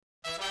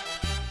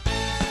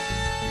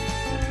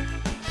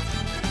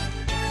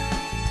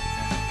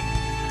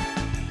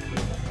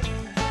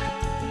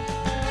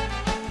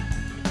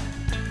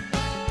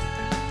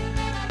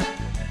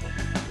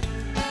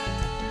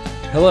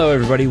Hello,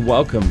 everybody.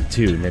 Welcome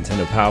to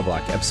Nintendo Power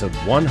Block, episode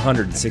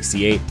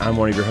 168. I'm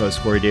one of your hosts,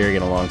 Corey Deering,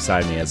 and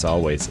alongside me, as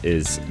always,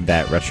 is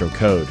that retro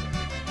code,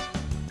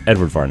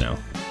 Edward Varnell.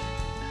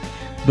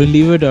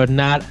 Believe it or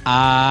not,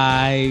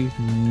 I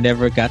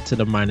never got to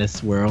the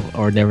Minus World,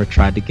 or never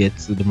tried to get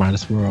to the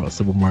Minus World of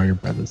Super Mario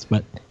Brothers.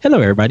 But hello,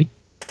 everybody.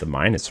 The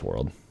Minus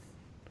World?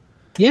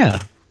 Yeah.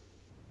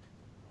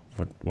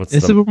 What's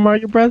in the Super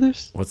Mario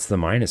Brothers? What's the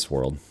Minus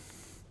World?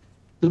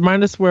 The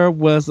Minus World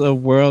was a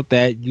world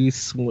that you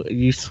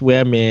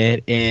swam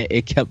in, and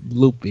it kept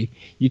looping.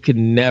 You could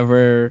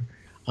never.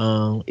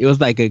 It was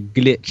like a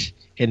glitch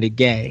in the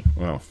game.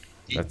 Well,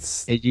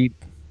 that's. And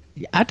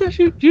I thought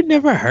you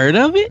never heard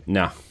of it.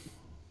 No.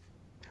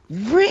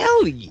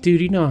 Really,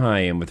 dude. You know how I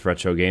am with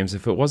retro games.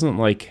 If it wasn't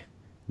like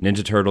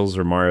Ninja Turtles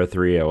or Mario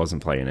 3, I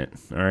wasn't playing it.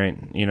 All right,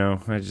 you know,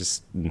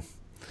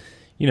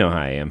 you know how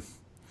I am.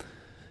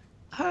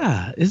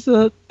 It's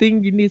a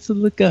thing you need to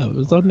look up. It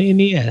was on the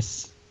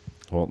NES.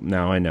 Well,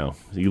 now I know.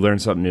 You learn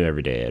something new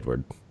every day,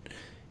 Edward.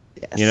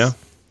 Yes.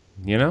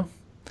 You know?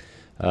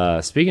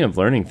 Speaking of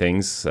learning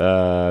things,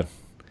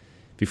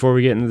 before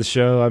we get into the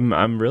show,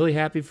 I'm really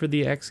happy for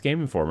the X Game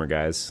Informer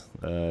guys.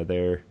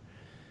 They're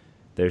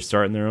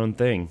starting their own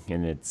thing,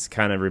 and it's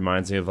kind of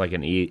reminds me of like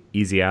an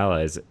Easy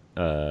Allies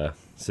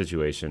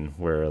situation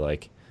where,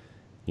 like,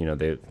 you know,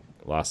 they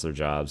lost their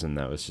jobs and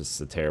that was just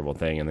a terrible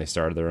thing, and they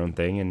started their own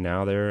thing, and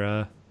now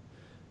they're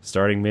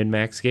starting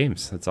Min-Max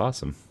Games. That's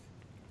awesome.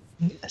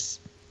 Yes.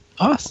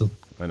 Awesome.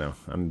 I know.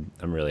 I'm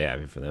really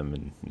happy for them,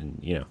 and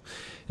you know,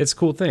 it's a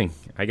cool thing.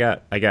 I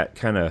got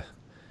kind of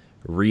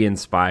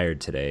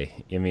re-inspired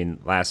today. I mean,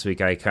 last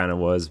week I kind of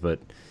was, but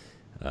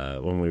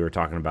when we were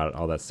talking about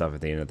all that stuff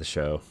at the end of the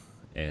show,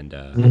 and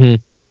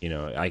you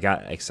know, I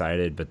got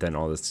excited, but then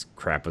all this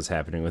crap was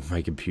happening with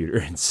my computer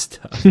and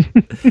stuff.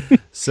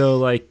 So,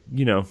 like,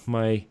 you know,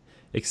 my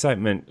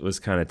excitement was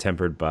kind of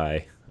tempered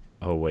by,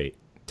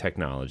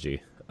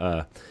 technology.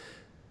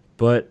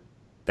 But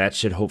that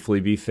should hopefully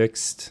be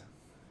fixed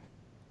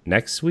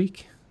next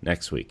week.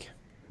 It should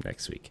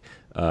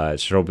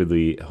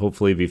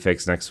hopefully be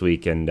fixed next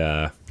week, and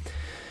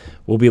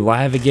we'll be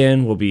live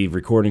again. We'll be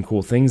recording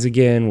cool things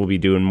again. We'll be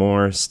doing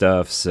more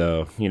stuff.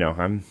 So, you know,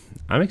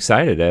 I'm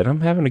excited, Ed.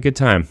 I'm having a good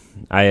time.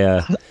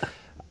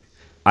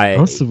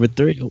 I'm super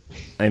thrilled.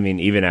 I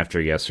mean, even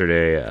after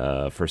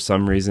yesterday, for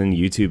some reason,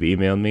 YouTube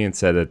emailed me and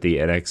said that the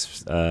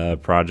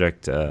NX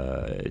project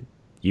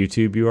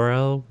YouTube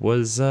URL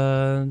was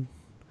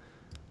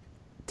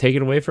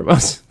taken away from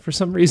us for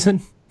some reason.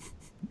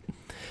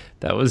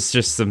 That was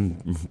just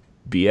some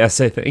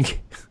BS, I think.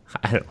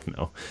 I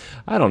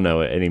don't know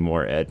it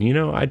anymore, Ed. You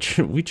know,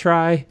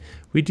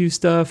 we do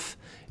stuff,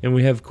 and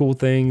we have cool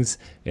things,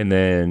 and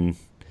then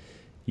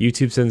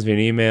YouTube sends me an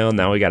email.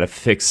 Now we got to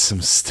fix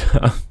some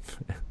stuff.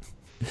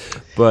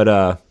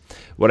 But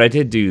what I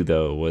did do,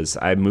 though, was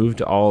I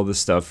moved all the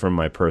stuff from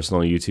my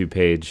personal YouTube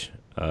page,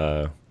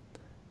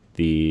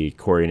 the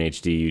Corey and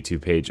HD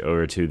YouTube page,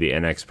 over to the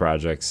NX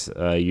Projects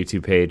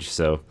YouTube page.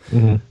 So,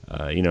 you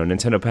know,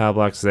 Nintendo Power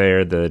Block's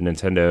there. The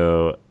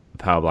Nintendo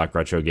Power Block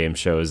Retro Game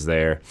Show is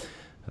there.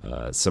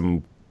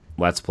 Some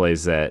Let's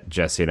Plays that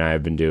Jesse and I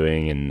have been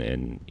doing,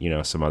 and you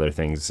know, some other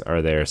things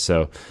are there.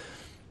 So,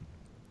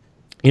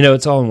 you know,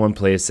 it's all in one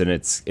place, and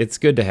it's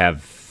good to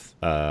have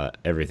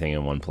everything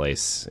in one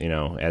place, you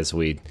know, as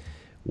we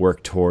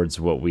work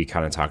towards what we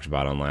kind of talked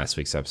about on last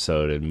week's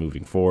episode and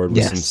moving forward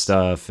with some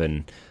stuff,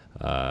 and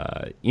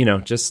you know,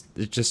 just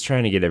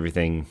trying to get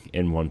everything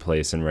in one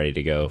place and ready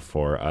to go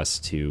for us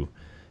to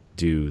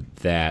do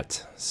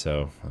that.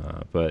 So,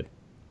 but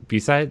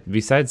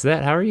besides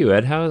that, how are you,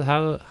 Ed?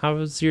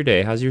 How's your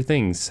day? How's your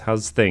things?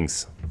 How's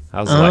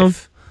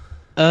life?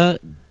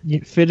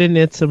 Fitting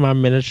into my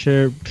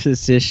miniature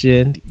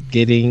position,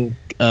 getting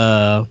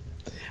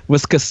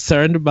was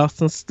concerned about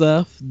some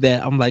stuff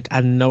that I'm like,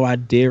 I know I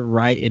did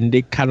right, and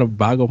it kind of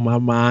boggled my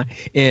mind.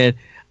 And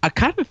I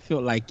kind of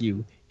feel like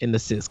you in the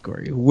sense,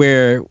 Corey,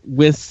 where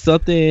when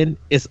something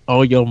is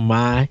on your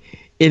mind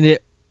and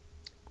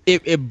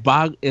it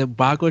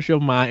boggles your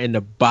mind and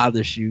it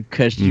bothers you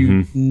because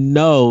you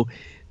know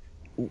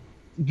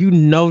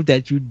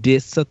that you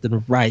did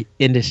something right,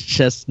 and it's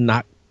just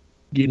not,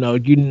 you know,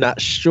 you're not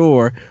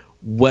sure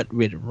what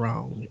went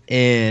wrong.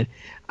 And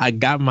I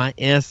got my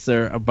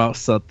answer about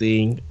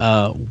something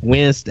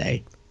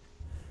Wednesday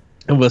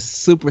and was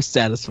super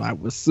satisfied,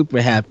 was super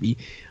happy.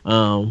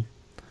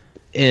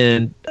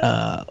 And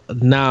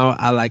now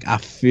I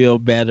feel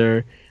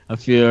better. I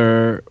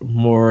feel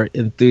more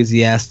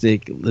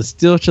enthusiastic. It's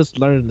still just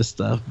learning the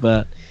stuff,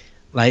 but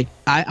like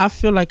I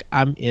feel like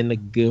I'm in a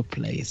good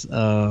place.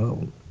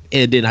 And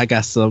then I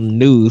got some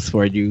news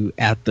for you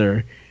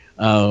after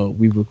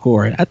we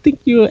record. I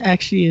think you'll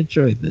actually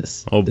enjoy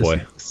this. Oh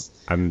boy.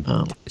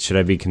 Should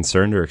I be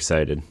concerned or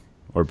excited,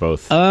 or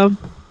both? I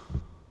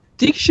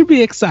think you should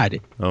be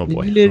excited. Oh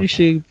boy. You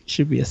literally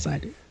should be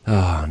excited.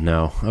 Oh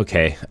no.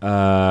 Okay.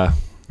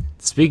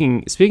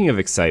 speaking of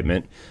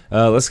excitement,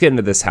 let's get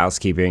into this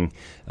housekeeping.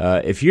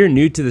 If you're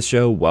new to the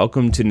show,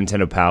 welcome to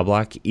Nintendo Power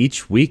Block.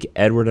 Each week,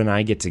 Edward and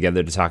I get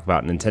together to talk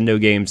about Nintendo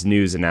games,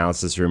 news,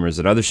 analysis, rumors,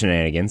 and other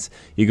shenanigans.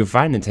 You can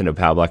find Nintendo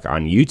Power Block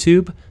on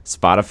YouTube,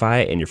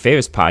 Spotify, and your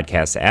favorite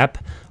podcast app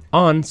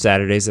on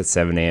Saturdays at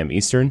 7 a.m.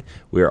 Eastern.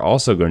 We are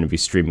also going to be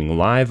streaming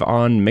live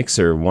on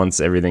Mixer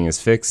once everything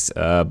is fixed,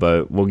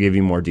 but we'll give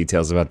you more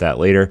details about that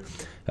later.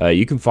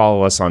 You can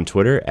follow us on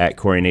Twitter at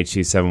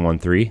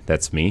CorianHT713,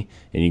 that's me,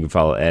 and you can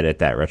follow Ed at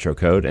That Retro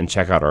Code, and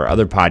check out our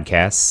other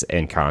podcasts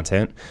and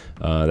content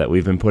that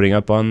we've been putting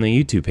up on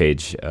the YouTube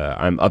page.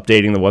 I'm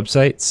updating the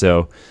website,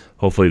 so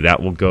hopefully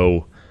that will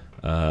go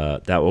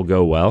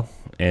well.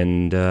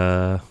 And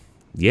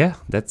yeah,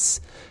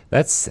 that's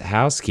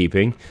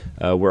housekeeping.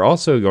 We're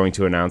also going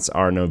to announce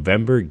our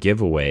November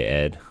giveaway,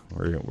 Ed.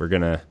 We're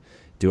gonna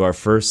do our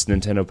first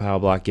Nintendo Power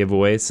Block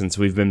giveaway since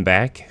we've been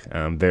back.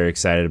 I'm very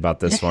excited about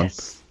this one.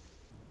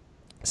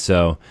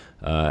 So,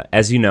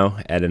 as you know,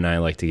 Ed and I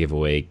like to give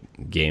away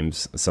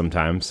games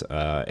sometimes,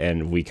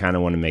 and we kind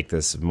of want to make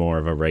this more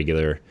of a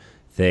regular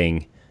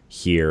thing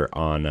here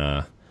on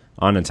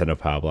Nintendo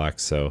Power Block.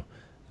 So,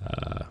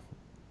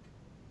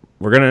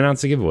 we're going to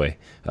announce a giveaway.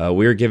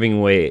 We're giving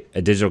away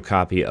a digital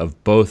copy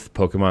of both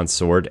Pokemon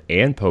Sword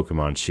and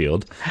Pokemon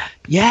Shield.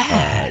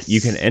 Yes! You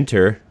can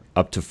enter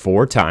up to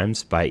 4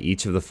 times by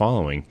each of the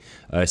following.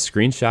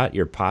 Screenshot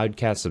your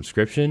podcast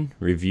subscription,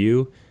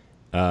 review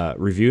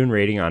and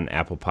rating on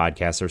Apple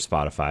Podcasts or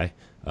Spotify.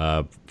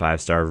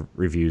 5-star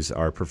reviews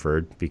are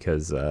preferred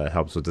because it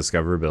helps with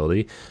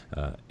discoverability.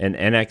 An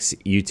NX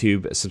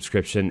YouTube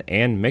subscription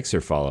and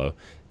Mixer follow.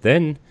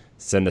 Then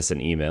send us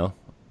an email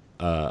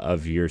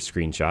of your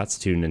screenshots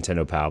to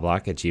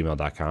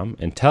nintendopowblock@gmail.com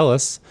and tell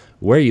us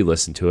where you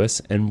listen to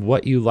us and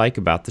what you like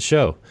about the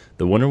show.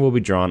 The winner will be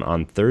drawn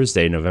on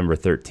Thursday, November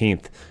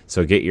 13th,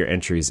 so get your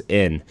entries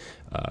in.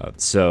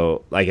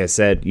 So, like I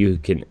said, you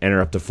can enter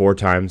up to 4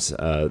 times.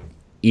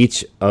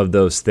 Each of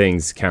those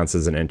things counts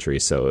as an entry.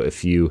 So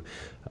if you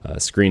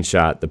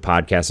screenshot the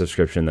podcast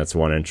subscription, that's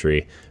 1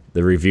 entry.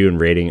 The review and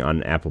rating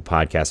on Apple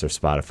Podcasts or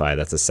Spotify,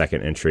 that's a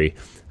 2nd entry.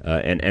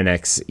 An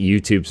NX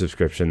YouTube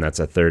subscription, that's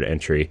a 3rd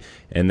entry.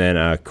 And then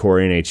a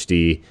Corian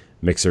HD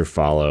Mixer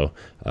follow.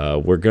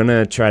 We're going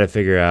to try to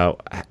figure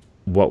out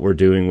what we're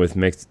doing with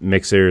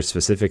Mixer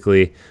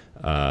specifically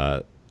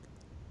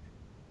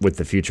with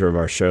the future of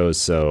our shows.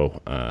 So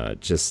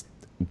just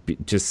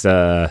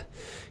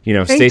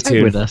stay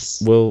tuned with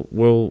us.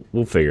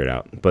 We'll figure it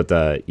out.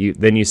 But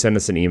you send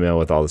us an email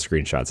with all the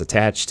screenshots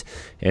attached,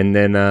 and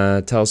then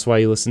tell us where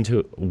you listen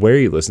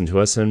to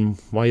us and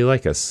why you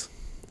like us.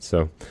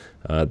 So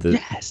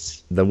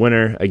the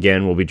winner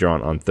again will be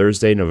drawn on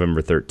Thursday,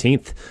 November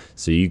 13th.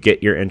 So you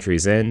get your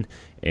entries in,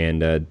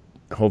 and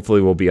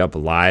hopefully we'll be up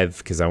live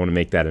because I want to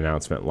make that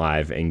announcement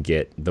live and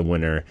get the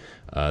winner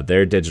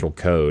their digital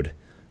code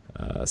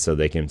so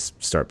they can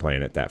start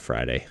playing it that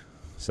Friday.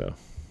 So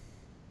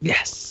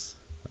yes.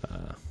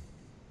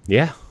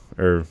 Yeah,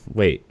 or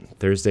wait,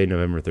 Thursday,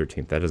 November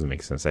 13th. That doesn't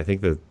make sense. I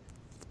think the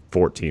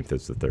 14th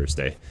is the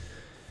Thursday.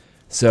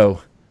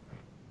 So,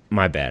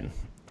 my bad.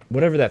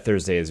 Whatever that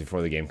Thursday is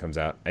before the game comes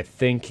out, I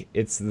think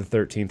it's the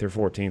 13th or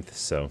 14th.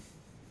 So,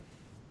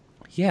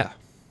 yeah.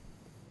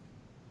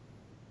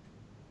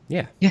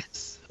 Yeah.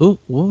 Yes. Ooh,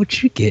 what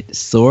would you get,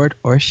 sword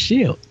or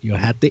shield? You'll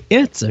have to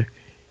answer.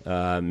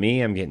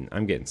 Me, I'm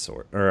getting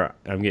sword, or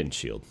I'm getting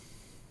shield.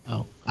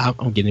 Oh,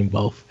 I'm getting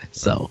both.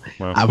 So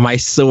Well, my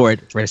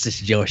sword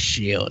versus your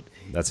shield.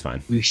 That's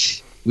fine. We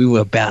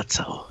will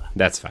battle.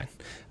 That's fine.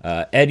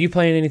 Ed, you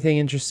playing anything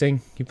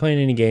interesting? You playing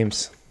any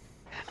games?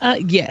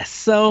 Yes.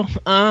 So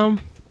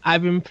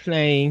I've been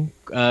playing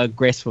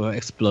Graceful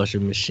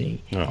Explosion Machine.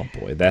 Oh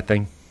boy, that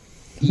thing.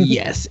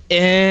 Yes,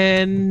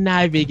 and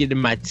I've been getting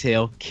my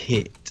tail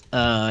kicked.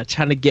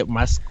 Trying to get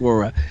my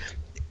score up.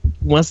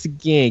 Once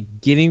again,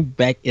 getting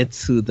back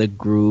into the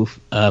groove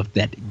of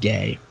that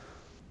game.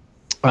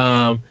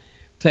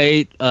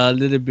 Played a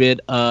little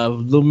bit of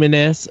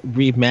Lumines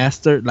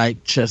Remastered,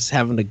 like just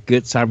having a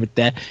good time with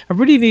that. I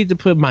really need to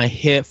put my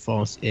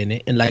headphones in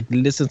it and like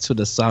listen to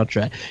the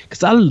soundtrack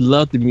because I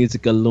love the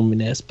music of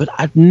Lumines, but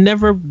I've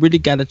never really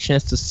got a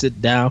chance to sit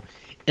down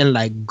and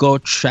like go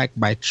track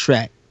by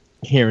track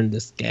hearing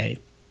this game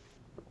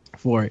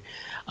for it.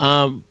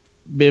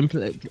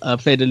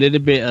 Played a little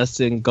bit of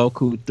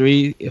Sengoku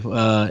 3.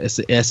 It's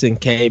an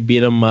SNK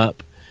beat 'em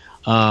up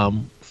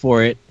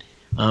for it.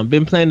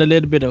 Been playing a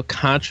little bit of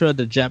Contra,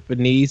 the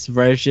Japanese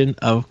version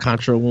of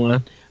Contra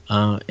 1.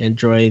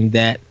 Enjoying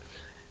that.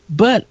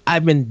 But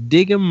I've been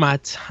digging my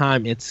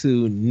time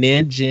into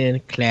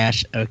Ninja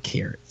Clash of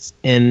Carrots.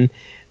 And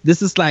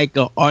this is like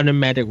an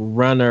automatic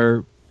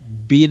runner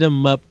beat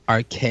 'em up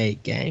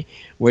arcade game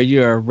where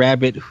you're a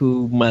rabbit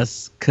who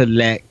must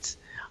collect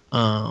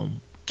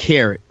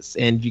carrots,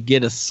 and you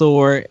get a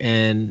sword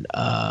and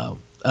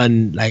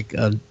like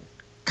a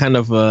kind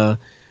of a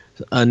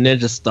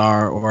ninja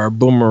star or a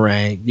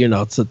boomerang,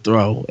 to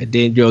throw, and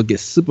then you'll get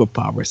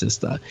superpowers and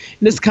stuff.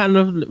 And it's kind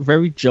of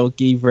very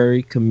jokey,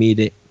 very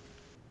comedic.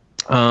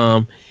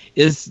 Um,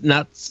 it's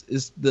not.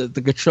 It's the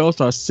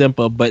controls are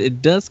simple, but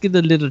it does get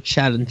a little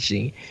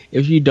challenging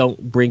if you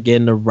don't bring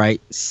in the right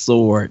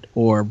sword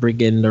or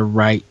bring in the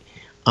right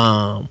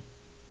um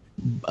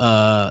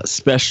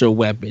special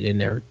weapon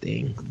and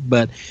everything.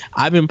 But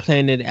I've been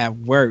playing it at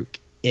work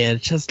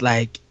and just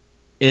like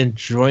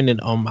enjoying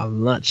it on my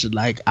lunch.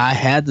 Like I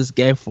had this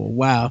game for a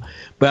while,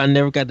 but I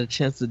never got the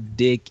chance to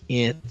dig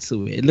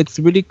into it. It looks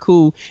really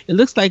cool. It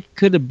looks like it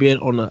could have been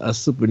on a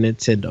Super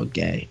Nintendo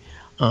game.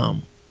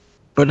 Um,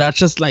 but I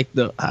just like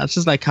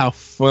how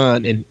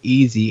fun and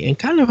easy and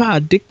kind of how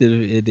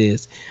addictive it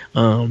is.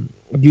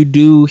 You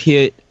do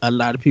hit a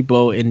lot of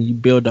people and you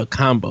build up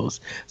combos,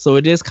 so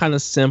it is kind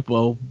of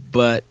simple,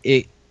 but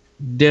it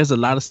there's a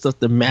lot of stuff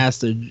to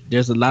master.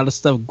 There's a lot of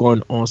stuff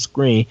going on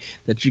screen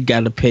that you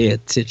got to pay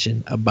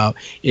attention about.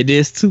 It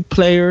is 2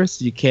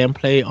 players. You can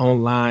play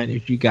online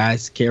if you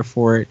guys care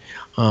for it.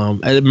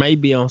 It may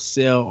be on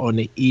sale on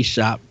the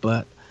eShop,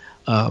 but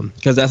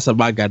because that's what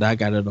I got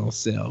it on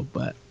sale.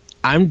 But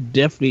I'm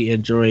definitely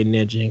enjoying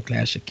Ninja and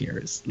Clash of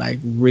Heroes. Like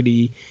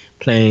really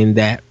playing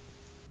that.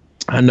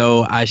 I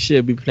know I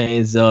should be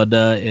playing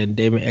Zelda and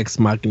Daemon X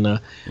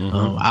Machina.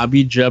 I'll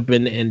be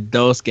jumping in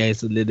those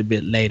games a little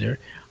bit later.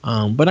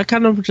 But I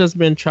kind of just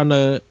been trying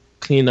to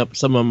clean up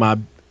some of my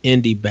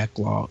indie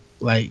backlog,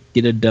 like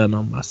get it done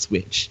on my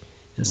Switch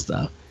and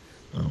stuff.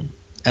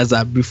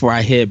 Before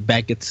I head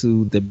back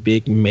into the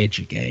big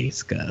major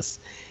games, because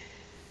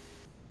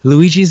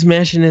Luigi's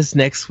Mansion is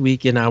next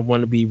week, and I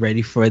want to be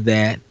ready for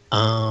that.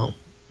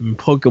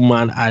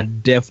 Pokemon, I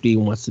definitely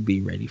want to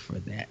be ready for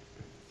that.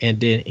 And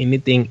then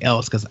anything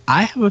else, because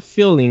I have a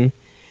feeling,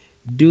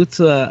 due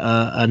to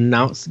a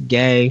announced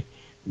game,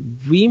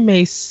 we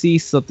may see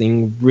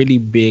something really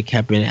big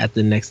happen at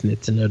the next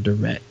Nintendo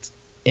Direct.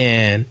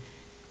 And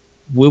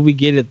will we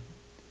get it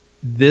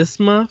this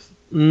month?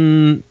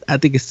 I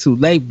think it's too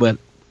late, but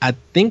I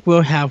think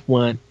we'll have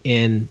one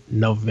in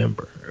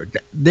November.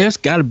 There's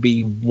got to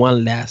be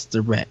one last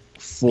Direct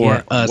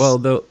for us.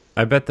 Well,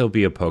 I bet there'll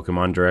be a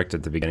Pokemon Direct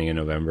at the beginning of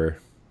November,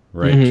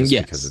 right? Just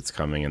because it's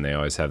coming and they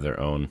always have their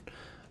own.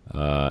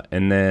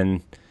 And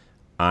then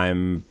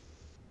I'm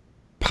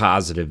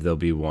positive there'll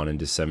be one in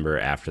December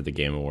after the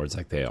Game Awards,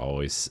 like they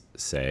always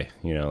say.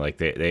 You know, like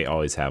they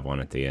always have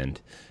one at the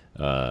end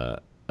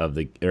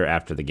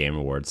after the Game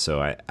Awards. So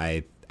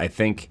I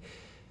think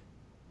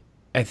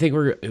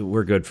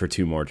we're good for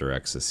 2 more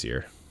Directs this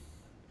year.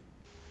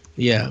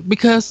 Yeah,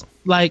 because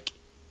like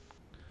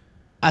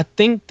I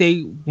think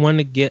they want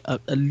to get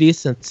at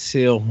least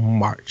until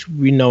March.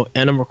 We know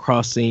Animal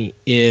Crossing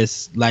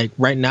is like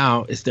right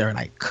now is their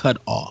like cut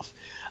off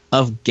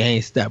of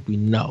games that we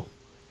know.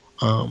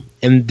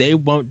 And they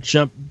won't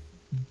jump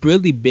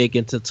really big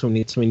into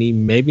 2020,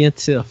 maybe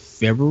until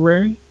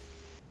February.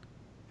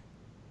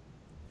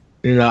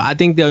 You know, I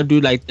think they'll do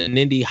like the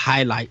indie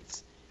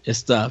highlights and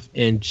stuff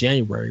in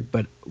January,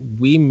 but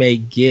we may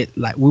get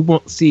like we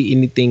won't see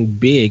anything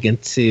big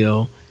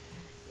until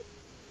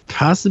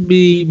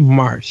possibly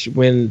March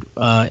when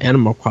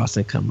Animal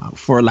Crossing come out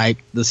for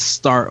like the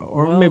start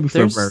or maybe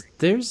February.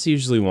 There's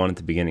usually one at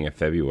the beginning of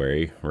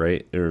February,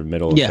 right, or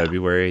middle of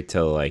February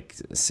to like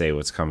say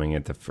what's coming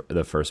at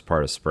the first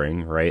part of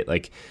spring, right?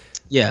 Like,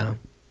 yeah,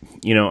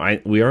 you know,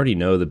 we already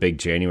know the big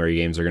January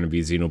games are going to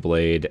be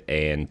Xenoblade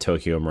and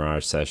Tokyo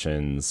Mirage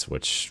Sessions,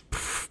 which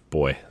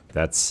boy,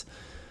 that's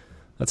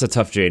a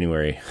tough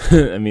January.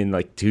 I mean,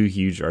 like 2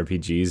 huge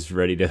RPGs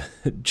ready to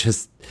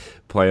just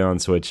play on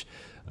Switch.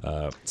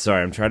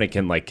 Sorry, I'm trying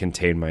to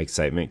contain my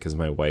excitement because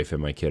my wife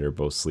and my kid are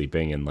both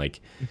sleeping, and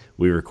like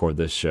we record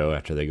this show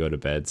after they go to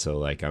bed, so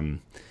like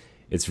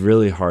it's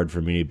really hard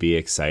for me to be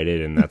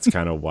excited, and that's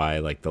kind of why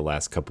like the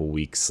last couple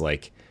weeks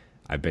like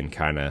I've been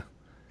kind of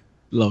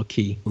low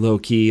key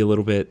a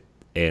little bit,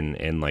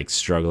 and like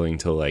struggling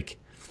to like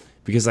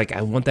because like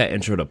I want that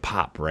intro to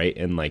pop, right,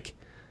 and like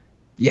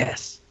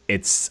yes.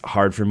 It's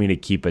hard for me to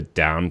keep a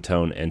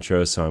down-tone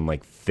intro, so I'm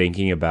like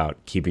thinking about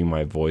keeping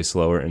my voice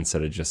lower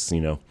instead of just, you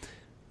know,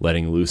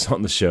 letting loose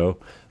on the show.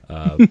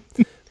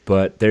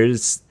 But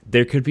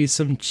there could be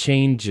some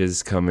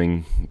changes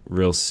coming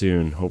real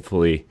soon.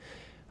 Hopefully,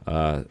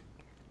 I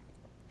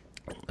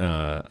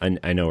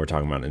know we're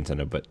talking about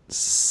Nintendo, but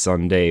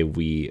Sunday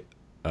we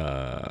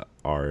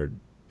are.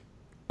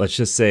 Let's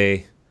just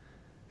say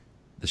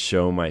the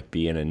show might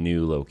be in a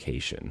new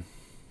location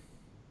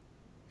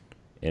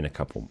in a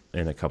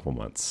couple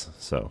months.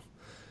 So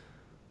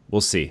we'll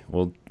see.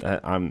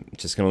 I'm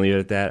just gonna leave it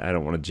at that. I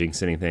don't want to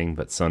jinx anything,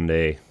 but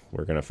Sunday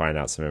we're gonna find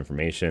out some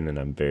information, and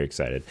I'm very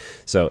excited.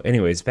 So,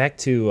 anyways, back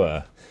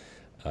to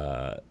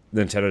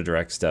Nintendo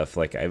Direct stuff.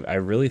 Like, I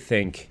really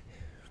think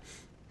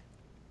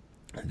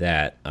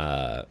that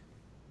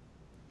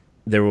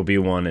there will be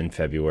one in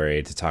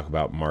February to talk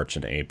about March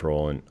and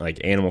April, and like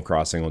Animal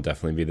Crossing will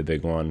definitely be the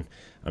big one.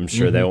 I'm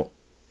sure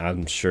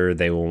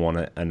they will want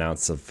to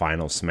announce the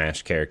final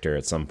Smash character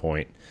at some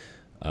point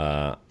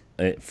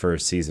for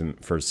season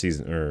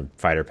or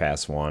Fighter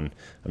Pass 1.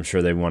 I'm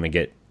sure they want to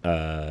get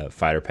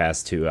Fighter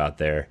Pass 2 out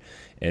there,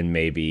 and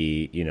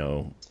maybe, you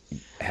know,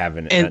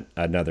 having And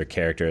another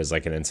character as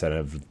like an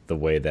incentive, the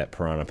way that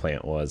Piranha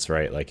Plant was,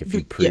 right? Like if you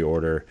yeah,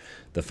 pre-order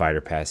the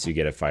fighter pass, you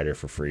get a fighter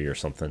for free or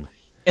something.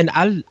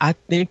 and I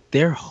think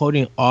they're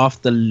holding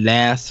off the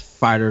last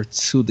fighter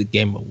to the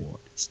Game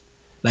Awards,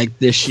 like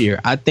this year.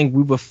 I think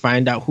we will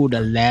find out who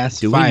the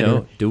last Do we fighter.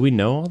 know? Do we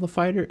know all the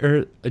fighter,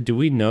 or do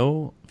we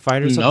know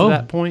fighters up to No.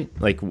 that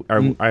point? Like,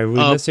 are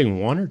we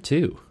missing one or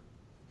two?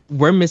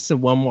 We're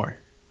missing one more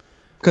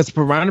because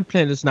Piranha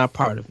Plant is not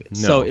part of it. No.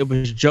 So it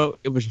was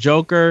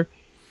Joker,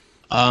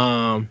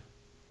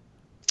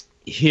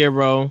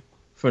 Hero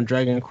from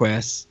Dragon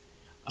Quest,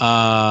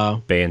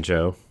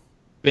 Banjo.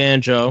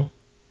 Banjo.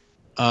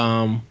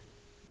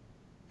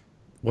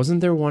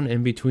 Wasn't there one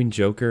in between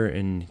Joker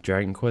and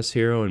Dragon Quest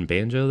Hero and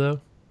Banjo though?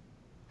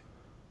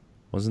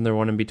 Wasn't there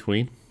one in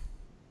between?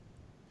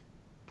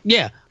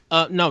 Yeah.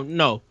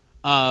 No.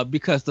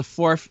 Because the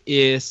fourth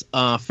is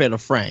Fatal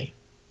Frame.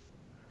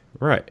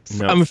 Right.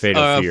 No,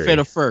 Fatal Fury.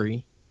 Fatal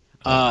Fury.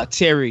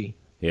 Terry.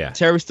 Yeah.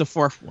 Terry's the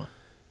fourth one.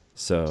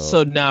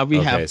 So now we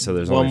have so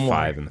there's one only more.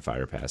 5 in the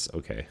fighter pass.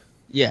 Okay.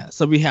 Yeah,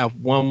 so we have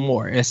one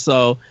more. And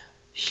so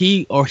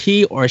he or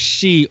she or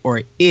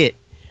it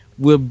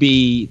will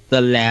be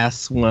the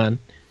last one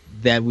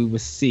that we will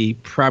see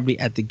probably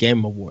at the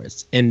Game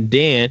Awards. And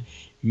then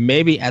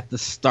maybe at the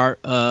start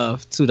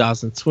of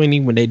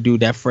 2020 when they do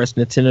that first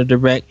Nintendo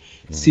Direct,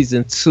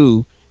 season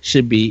 2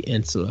 should be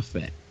into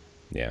effect.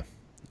 Yeah.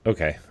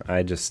 Okay.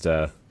 I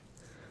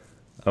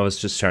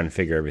was just trying to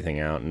figure everything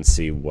out and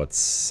see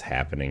what's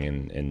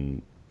happening,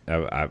 and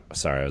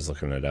sorry, I was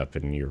looking it up,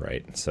 and you're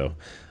right. So,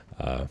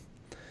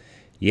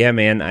 yeah,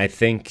 man, I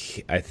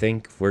think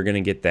we're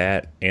gonna get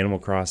that Animal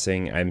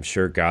Crossing. I'm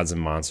sure Gods and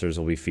Monsters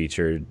will be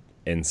featured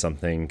in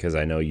something because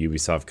I know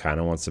Ubisoft kind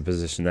of wants to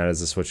position that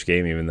as a Switch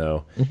game, even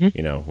though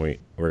we're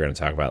gonna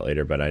talk about it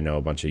later. But I know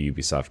a bunch of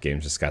Ubisoft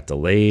games just got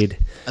delayed.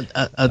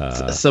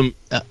 Some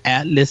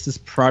Atlas is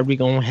probably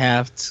gonna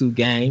have 2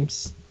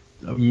 games,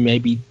 or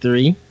maybe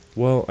 3.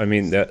 Well, I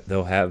mean,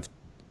 they'll have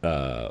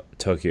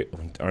Tokyo.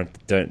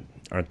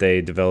 Aren't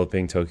they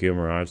developing Tokyo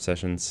Mirage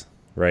Sessions,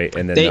 right?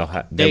 And then they'll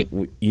have.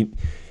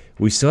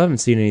 We still haven't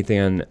seen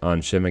anything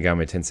on Shin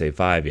Megami Tensei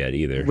 5 yet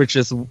either. Which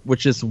is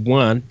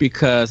one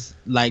because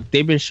like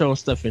they've been showing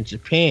stuff in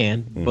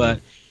Japan,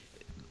 but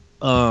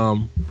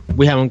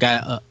we haven't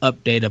got an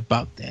update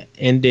about that.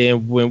 And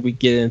then when we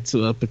get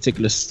into a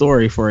particular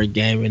story for a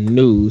game and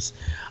news,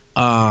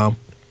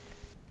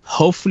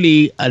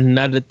 hopefully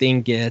another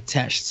thing get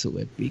attached to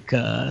it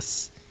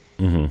because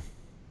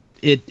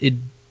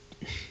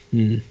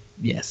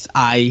yes,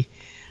 I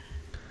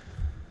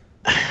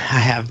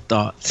have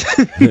thoughts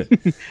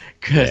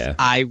because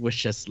I was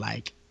just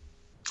like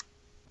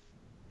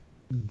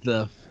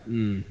Yep.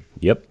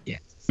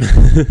 yes.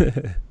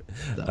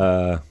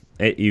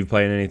 Hey, you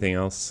playing anything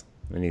else?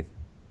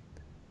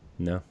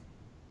 No.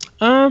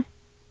 No,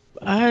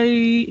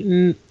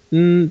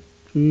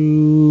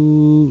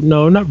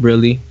 not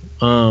really.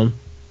 I've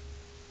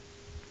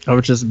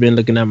just been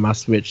looking at my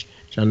Switch,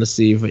 trying to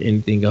see if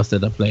anything else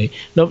that I play.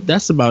 Nope,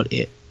 that's about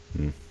it.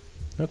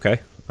 Okay.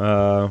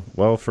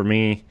 Well, for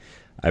me,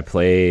 I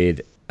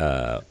played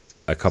a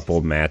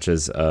couple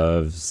matches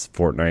of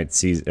Fortnite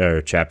season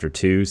or Chapter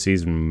 2,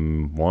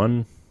 Season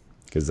 1,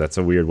 because that's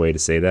a weird way to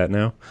say that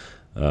now.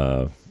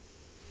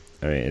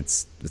 I mean,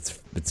 it's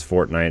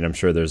Fortnite. I'm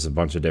sure there's a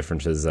bunch of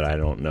differences that I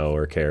don't know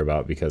or care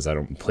about because I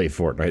don't play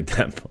Fortnite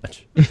that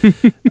much.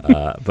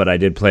 But I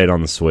did play it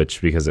on the Switch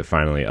because it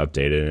finally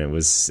updated, and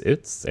it's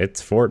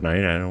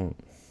Fortnite.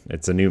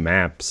 It's a new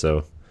map,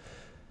 so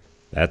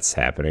that's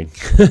happening.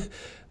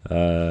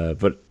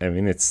 But I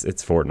mean, it's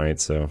Fortnite,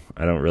 so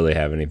I don't really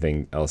have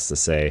anything else to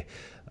say.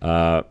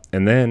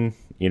 And then,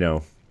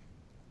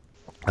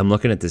 I'm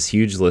looking at this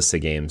huge list of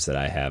games that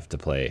I have to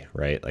play,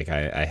 right? Like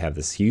I have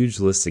this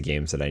huge list of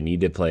games that I need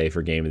to play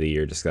for Game of the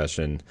Year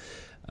discussion.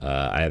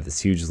 I have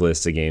this huge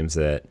list of games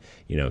that,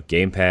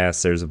 Game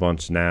Pass, there's a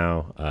bunch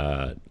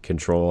now.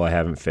 Control, I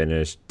haven't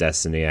finished.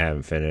 Destiny, I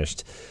haven't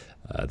finished.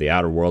 The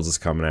Outer Worlds is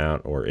coming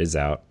out or is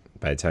out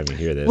by the time you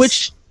hear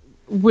this.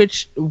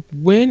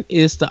 When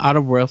is the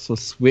Outer Worlds for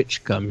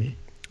Switch coming?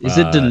 Is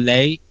it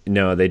delayed?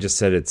 No, they just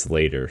said it's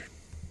later.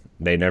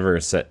 They never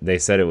said. They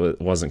said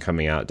it wasn't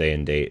coming out day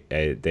and date.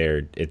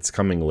 It's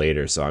coming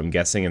later, so I'm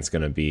guessing it's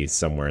going to be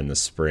somewhere in the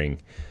spring.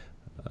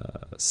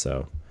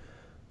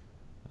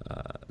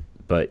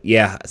 But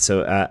yeah,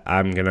 so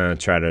I'm gonna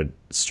try to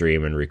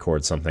stream and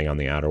record something on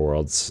the Outer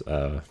Worlds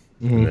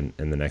in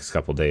the next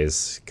couple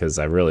days because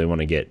I really want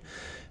to get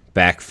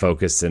back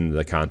focused into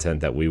the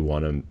content that we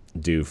want to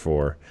do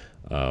for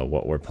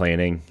what we're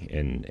planning,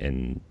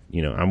 and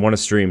I want to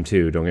stream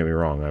too. Don't get me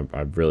wrong.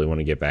 I really want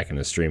to get back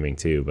into streaming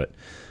too, but.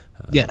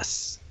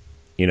 Yes.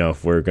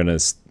 If we're going to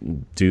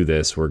do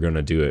this, we're going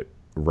to do it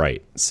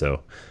right.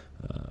 So,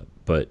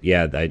 but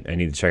yeah, I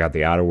need to check out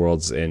the Outer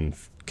Worlds and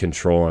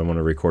Control. I want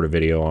to record a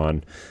video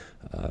on.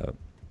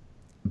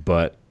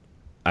 But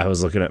I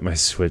was looking at my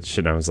Switch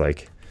and I was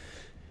like,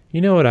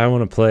 you know what I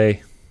want to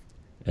play?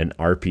 An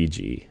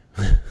RPG.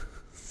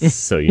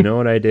 So you know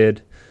what I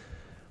did?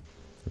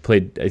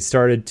 I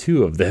started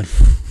 2 of them.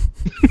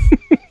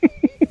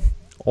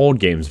 Old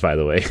games, by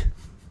the way.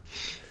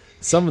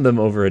 Some of them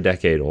over a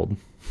decade old.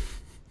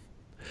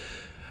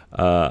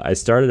 I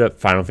started up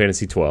Final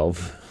Fantasy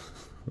 12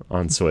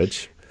 on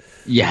Switch.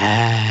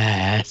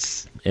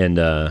 Yes. And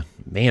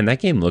man, that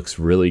game looks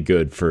really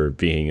good for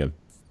being a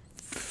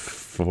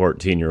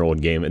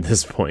 14-year-old game at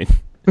this point.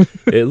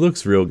 It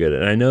looks real good.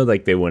 And I know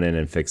like they went in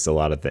and fixed a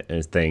lot of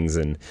things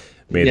and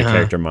made the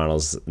character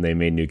models. They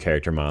made new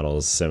character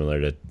models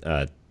similar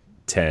to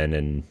 10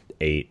 and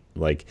 8.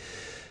 Like,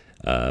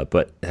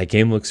 but that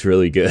game looks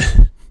really good.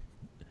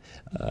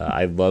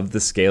 I love the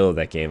scale of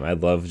that game. I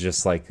love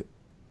just like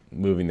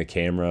moving the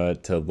camera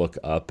to look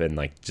up and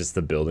like just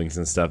the buildings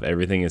and stuff.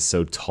 Everything is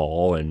so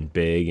tall and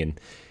big, and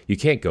you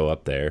can't go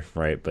up there,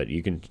 right? But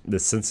you can. The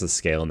sense of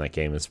scale in that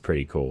game is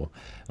pretty cool.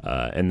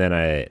 And then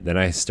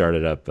I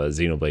started up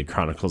Xenoblade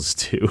Chronicles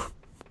 2.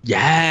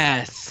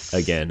 Yes.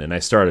 Again, and I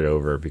started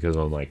over because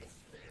I'm like,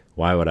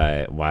 why would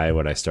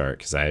I start?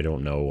 Because I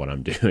don't know what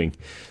I'm doing.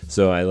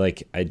 So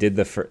I did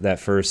that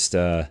first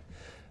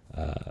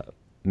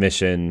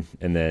mission,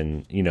 and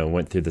then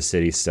went through the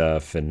city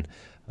stuff, and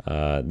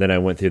then I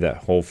went through that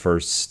whole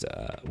first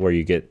where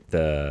you get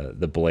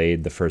the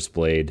blade, the first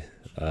blade,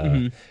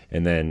 and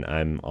then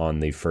I'm on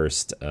the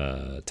first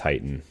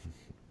Titan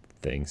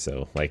thing.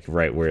 So like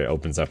right where it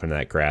opens up in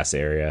that grass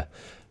area.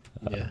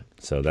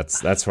 So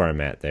that's where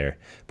I'm at there.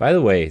 By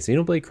the way,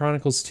 Xenoblade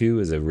Chronicles 2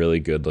 is a really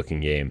good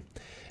looking game.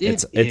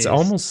 It's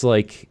almost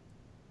like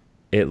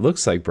it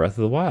looks like Breath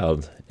of the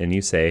Wild, and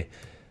you say,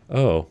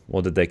 oh,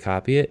 well, did they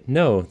copy it?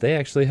 No, they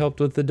actually helped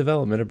with the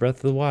development of Breath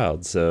of the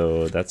Wild,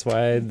 so that's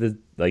why the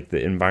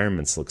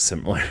environments look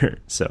similar.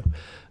 So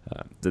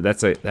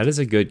that is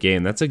a good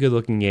game. That's a good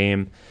looking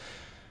game.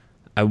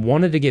 I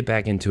wanted to get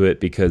back into it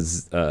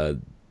because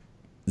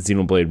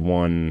Xenoblade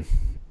 1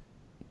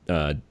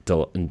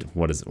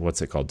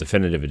 what's it called?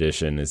 Definitive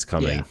Edition is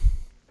coming.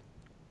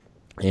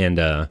 Yeah.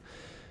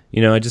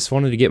 And I just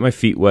wanted to get my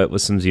feet wet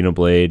with some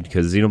Xenoblade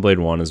because Xenoblade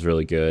 1 is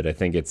really good. I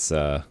think it's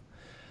I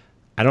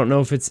don't know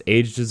if it's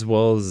aged as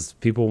well as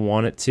people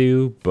want it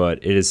to, but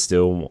it is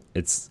still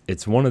it's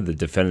one of the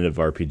definitive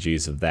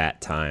RPGs of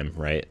that time,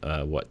 right?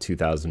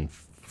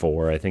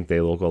 2004, I think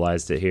they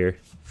localized it here.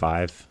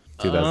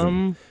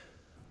 2000.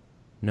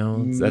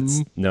 No,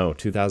 that's 2009.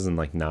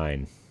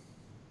 2009.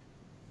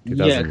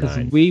 Yeah, because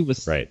we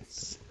was right.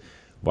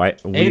 Why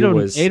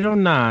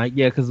 809?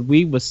 Yeah, because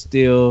we was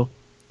still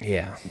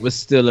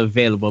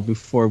available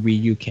before Wii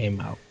U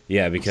came out.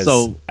 Yeah,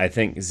 because I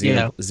think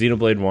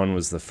Xenoblade 1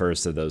 was the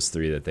first of those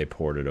three that they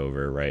ported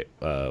over, right?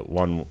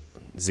 One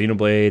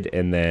Xenoblade,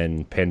 and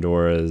then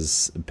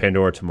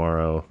Pandora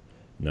Tomorrow.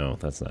 No,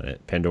 that's not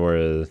it.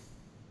 Pandora's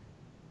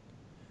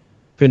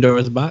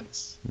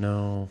Box?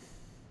 No.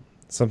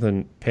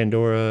 Something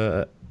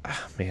Pandora.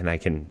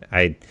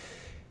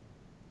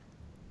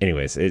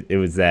 Anyways, it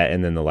was that,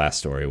 and then the last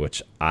story,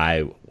 which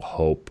I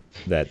hope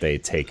that they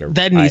take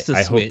that needs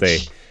to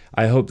switch.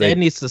 I hope that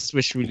needs to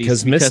switch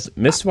release because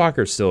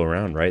Mistwalker's still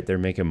around, right? They're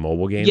making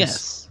mobile games,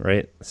 yes,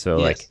 right?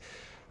 So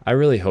I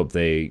really hope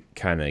they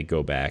kind of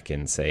go back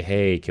and say,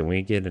 hey, can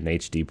we get an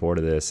HD port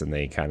of this? And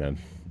they kind of,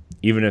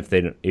 even if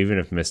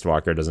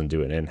Mistwalker doesn't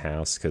do it in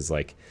house, because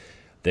like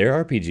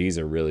their RPGs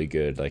are really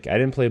good. Like I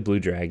didn't play Blue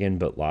Dragon,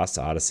 but Lost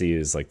Odyssey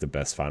is like the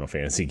best Final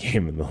Fantasy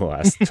game in the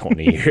last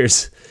 20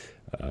 years.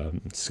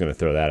 Just gonna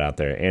throw that out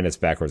there, and it's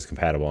backwards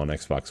compatible on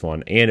Xbox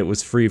One, and it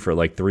was free for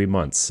like 3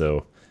 months.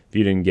 So if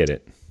you didn't get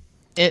it.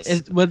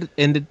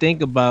 And the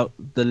thing about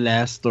the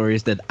last story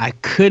is that I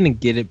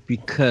couldn't get it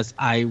because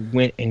I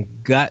went and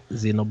got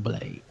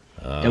Xenoblade,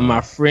 and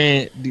my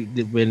friend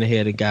went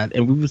ahead and got it,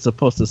 and we were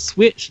supposed to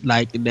switch,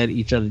 like let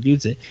each other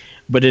use it,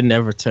 but it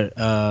never turned.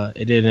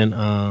 It didn't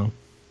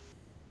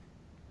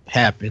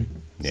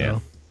happen. Yeah.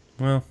 So.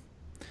 Well,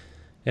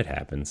 it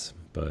happens,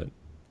 but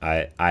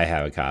I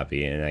have a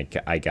copy, and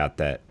I got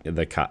that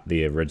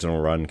the original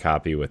run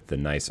copy with the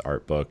nice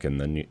art book and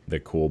the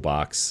cool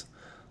box,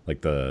 like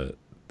the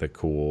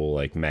cool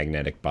like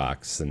magnetic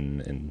box,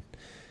 and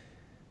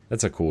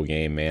that's a cool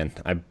game, man.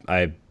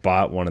 I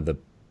bought one of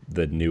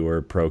the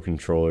newer Pro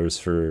controllers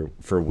for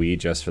Wii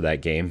just for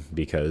that game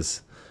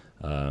because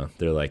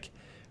they're like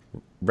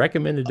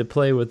recommended to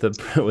play with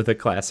a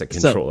classic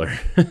controller.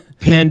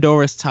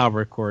 Pandora's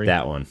Tower, Corey.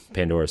 That one,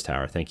 Pandora's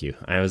Tower. Thank you.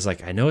 I was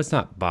like, I know it's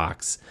not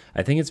box.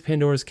 I think it's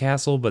Pandora's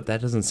Castle, but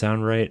that doesn't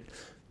sound right.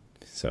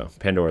 So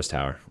Pandora's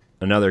Tower,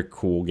 another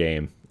cool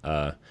game.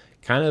 Kind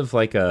of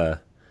like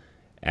a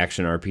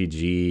action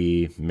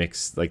RPG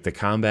mix. Like the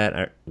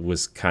combat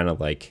was kind of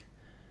like,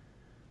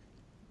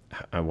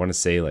 I want to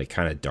say like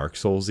kind of Dark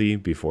Souls-y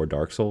before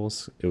Dark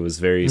Souls. It was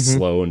very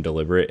slow and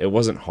deliberate. It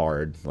wasn't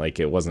hard. Like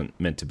it wasn't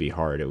meant to be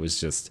hard. It was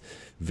just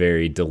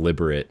very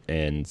deliberate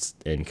and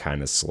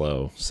kind of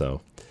slow.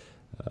 So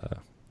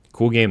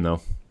cool game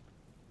though.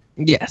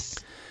 Yes.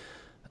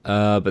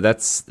 But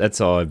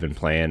that's all I've been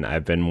playing.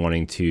 I've been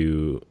wanting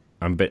to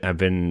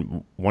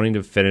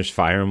finish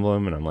Fire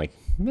Emblem, and I'm like,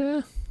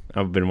 meh.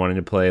 I've been wanting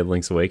to play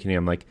Link's Awakening.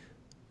 I'm like,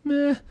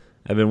 meh.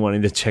 I've been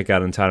wanting to check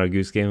out Untitled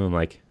Goose Game. I'm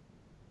like,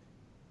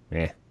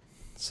 eh.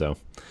 So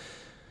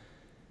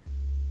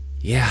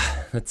Yeah,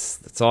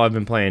 that's all I've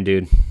been playing,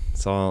 dude.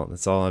 That's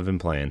all I've been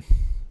playing.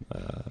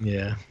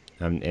 Yeah.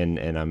 I've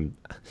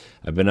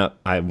been up.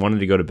 I wanted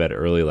to go to bed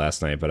early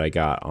last night, but I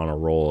got on a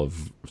roll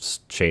of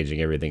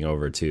changing everything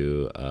over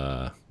to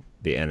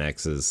the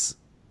NX's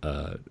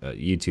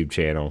YouTube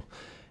channel,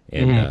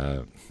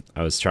 and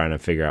I was trying to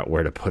figure out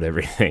where to put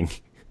everything.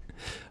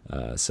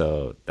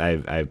 So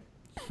I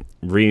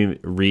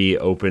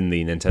reopened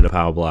the Nintendo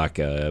Power Block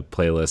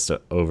playlist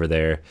over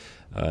there,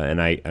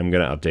 and I'm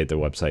gonna update the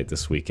website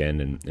this weekend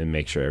and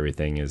make sure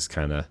everything is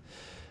kind of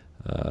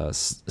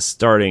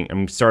starting.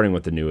 I'm starting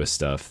with the newest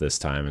stuff this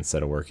time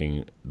instead of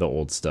working the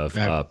old stuff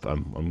up.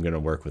 I'm gonna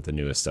work with the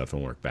newest stuff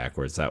and work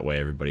backwards. That way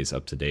everybody's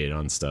up to date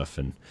on stuff.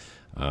 And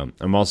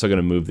I'm also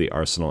gonna move the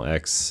Arsenal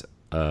X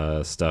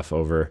stuff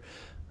over,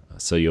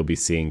 so you'll be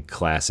seeing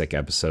classic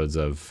episodes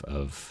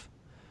of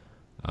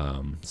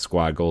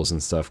squad goals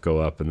and stuff go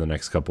up in the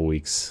next couple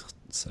weeks.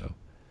 So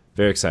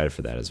very excited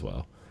for that as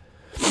well.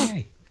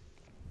 Hey.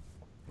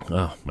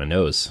 Oh, my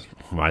nose.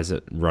 Why is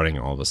it running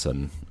all of a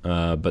sudden?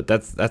 But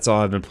that's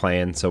all I've been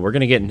playing. So we're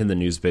going to get into the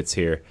news bits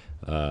here.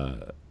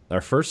 Our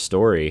first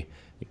story,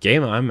 a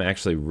game I'm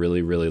actually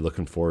really, really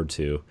looking forward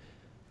to,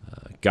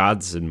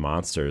 Gods and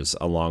Monsters,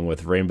 along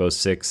with Rainbow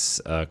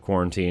Six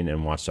Quarantine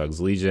and Watch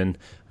Dogs Legion.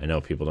 I know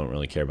people don't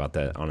really care about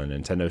that on a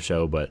Nintendo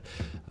show, but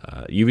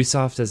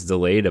Ubisoft has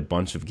delayed a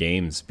bunch of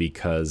games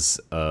because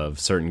of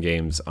certain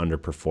games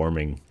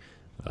underperforming.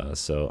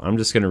 So I'm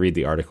just going to read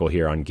the article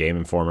here on Game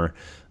Informer.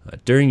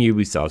 During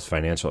Ubisoft's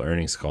financial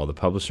earnings call, the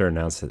publisher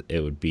announced that it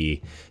would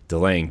be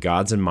delaying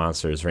Gods and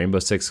Monsters, Rainbow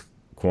Six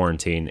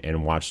Quarantine,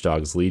 and Watch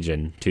Dogs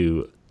Legion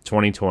to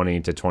 2020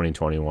 to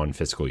 2021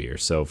 fiscal year.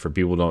 So for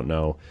people who don't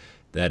know,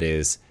 that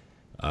is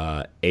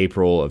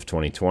April of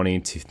 2020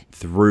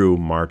 through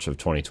March of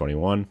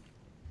 2021.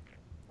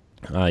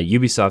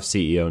 Ubisoft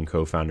CEO and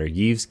co-founder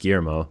Yves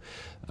Guillemot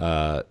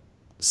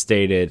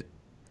stated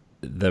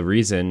the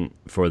reason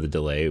for the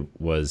delay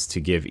was to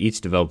give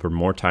each developer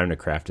more time to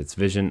craft its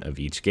vision of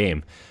each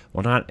game.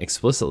 While not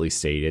explicitly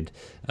stated,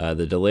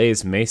 the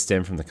delays may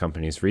stem from the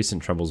company's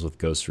recent troubles with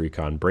Ghost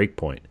Recon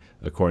Breakpoint.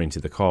 According to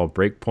the call,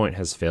 Breakpoint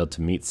has failed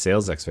to meet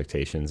sales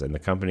expectations, and the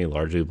company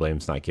largely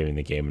blames not giving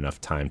the game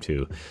enough time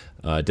to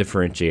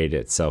differentiate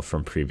itself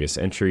from previous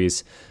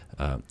entries.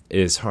 It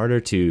is harder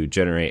to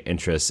generate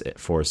interest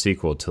for a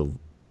sequel to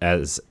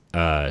as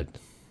hold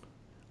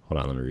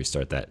on, let me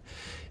restart that.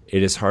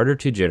 It is harder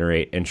to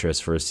generate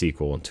interest for a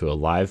sequel to a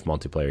live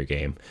multiplayer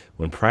game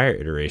when prior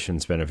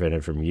iterations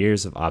benefited from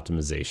years of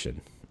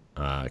optimization.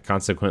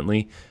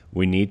 Consequently,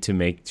 we need to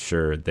make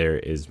sure there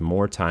is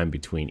more time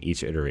between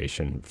each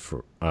iteration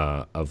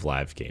of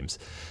live games.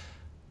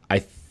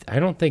 I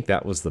don't think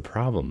that was the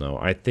problem, though.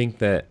 I think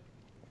that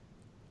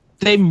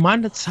they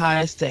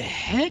monetized the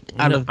heck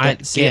out of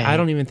that game. I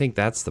don't even think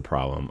that's the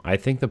problem. I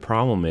think the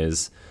problem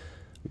is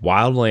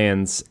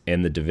Wildlands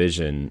and The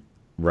Division,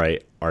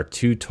 right, are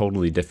two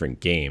totally different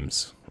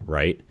games,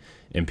 right?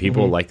 And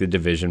people like The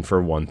Division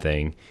for one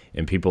thing,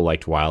 and people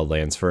liked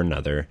Wildlands for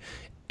another.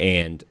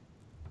 And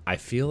I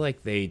feel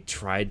like they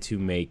tried to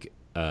make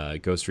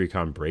Ghost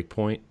Recon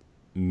Breakpoint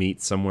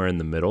meet somewhere in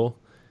the middle,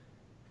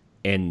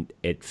 and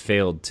it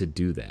failed to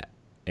do that.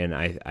 And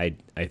I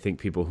think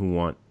people who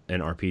want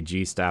an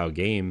RPG style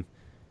game,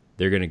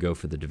 they're going to go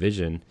for The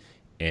Division,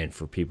 and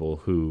for people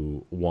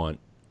who want,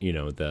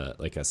 the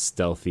like a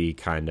stealthy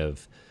kind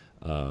of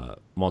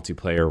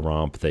multiplayer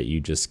romp that you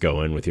just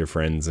go in with your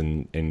friends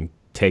and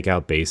take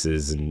out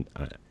bases. And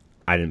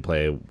I didn't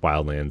play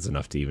Wildlands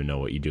enough to even know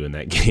what you do in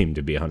that game,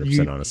 to be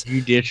 100% honest.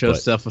 You did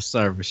yourself a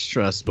service,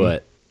 trust me.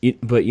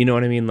 But you know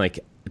what I mean? Like,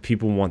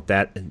 people want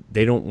that.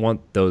 They don't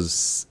want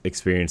those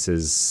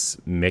experiences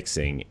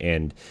mixing.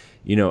 And,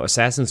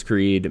 Assassin's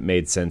Creed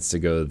made sense to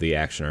go the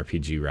action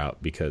RPG route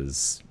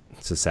because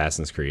it's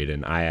Assassin's Creed.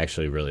 And I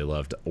actually really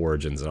loved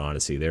Origins and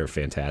Odyssey. They were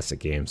fantastic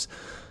games.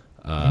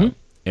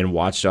 And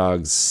Watch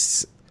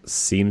Dogs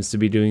seems to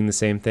be doing the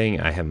same thing.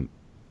 I haven't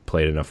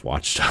played enough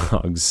Watch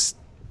Dogs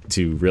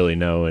to really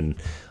know, and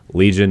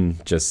Legion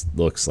just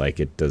looks like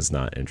it does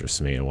not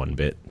interest me in one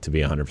bit, to be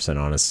 100%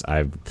 honest.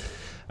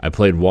 I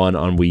played 1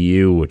 on Wii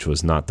U, which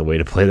was not the way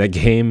to play that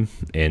game,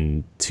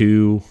 and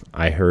 2,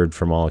 I heard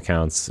from all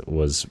accounts,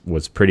 was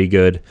pretty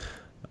good.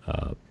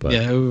 But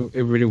yeah,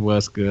 it really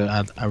was good.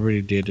 I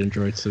really did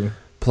enjoy it too.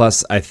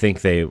 Plus, I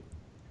think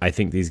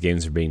these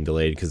games are being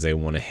delayed because they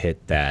want to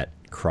hit that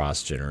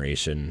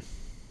cross-generation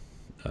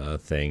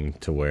thing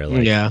to where,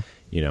 like,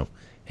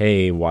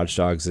 hey, Watch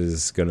Dogs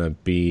is going to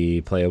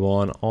be playable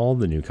on all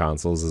the new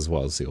consoles as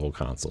well as the old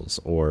consoles.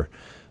 Or,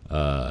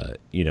 I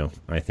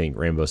think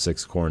Rainbow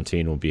Six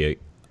Quarantine would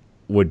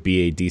be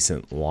a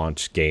decent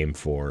launch game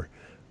for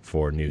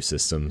new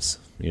systems,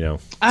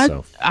 I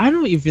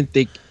don't even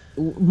think,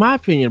 my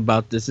opinion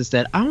about this is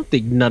that I don't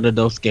think none of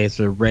those games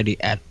are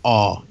ready at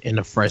all in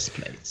the first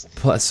place.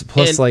 Plus,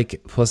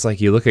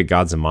 you look at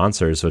Gods and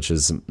Monsters, which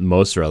is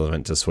most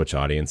relevant to Switch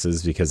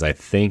audiences, because I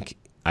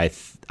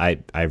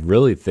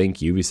really think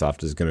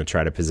Ubisoft is going to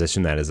try to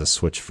position that as a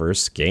Switch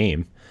first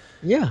game.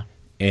 Yeah.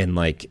 And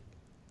like,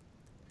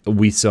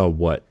 we saw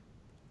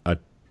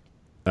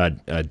a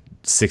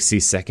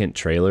 60-second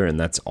trailer, and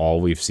that's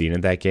all we've seen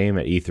of that game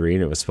at E3,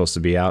 and it was supposed to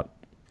be out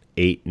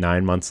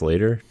 8-9 months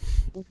later.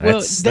 Well,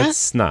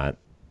 That's not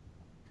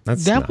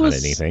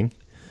anything.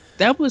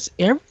 That was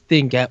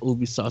everything at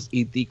Ubisoft's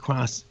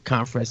E3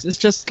 conference. It's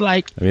just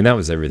like, I mean, that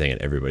was everything at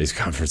everybody's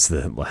conference.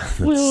 Let's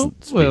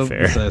be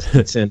fair. Besides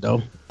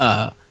Nintendo.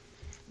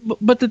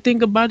 But the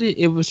thing about it,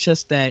 it was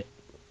just that.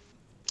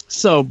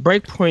 So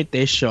Breakpoint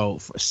they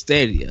showed for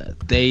Stadia,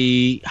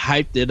 they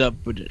hyped it up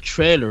with the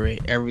trailer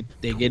and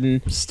everything.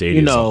 And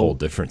Stadia's a whole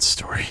different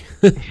story.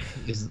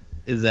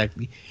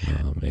 Exactly.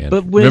 Oh man!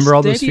 But remember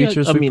all those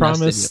features we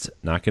promised?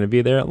 Not going to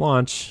be there at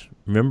launch.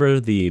 Remember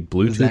the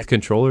Bluetooth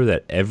controller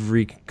that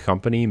every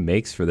company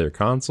makes for their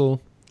console?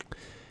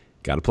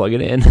 Got to plug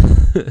it in.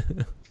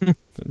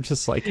 I'm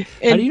just like,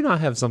 how do you not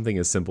have something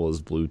as simple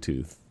as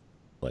Bluetooth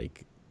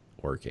like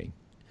working?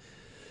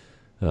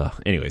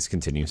 Anyways,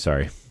 continue.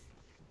 Sorry.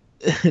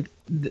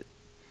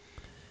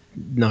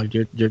 No,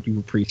 you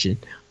were preaching.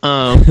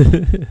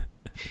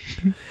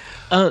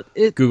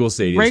 Google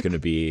Stadia is going to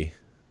be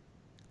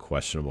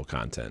questionable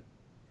content.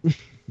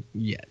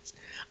 Yes.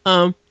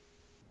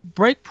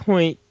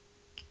 Breakpoint,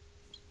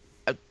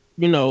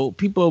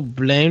 people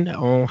blamed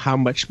on how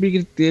much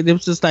it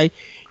was just like,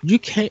 you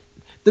can't.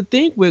 The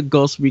thing with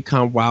Ghost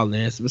Recon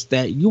Wildlands was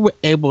that you were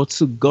able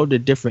to go to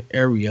different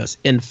areas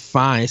and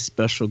find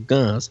special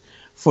guns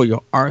for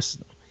your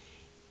arsenal.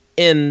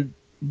 In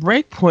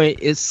Breakpoint,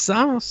 it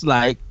sounds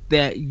like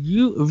that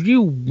if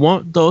you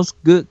want those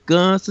good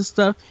guns and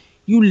stuff,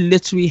 you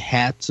literally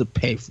had to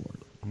pay for them.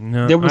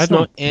 No, there was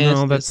no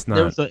answer. No, that's not.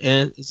 There was no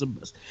answer.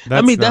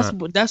 I mean, that's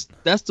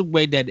the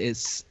way that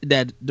it's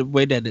the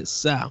way that it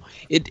sounds.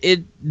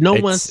 No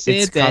one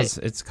said that.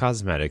 It's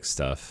cosmetic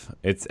stuff.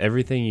 It's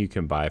everything you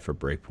can buy for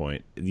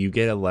Breakpoint. You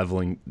get a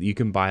leveling. You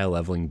can buy a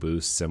leveling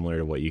boost similar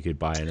to what you could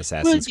buy in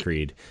Assassin's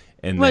Creed.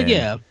 And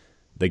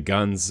the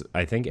guns.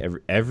 I think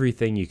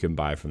everything you can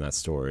buy from that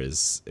store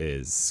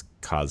is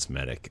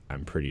cosmetic.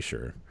 I'm pretty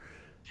sure.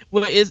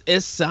 Well,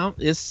 it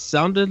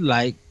sounded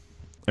like.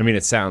 I mean,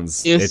 it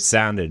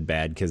sounded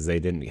bad because they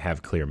didn't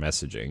have clear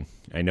messaging.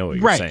 I know what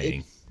you're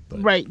saying.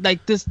 Right,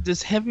 like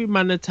this heavy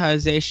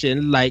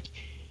monetization, like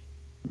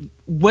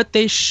what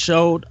they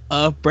showed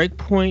of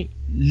Breakpoint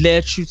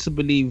led you to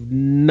believe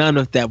none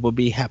of that will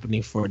be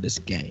happening for this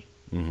game.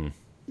 Mm-hmm.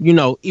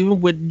 Even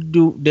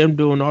with them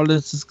doing all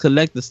this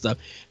collector stuff,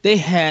 they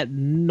had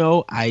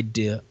no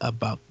idea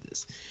about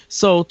this.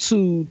 So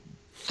to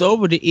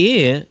throw it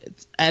in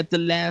at the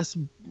last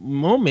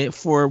moment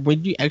for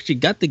when you actually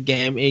got the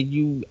game and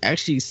you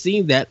actually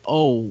seen that,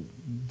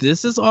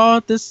 this is all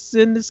this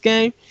is in this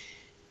game,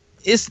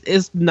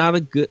 it's not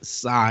a good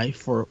sign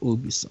for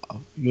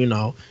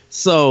Ubisoft,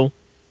 So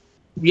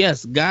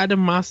yes, God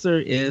and Monster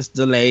is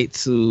delayed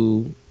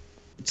to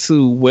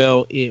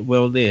well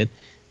then.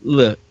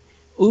 Look,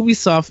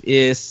 Ubisoft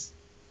is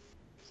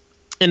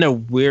in a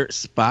weird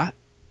spot.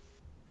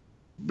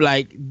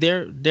 Like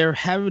they're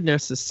having their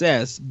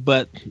success,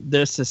 but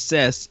their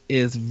success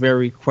is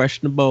very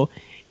questionable,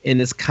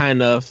 and it's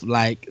kind of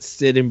like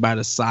sitting by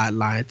the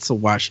sideline to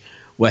watch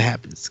what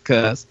happens.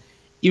 Because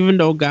even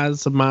though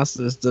Gods and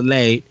Monsters is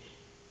delayed,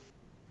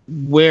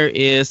 where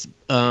is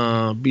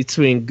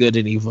between Good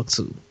and Evil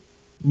 2?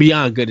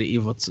 Beyond Good and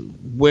Evil 2,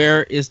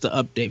 where is the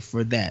update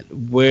for that?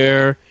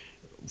 Where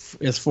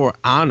is for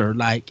Honor?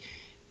 Like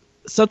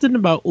something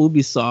about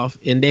Ubisoft,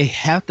 and they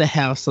have to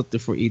have something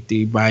for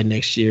E3 by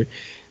next year.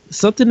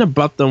 Something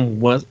about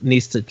them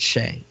needs to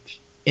change,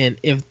 and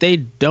if they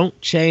don't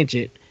change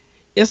it,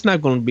 it's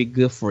not going to be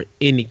good for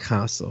any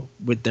console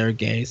with their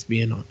games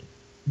being on it.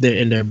 They're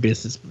in their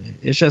business plan.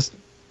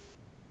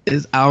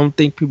 I don't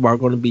think people are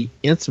going to be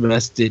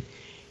interested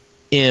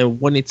in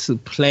wanting to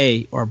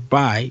play or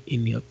buy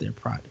any of their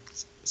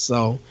products.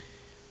 So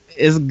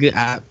it's good.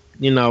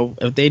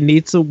 If they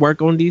need to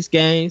work on these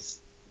games,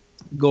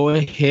 go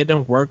ahead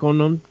and work on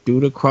them. Do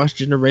the cross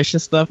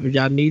generation stuff if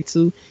y'all need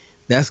to.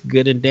 That's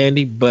good and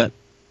dandy, but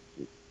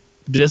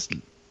just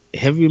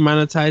heavy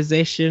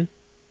monetization.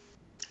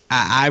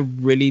 I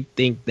really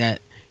think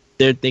that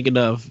they're thinking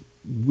of,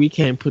 we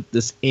can't put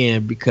this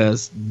in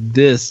because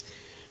this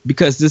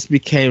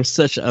became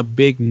such a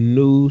big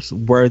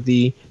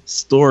newsworthy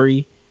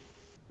story.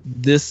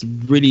 This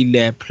really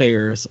led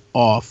players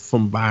off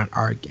from buying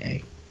our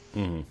game.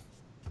 Mm-hmm.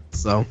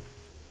 So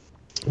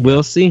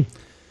we'll see.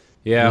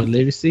 Yeah, we'll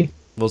later see.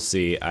 We'll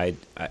see. I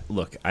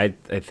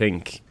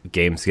think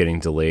games getting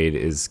delayed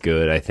is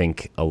good. I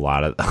think a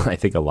lot of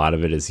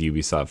it is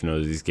Ubisoft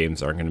knows these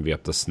games aren't going to be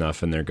up to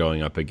snuff, and they're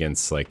going up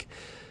against like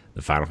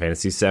the Final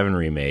Fantasy VII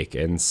remake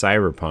and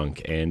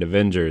Cyberpunk and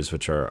Avengers,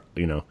 which are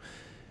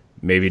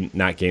maybe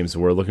not games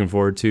we're looking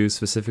forward to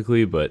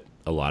specifically, but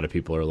a lot of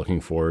people are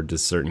looking forward to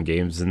certain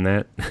games in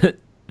that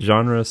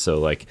genre.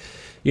 So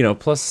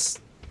plus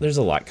there's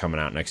a lot coming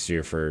out next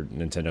year for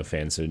Nintendo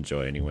fans to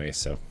enjoy anyway.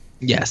 So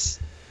yes.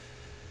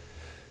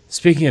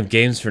 Speaking of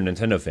games for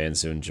Nintendo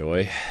fans to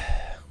enjoy,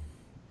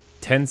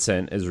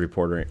 Tencent is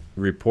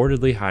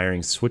reportedly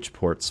hiring Switch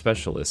port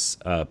specialists.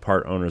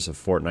 Part owners of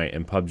Fortnite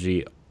and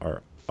PUBG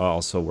are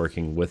also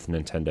working with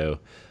Nintendo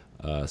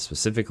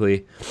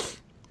specifically.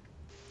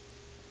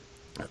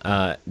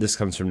 This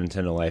comes from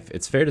Nintendo Life.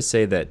 It's fair to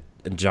say that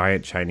a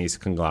giant Chinese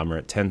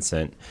conglomerate,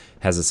 Tencent,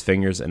 has its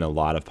fingers in a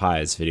lot of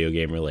pies, video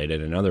game related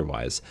and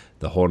otherwise.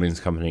 The holdings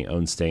company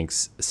owns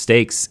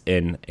stakes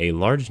in a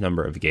large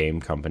number of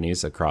game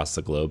companies across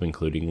the globe,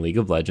 including League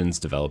of Legends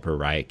developer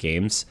Riot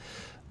Games,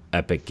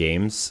 Epic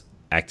Games,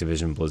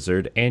 Activision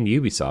Blizzard, and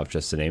Ubisoft,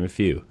 just to name a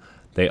few.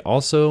 They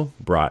also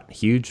brought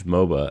huge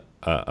MOBA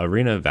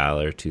Arena of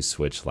Valor to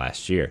Switch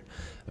last year.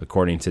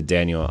 According to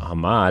Daniel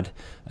Hamad,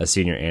 a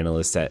senior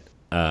analyst at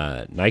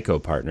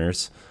Nyko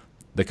Partners,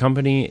 the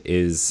company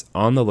is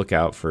on the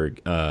lookout for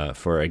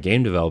a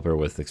game developer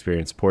with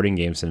experience porting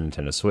games to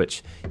Nintendo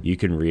Switch. You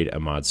can read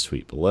Ahmad's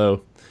tweet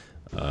below.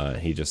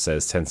 He just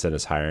says Tencent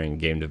is hiring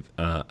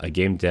a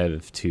game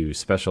dev to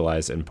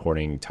specialize in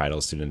porting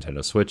titles to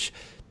Nintendo Switch.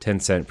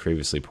 Tencent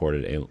previously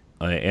ported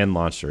and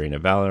launched Arena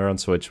of Valor on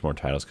Switch. More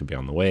titles could be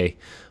on the way,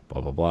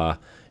 blah, blah, blah.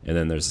 And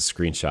then there's a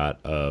screenshot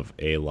of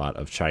a lot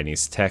of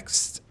Chinese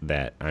text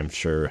that I'm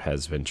sure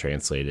has been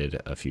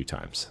translated a few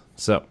times.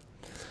 So,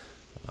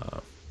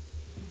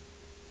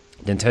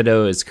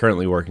 Nintendo is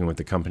currently working with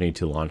the company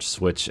to launch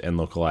Switch and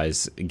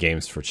localize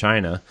games for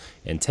China,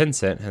 and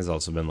Tencent has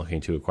also been looking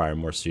to acquire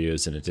more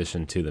studios in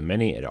addition to the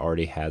many it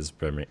already has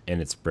in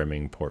its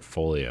brimming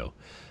portfolio.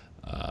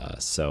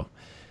 So,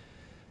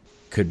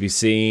 could be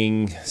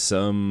seeing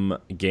some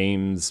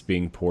games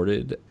being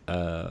ported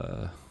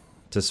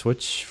to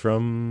Switch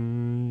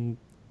from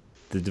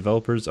the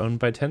developers owned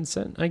by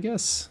Tencent, I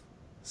guess.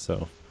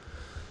 So,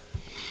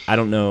 I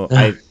don't know.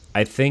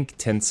 I think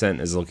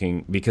Tencent is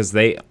looking, because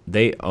they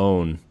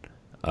own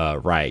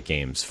Riot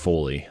Games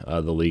fully,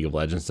 the League of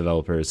Legends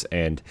developers,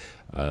 and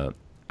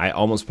I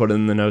almost put it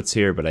in the notes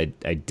here, but I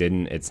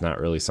didn't. It's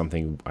not really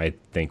something I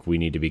think we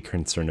need to be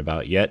concerned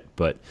about yet,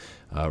 but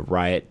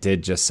Riot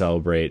did just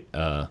celebrate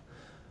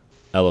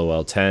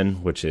LOL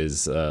 10, which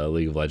is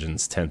League of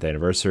Legends 10th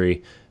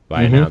anniversary,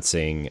 by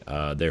announcing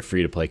their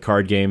free-to-play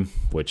card game,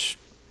 which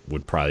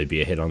would probably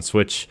be a hit on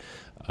Switch.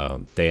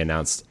 They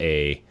announced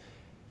a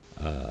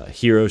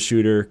hero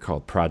shooter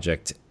called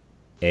Project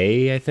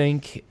A, I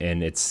think,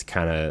 and it's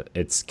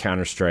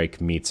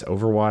Counter-Strike meets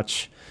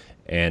Overwatch,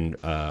 and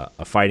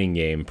a fighting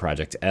game,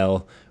 Project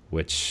L,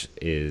 which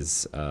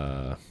is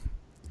a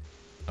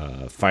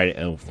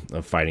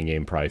fighting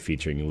game probably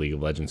featuring League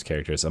of Legends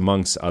characters,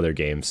 amongst other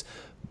games.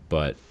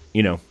 But,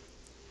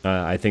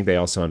 I think they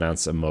also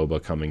announced a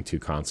MOBA coming to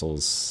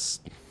consoles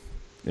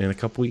in a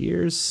couple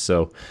years.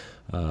 So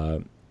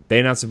they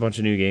announced a bunch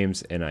of new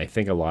games, and I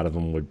think a lot of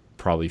them would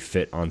probably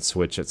fit on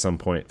Switch at some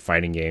point.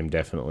 Fighting game,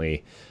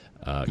 definitely.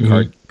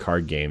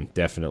 Card game,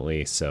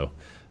 definitely. So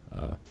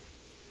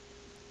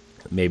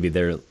maybe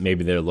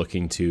they're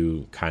looking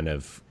to kind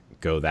of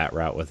go that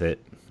route with it.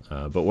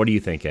 But what do you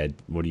think, Ed?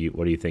 What do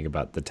you think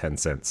about the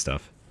Tencent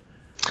stuff?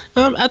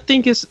 I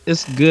think it's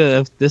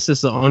good. This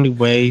is the only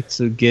way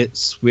to get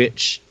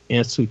Switch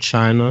into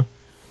China,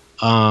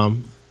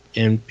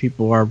 and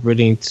people are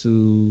willing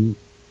to,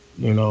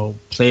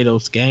 play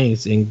those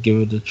games and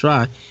give it a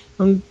try.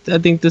 I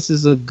think this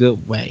is a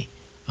good way.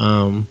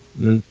 And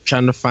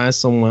trying to find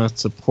someone to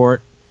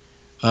support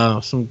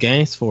some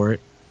games for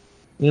it,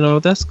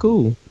 that's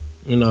cool.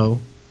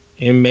 And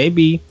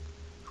maybe,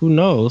 who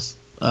knows?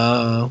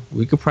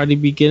 We could probably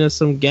be getting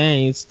some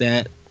games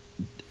that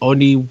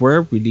only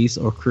were released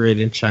or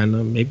created in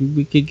China. Maybe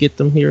we could get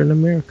them here in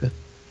America.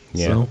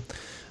 Yeah, so.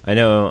 I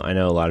know.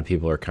 A lot of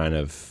people are kind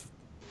of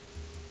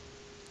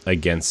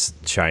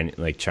against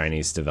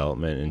Chinese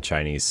development and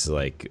Chinese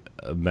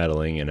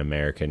meddling in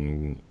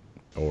American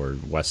or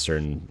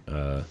Western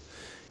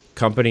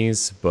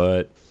companies,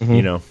 but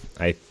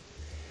I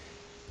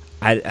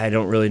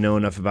don't really know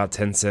enough about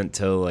Tencent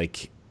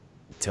to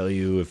tell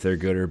you if they're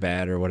good or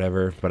bad or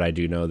whatever. But I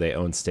do know they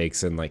own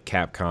stakes in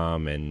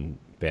Capcom and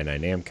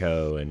Bandai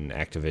Namco and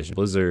Activision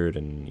Blizzard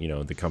and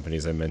the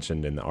companies I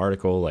mentioned in the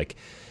article.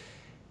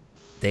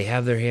 They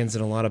have their hands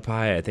in a lot of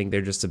pie. I think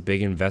they're just a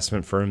big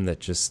investment firm that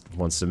just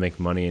wants to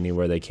make money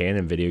anywhere they can,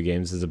 and video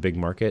games is a big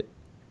market,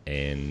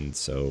 and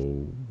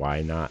so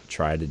why not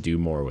try to do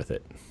more with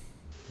it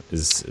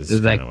is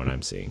kind of what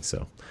I'm seeing.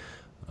 So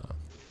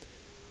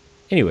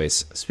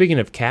anyways, speaking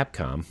of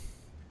Capcom,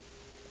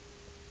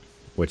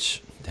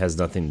 which has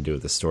nothing to do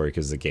with the story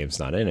because the game's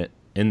not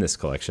in this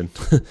collection,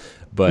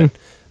 but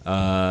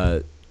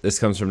this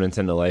comes from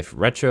Nintendo Life.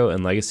 Retro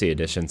and Legacy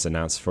editions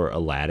announced for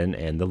Aladdin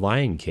and The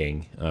Lion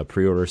King.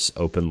 Pre-orders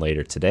open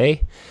later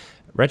today.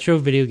 Retro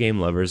video game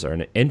lovers are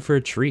in for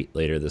a treat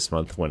later this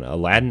month when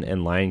Aladdin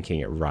and Lion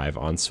King arrive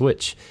on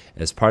Switch.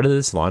 As part of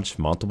this launch,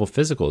 multiple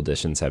physical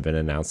editions have been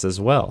announced as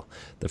well.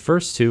 The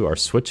first two are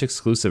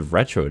Switch-exclusive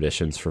retro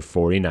editions for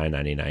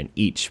 $49.99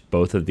 each.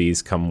 Both of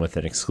these come with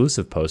an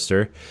exclusive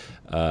poster,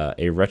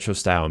 a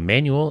retro-style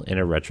manual, and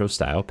a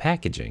retro-style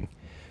packaging.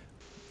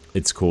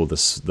 It's cool. The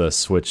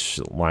Switch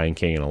Lion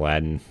King and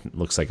Aladdin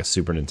looks like a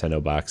Super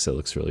Nintendo box. It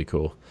looks really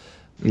cool.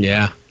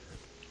 Yeah.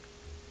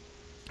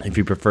 If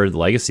you prefer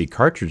legacy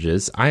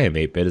cartridges, I Am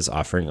 8-Bit is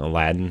offering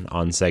Aladdin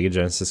on Sega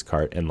Genesis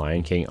cart and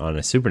Lion King on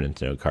a Super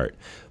Nintendo cart.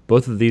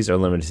 Both of these are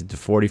limited to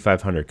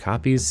 4,500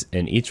 copies,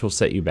 and each will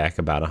set you back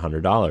about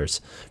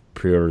 $100.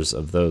 Pre-orders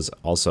of those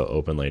also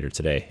open later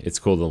today. It's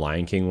cool. The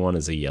Lion King one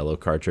is a yellow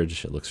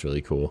cartridge. It looks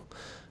really cool.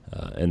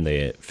 And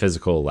the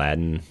physical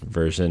Aladdin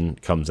version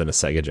comes in a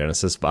Sega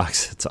Genesis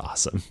box. It's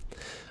awesome.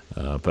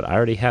 But I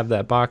already have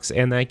that box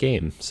and that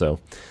game. So,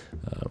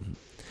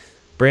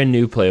 brand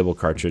new playable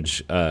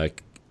cartridge,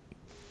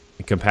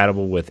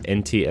 compatible with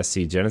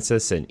NTSC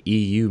Genesis and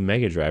EU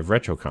Mega Drive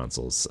retro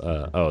consoles.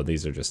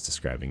 These are just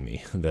describing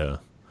the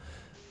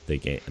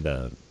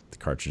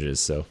cartridges,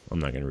 so I'm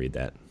not going to read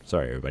that.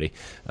 Sorry, everybody.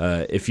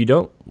 If you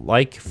don't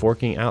like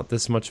forking out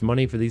this much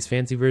money for these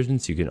fancy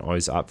versions, you can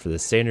always opt for the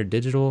standard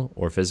digital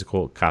or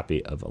physical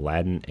copy of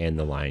Aladdin and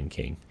the Lion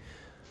King.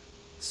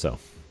 So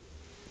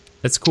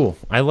that's cool.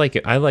 I like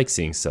it. I like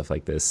seeing stuff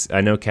like this. I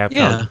know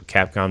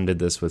Capcom did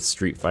this with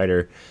Street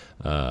Fighter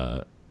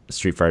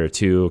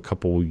 2 a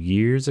couple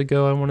years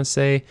ago, I want to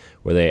say,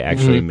 where they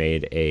actually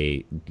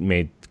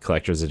made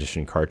collector's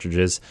edition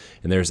cartridges,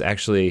 and there's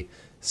actually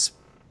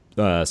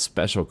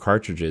special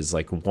cartridges,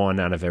 like 1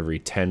 out of every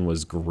 10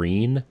 was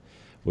green,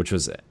 which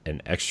was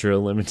an extra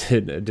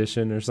limited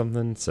edition or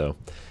something. So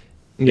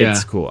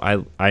it's cool.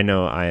 I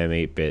know I Am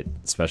 8-Bit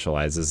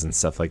specializes in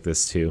stuff like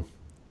this too.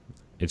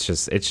 It's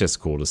just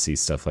cool to see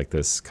stuff like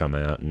this come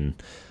out, and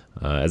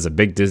as a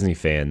big Disney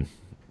fan,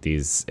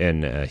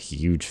 and a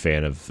huge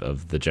fan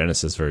of the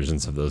Genesis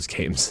versions of those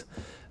games,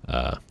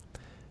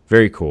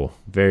 very cool.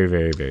 Very,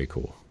 very, very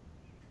cool.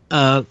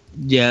 So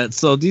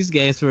these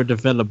games were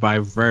developed by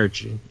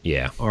Virgin.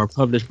 Yeah. Or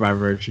published by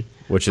Virgin.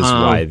 Which is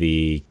why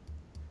the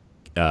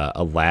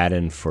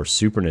Aladdin for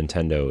Super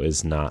Nintendo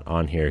is not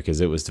on here,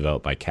 because it was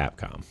developed by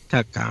Capcom.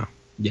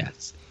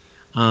 Yes.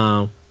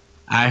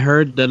 I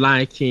heard the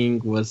Lion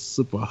King was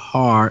super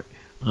hard,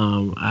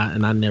 and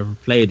I never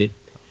played it.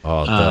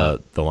 Oh,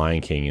 the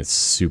Lion King is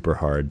super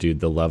hard,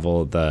 dude. The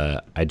level,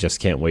 I just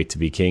can't wait to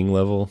be king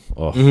level.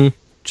 Oh,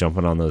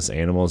 jumping on those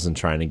animals and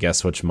trying to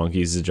guess which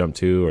monkeys to jump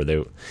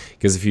to,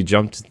 because if you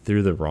jumped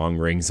through the wrong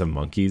rings of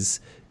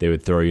monkeys, they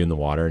would throw you in the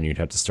water and you'd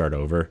have to start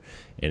over.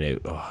 And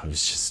it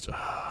was just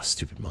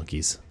stupid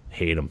monkeys.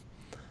 Hate them.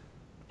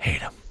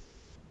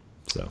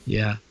 So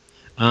yeah,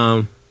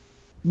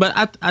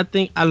 but I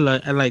think I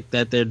like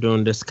that they're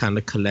doing this kind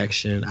of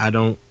collection. I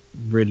don't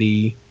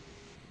really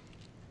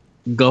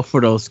go for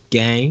those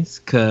games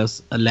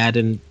because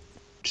Aladdin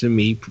to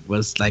me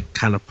was like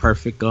kind of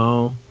perfect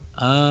on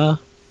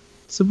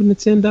Super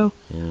Nintendo.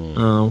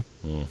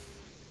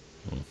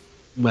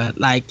 But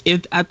like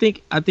I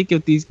think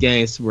if these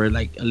games were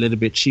like a little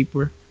bit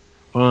cheaper,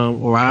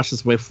 or I'll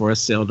just wait for a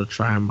sale to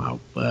try them out.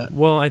 But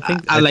I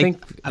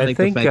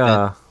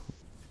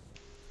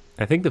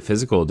think the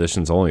physical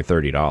edition's only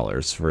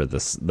 $30 for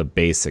the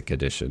basic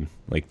edition,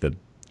 like the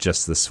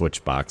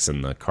Switch box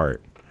and the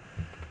cart.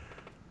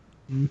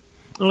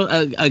 Well,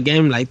 a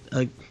game like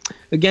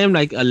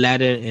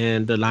Aladdin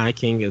and the Lion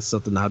King is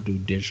something I'll do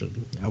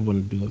digitally. I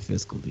wouldn't do it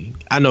physically.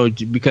 I know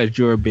because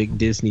you're a big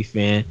Disney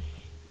fan,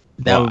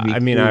 that would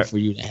be cool for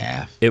you to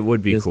have. It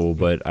would be cool,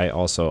 but I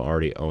also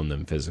already own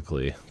them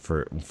physically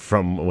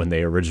from when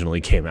they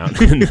originally came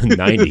out in the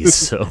 90s.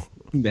 So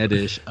that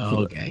is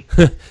okay.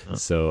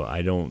 So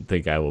I don't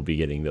think I will be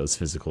getting those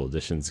physical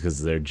editions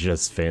because they're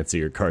just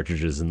fancier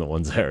cartridges than the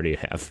ones I already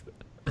have.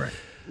 Right.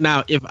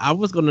 Now, if I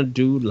was gonna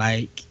do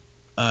like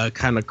a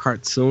kind of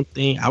cartoon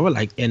thing, I would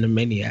like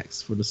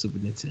Animaniacs for the Super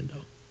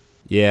Nintendo.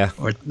 Yeah.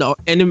 Or no,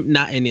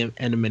 not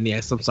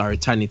Animaniacs. I'm sorry,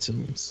 Tiny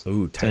Toons.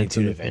 Ooh, Tiny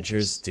Toon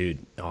Adventures, dude.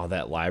 Oh,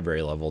 that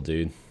library level,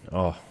 dude.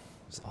 Oh, it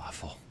was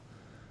awful.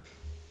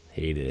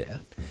 Hated it.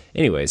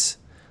 Anyways,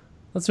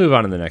 let's move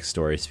on to the next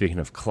story. Speaking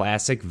of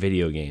classic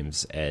video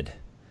games, Ed.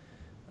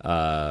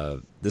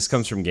 This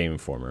comes from Game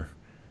Informer.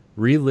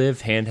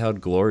 Relive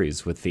handheld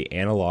glories with the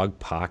Analog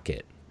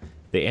Pocket.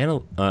 The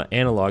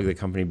Analog, the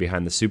company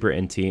behind the Super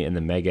NT and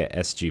the Mega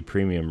SG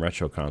Premium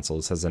retro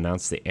consoles, has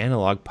announced the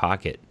Analog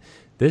Pocket.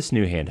 This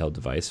new handheld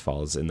device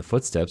follows in the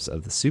footsteps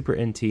of the Super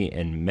NT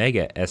and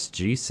Mega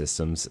SG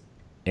systems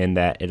in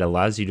that it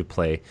allows you to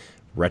play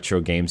retro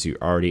games you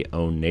already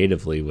own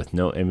natively with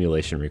no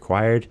emulation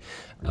required,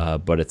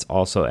 but it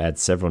also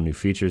adds several new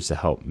features to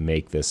help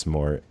make this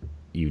more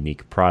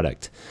unique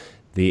product.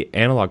 The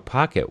Analog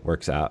Pocket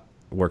works out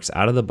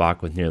of the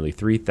box with nearly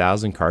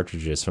 3,000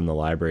 cartridges from the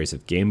libraries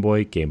of Game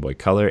Boy, Game Boy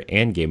Color,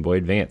 and Game Boy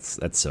Advance.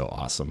 That's so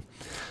awesome.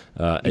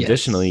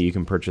 Additionally, you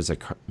can purchase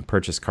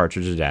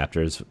cartridge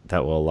adapters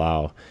that will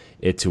allow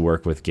it to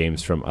work with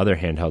games from other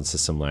handheld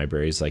system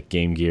libraries like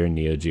Game Gear,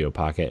 Neo Geo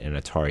Pocket, and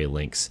Atari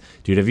Lynx.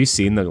 Dude, have you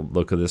seen the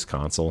look of this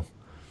console?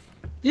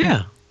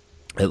 Yeah.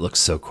 It looks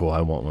so cool.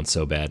 I want one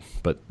so bad.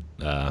 But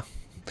the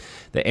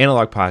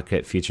Analog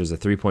Pocket features a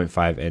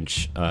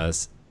 3.5-inch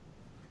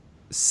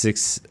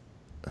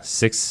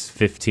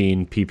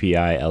 615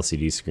 ppi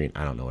LCD screen.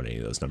 I don't know what any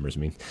of those numbers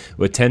mean.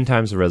 With 10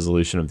 times the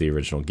resolution of the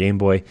original Game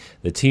Boy,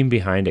 the team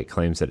behind it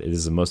claims that it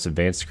is the most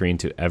advanced screen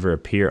to ever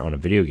appear on a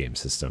video game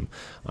system.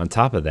 On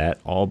top of that,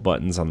 all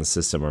buttons on the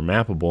system are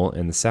mappable,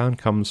 and the sound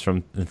comes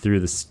from through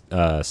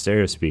the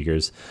stereo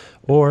speakers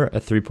or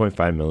a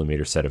 3.5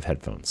 millimeter set of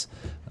headphones.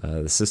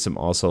 The system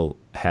also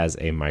has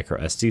a micro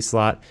SD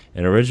slot,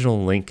 an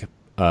original link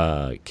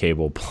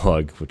cable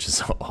plug, which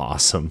is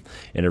awesome,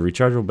 and a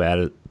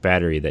rechargeable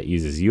battery that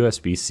uses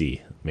USB-C.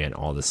 Man,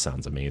 all this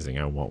sounds amazing.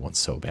 I want one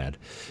so bad.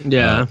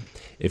 Yeah.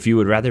 If you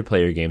would rather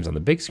play your games on the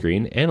big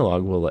screen,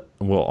 Analog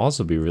will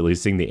also be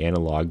releasing the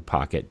Analog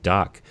Pocket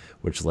Dock,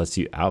 which lets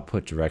you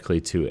output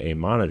directly to a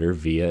monitor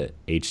via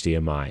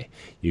HDMI.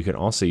 You can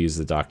also use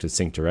the dock to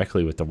sync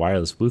directly with the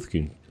wireless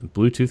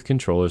Bluetooth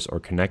controllers or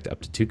connect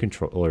up to 2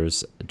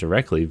 controllers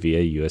directly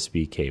via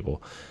USB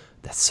cable.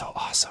 That's so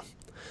awesome.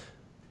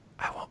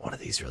 I want one of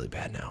these really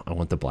bad now. I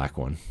want the black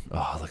one.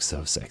 Oh, it looks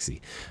so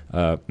sexy.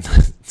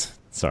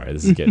 Sorry,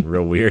 this is getting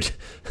real weird.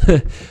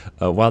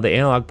 While the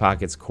Analog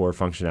Pocket's core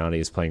functionality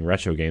is playing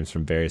retro games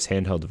from various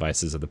handheld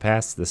devices of the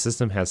past, the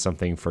system has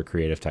something for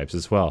creative types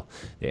as well.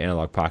 The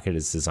Analog Pocket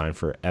is designed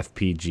for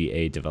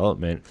FPGA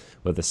development,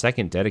 with a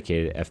second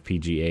dedicated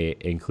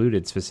FPGA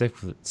included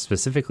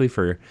specifically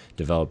for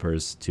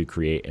developers to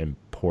create and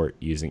port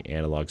using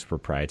Analog's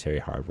proprietary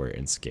hardware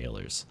and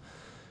scalers.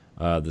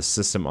 The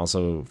system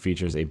also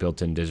features a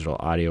built-in digital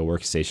audio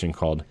workstation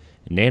called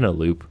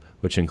Nanoloop,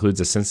 which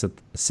includes a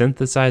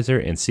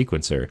synthesizer and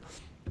sequencer.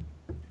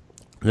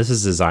 This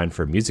is designed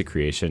for music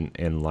creation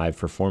and live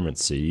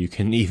performance, so you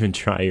can even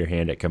try your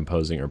hand at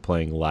composing or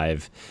playing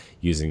live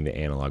using the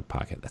Analog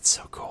Pocket. That's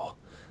so cool.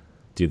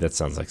 Dude, that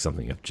sounds like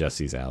something up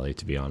Jesse's alley,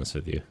 to be honest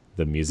with you.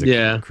 The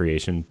music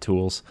creation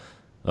tools.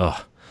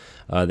 Ugh.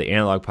 The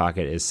Analog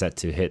Pocket is set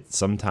to hit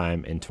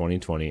sometime in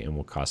 2020 and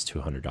will cost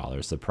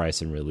 $200. The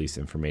price and release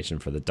information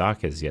for the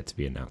dock is yet to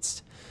be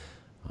announced.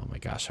 Oh my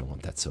gosh, I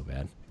want that so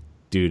bad.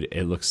 Dude,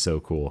 it looks so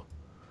cool.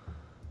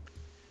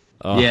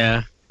 Oh,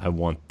 yeah. I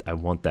want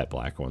that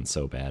black one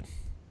so bad.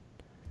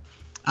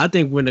 I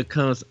think when it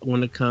comes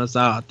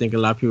out, I think a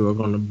lot of people are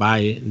going to buy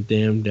it, and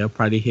then they'll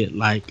probably hit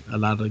like a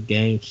lot of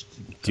games.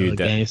 Dude,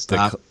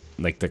 GameStop.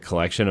 The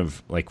collection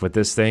of, like with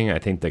this thing, I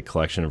think the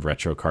collection of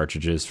retro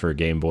cartridges for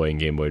Game Boy and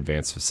Game Boy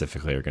Advance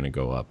specifically are going to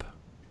go up.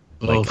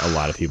 Like a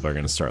lot of people are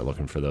going to start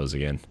looking for those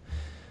again.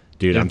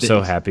 Dude, I'm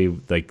so happy.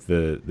 Like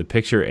the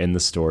picture in the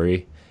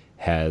story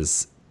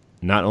has,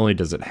 not only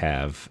does it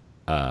have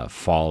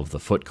Fall of the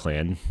Foot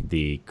Clan,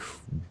 the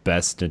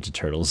best Ninja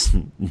Turtles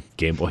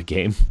Game Boy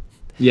game.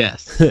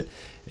 Yes.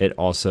 It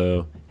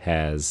also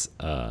has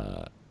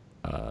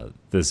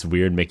this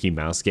weird Mickey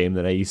Mouse game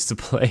that I used to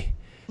play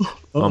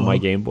on my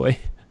Game Boy.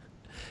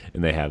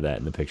 And they have that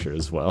in the picture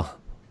as well.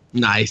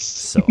 Nice.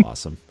 So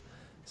awesome.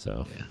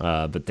 So,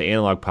 but the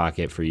Analog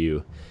Pocket for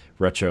you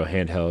retro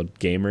handheld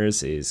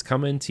gamers is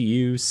coming to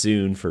you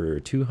soon for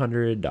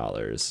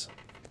 $200.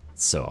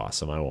 So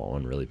awesome. I want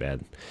one really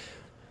bad.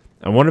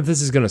 I wonder if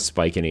this is going to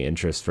spike any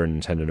interest for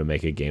Nintendo to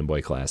make a Game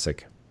Boy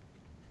Classic.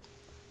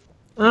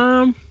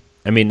 I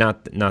mean,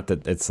 not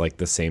that it's like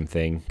the same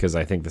thing, because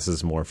I think this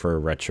is more for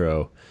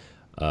retro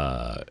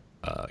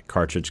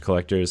cartridge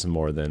collectors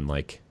more than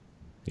like,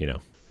 you know,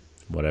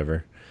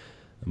 whatever.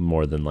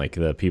 More than like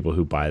the people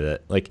who buy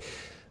that, like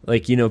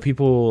you know,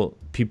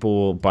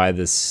 people buy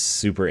this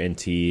Super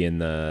NT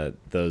and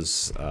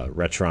those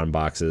Retron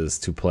boxes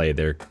to play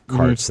their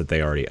carts that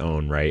they already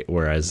own, right?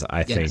 Whereas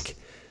I think,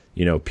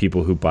 you know,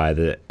 people who buy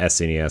the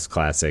SNES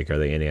Classic or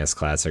the NES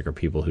Classic are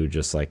people who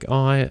just like,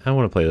 oh, I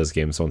want to play those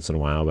games once in a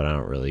while, but I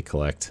don't really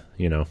collect,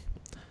 you know.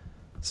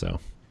 So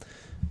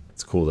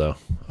it's cool though.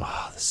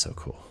 Oh, this is so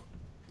cool.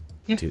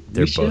 Yeah, dude,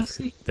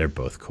 they're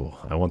both cool.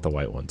 I want the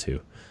white one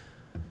too.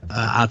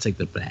 I'll take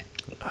the black.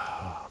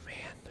 Oh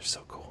man, they're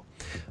so cool.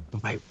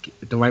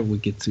 The white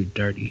would get too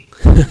dirty.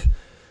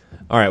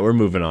 All right, we're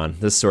moving on.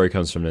 This story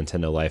comes from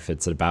Nintendo Life.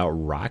 It's about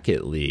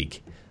Rocket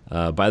League.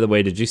 By the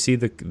way, did you see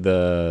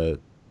the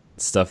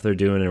stuff they're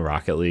doing in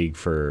Rocket League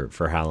for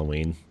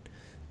Halloween?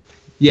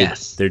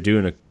 Yes. They're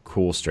doing a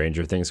cool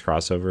Stranger Things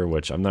crossover,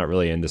 which I'm not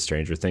really into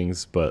Stranger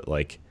Things, but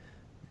like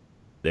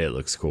it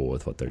looks cool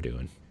with what they're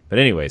doing. But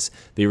anyways,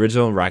 the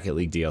original Rocket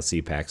League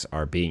DLC packs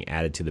are being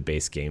added to the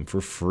base game for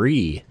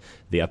free.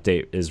 The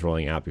update is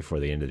rolling out before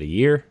the end of the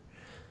year.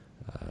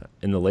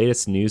 In the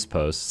latest news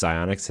post,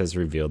 Psyonix has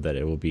revealed that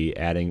it will be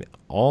adding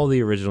all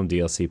the original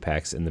DLC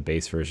packs in the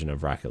base version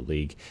of Rocket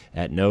League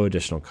at no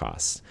additional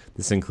cost.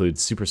 This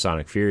includes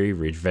Supersonic Fury,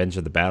 Revenge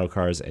of the Battle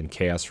Cars, and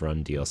Chaos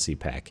Run DLC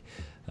pack.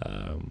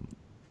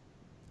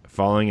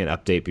 Following an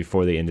update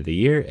before the end of the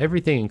year,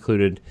 everything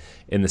included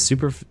in the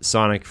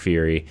Supersonic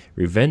Fury,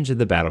 Revenge of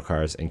the Battle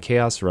Cars, and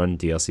Chaos Run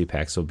DLC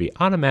packs will be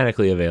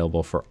automatically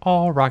available for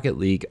all Rocket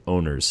League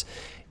owners.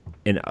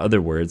 In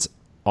other words,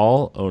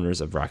 all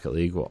owners of Rocket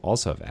League will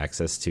also have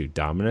access to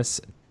Dominus,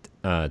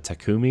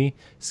 Takumi,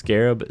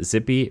 Scarab,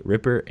 Zippy,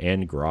 Ripper,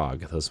 and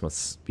Grog. Those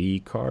must be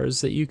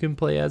cars that you can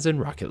play as in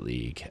Rocket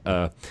League.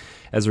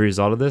 As a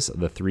result of this,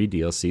 the 3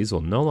 DLCs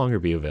will no longer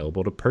be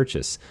available to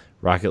purchase.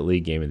 Rocket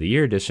League Game of the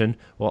Year Edition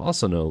will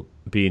also no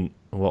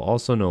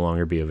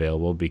longer be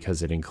available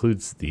because it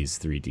includes these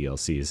 3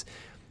 DLCs.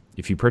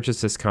 If you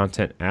purchase this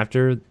content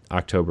after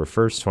October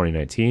 1st,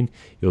 2019,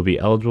 you'll be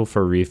eligible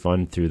for a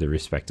refund through the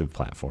respective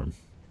platform.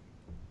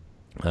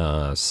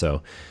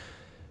 So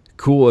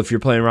cool if you're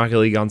playing Rocket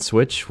League on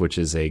Switch, which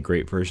is a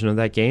great version of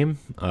that game.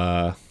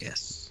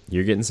 Yes.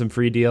 You're getting some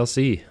free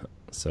DLC.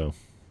 So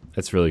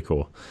that's really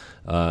cool.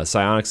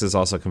 Psyonix has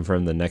also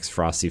confirmed the next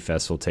Frosty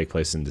Fest will take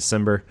place in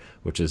December,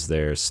 which is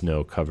their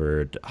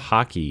snow-covered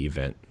hockey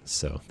event.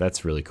 So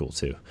that's really cool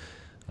too.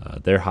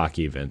 Their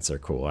hockey events are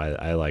cool.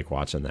 I like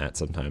watching that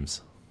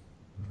sometimes.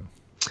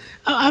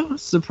 I'm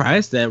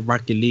surprised that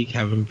Rocket League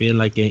haven't been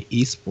like in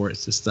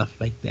esports and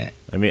stuff like that.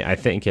 I mean, I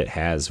think it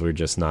has. We're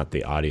just not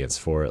the audience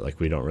for it. Like,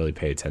 we don't really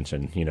pay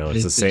attention. You know,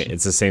 it's the same.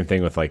 It's the same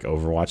thing with like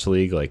Overwatch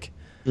League. Like,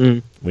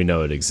 we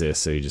know it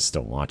exists, so you just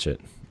don't watch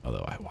it.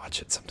 Although I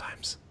watch it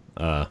sometimes.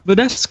 But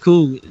that's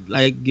cool.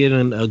 Like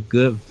getting a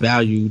good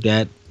value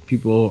that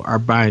people are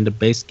buying the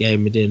base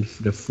game and then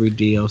the free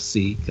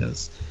DLC,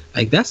 because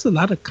like that's a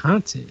lot of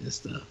content and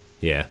stuff.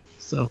 Yeah.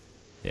 So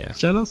yeah.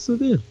 Shout outs to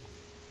them.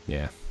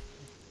 Yeah.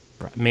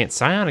 Man,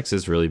 Psyonix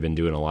has really been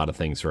doing a lot of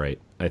things right,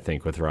 I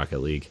think, with Rocket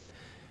League.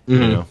 You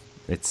know,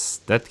 it's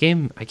that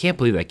game. I can't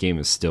believe that game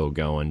is still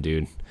going,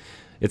 dude.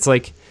 It's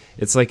like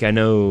I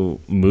know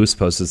Moose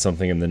posted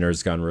something in the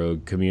Nerds Gone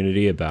Rogue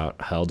community about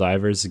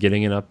Helldivers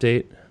getting an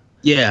update.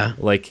 Yeah.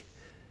 Like,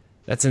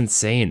 that's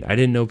insane. I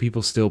didn't know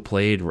people still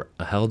played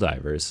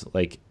Helldivers.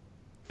 Like,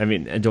 I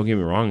mean, and don't get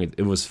me wrong,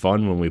 it was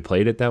fun when we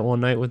played it that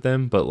one night with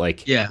them, but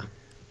like,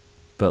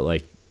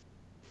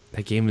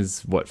 that game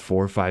is what,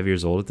 4 or 5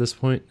 years old at this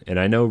point, and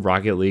I know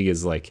Rocket League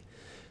is like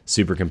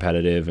super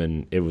competitive,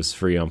 and it was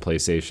free on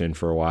PlayStation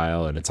for a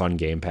while, and it's on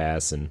Game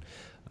Pass, and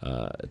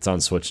it's on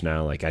Switch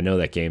now. Like, I know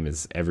that game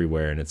is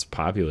everywhere and it's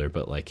popular,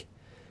 but like,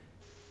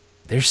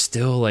 they're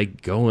still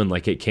like going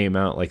like it came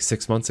out like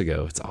 6 months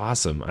ago. It's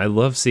awesome. I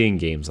love seeing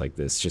games like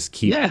this just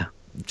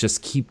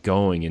keep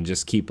going and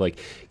just keep like,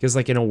 because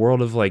like in a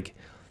world of like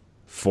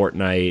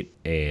Fortnite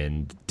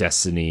and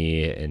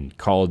Destiny and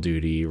Call of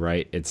Duty,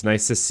 right? It's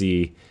nice to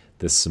see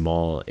this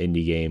small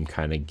indie game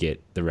kind of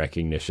get the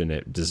recognition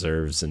it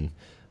deserves. And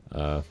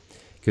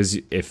because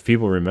if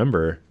people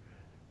remember,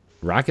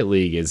 Rocket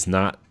League is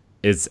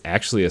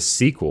actually a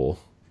sequel.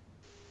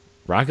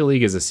 Rocket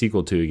League is a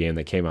sequel to a game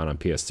that came out on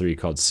PS3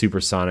 called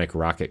Supersonic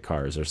Rocket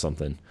Cars or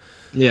something.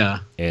 Yeah.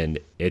 And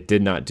it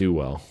did not do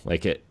well.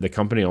 Like, the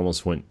company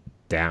almost went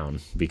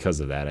down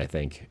because of that, I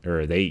think.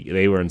 Or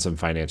they were in some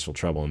financial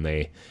trouble, and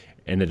they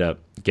ended up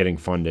getting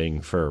funding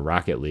for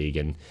Rocket League.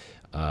 And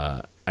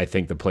I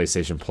think the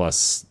PlayStation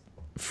Plus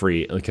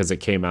free, because it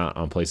came out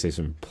on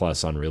PlayStation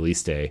Plus on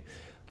release day.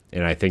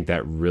 And I think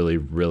that really,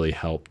 really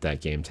helped that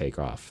game take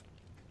off.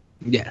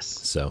 Yes.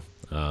 So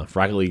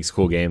Rocket League's a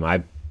cool game.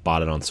 I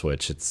bought it on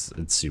Switch. It's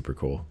super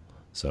cool.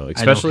 So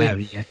especially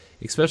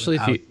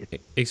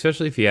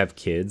if you have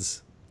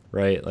kids,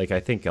 right? Like, I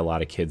think a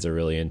lot of kids are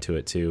really into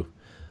it too.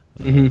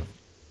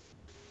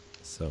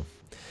 So,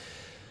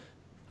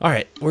 all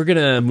right, we're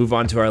gonna move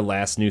on to our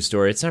last news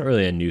story. It's not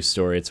really a news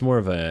story. It's more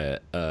of a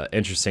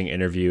interesting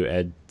interview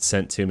Ed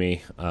sent to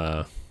me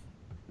about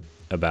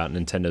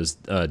Nintendo's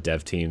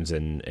dev teams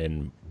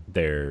and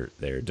their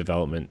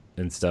development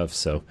and stuff.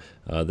 So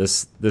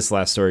this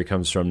last story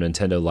comes from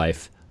Nintendo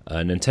Life.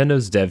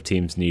 Nintendo's dev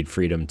teams need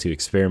freedom to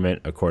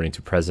experiment, according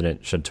to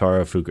President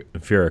Shuntaro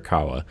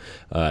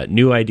Furukawa.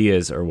 New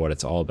ideas are what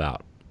it's all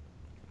about.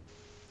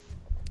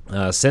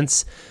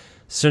 Since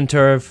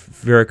Shuntaro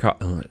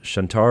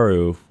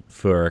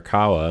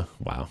Furukawa,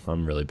 wow,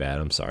 I'm really bad,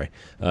 I'm sorry,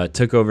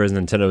 took over as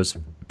Nintendo's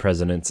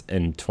president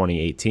in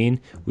 2018,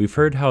 we've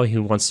heard how he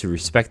wants to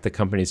respect the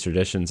company's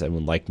traditions and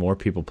would like more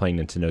people playing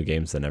Nintendo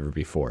games than ever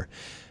before.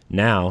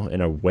 Now,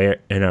 in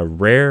a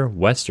rare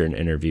Western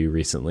interview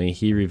recently,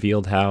 he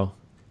revealed how,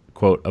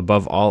 quote,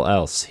 above all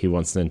else, he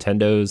wants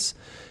Nintendo's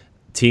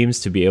teams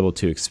to be able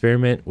to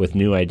experiment with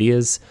new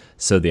ideas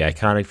so the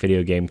iconic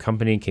video game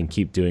company can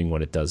keep doing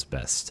what it does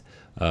best.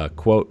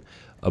 Quote,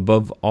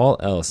 above all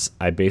else,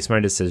 I base my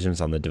decisions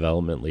on the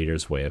development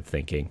leader's way of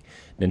thinking.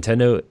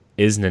 Nintendo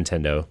is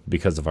Nintendo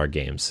because of our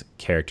games,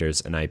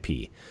 characters, and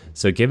IP.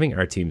 So giving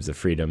our teams the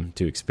freedom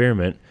to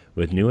experiment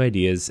with new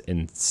ideas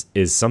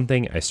is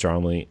something I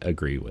strongly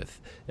agree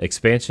with.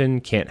 Expansion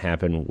can't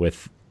happen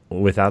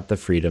without the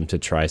freedom to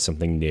try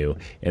something new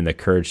and the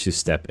courage to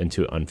step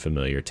into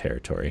unfamiliar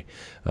territory.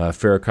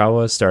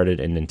 Furukawa started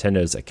in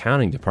Nintendo's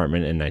accounting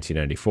department in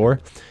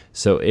 1994,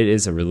 so it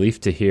is a relief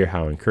to hear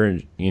how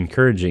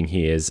encouraging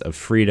he is of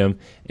freedom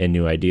and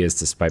new ideas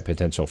despite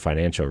potential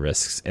financial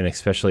risks, and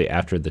especially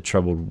after the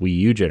troubled Wii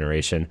U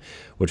generation,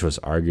 which was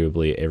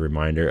arguably a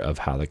reminder of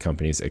how the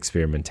company's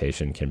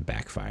experimentation can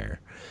backfire.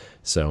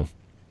 So,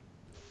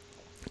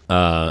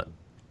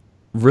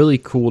 really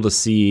cool to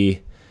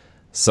see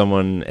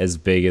someone as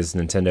big as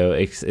Nintendo.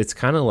 It's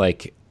kind of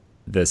like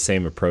the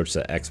same approach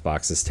that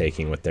Xbox is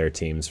taking with their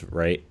teams,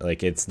 right?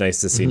 Like it's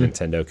nice to see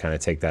Nintendo kind of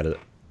take that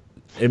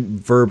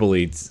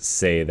verbally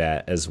say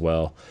that as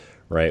well,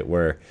 right?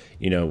 Where,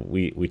 you know,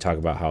 we talk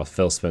about how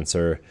Phil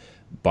Spencer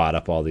bought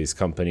up all these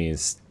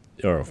companies,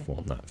 or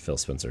well, not Phil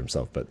Spencer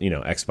himself, but, you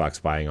know,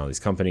 Xbox buying all these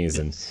companies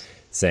and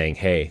saying,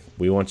 hey,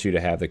 we want you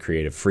to have the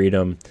creative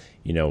freedom,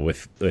 you know,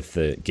 with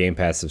the Game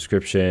Pass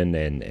subscription,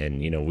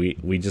 and you know,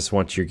 we just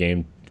want your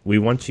game, we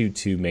want you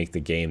to make the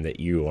game that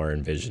you are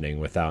envisioning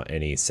without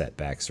any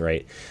setbacks,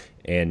 right?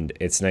 And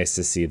it's nice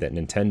to see that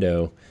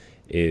Nintendo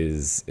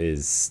is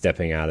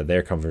stepping out of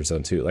their comfort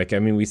zone too. Like, I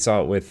mean, we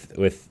saw it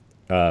with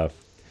Breath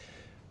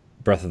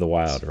of the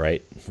Wild,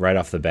 right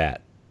off the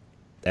bat.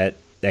 That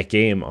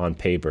game on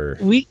paper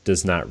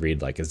does not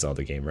read like a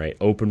Zelda game, right?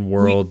 Open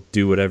world,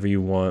 do whatever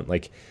you want.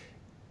 Like,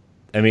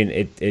 I mean,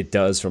 it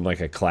does from like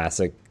a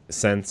classic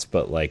sense,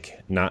 but like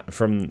not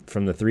from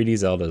the 3D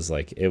Zeldas.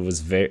 Like, it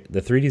was the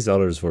 3D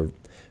Zeldas were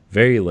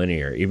very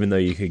linear, even though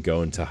you could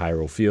go into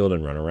Hyrule Field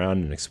and run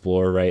around and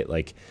explore, right?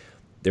 Like,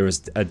 there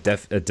was a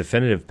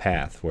definitive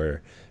path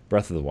where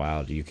Breath of the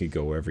Wild, you could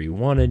go wherever you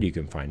wanted, you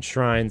can find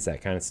shrines,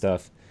 that kind of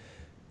stuff.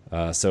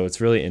 So it's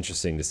really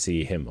interesting to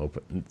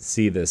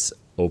see this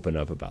open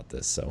up about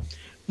this. So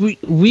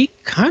we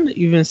kind of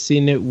even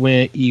seen it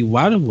when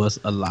Iwata was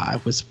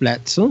alive with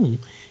Splatoon.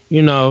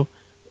 You know,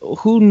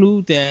 who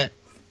knew that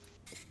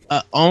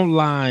an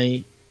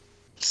online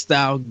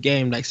style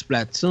game like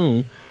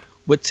Splatoon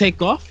would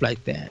take off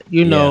like that?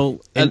 You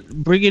know,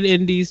 bringing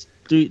in these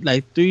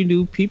three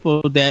new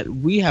people that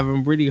we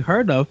haven't really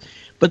heard of,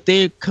 but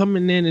they're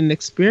coming in and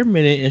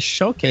experimenting and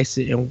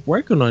showcasing and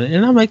working on it.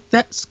 And I'm like,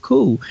 that's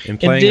cool. And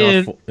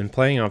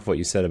playing off what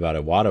you said about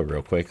Iwata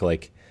real quick,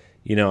 like,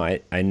 you know,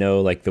 I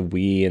know like the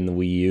Wii and the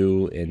Wii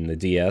U and the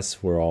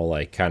DS were all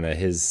like kind of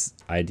his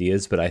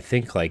ideas, but I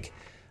think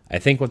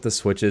what the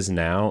Switch is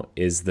now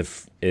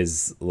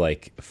is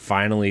like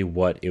finally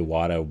what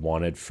Iwata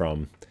wanted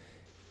from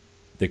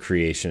the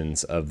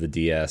creations of the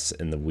DS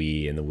and the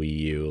Wii and the Wii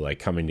U, like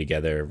coming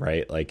together,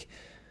 right? Like,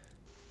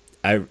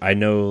 I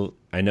know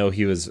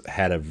he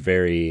had a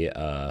very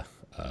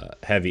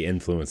heavy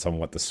influence on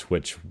what the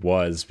Switch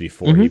was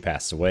before he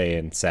passed away,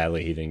 and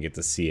sadly he didn't get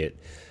to see it,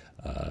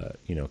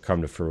 you know,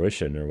 come to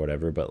fruition or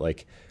whatever. But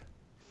like,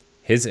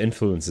 his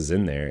influence is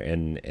in there,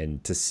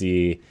 and to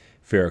see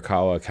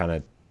Furukawa kind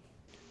of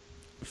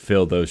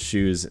fill those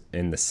shoes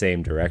in the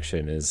same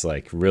direction is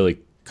like really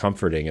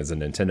comforting as a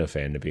Nintendo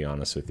fan, to be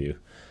honest with you.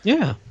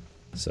 Yeah.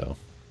 So,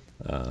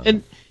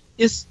 and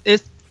it's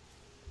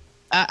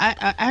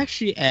I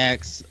actually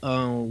asked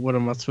one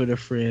of my Twitter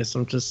friends,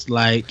 I'm just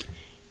like,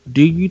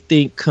 do you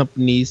think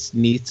companies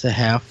need to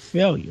have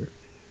failure?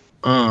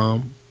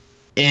 And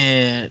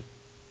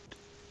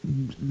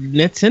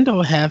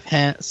Nintendo have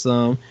had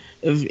some.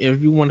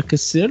 If you want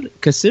to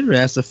consider it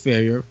as a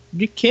failure,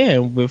 you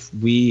can with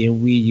Wii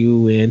and Wii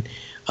U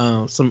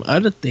and some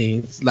other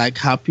things, like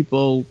how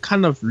people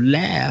kind of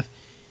laugh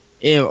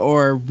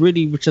or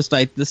really just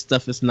like, this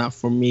stuff is not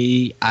for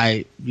me.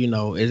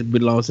 It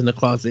belongs in the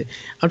closet.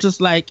 I'm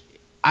just like,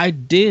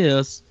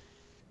 ideas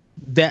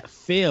that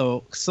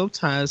fail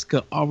sometimes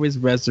could always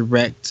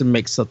resurrect to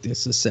make something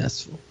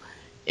successful.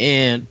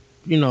 And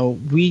you know,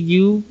 Wii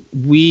U,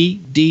 Wii,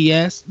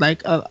 DS,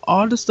 like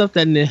all the stuff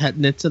that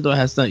Nintendo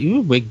has done,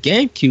 even with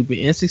GameCube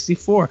and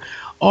N64,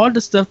 all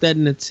the stuff that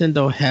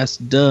Nintendo has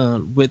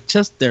done with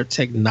just their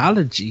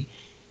technology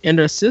and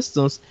their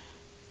systems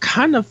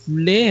kind of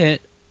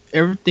led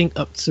everything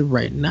up to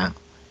right now.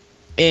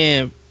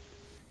 And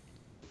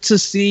to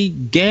see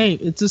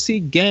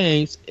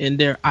games and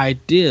their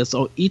ideas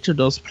on each of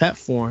those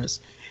platforms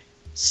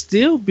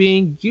still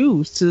being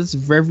used to this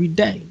very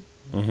day.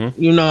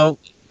 You know,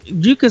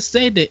 you could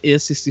say that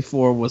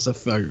N64 was a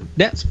failure.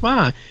 That's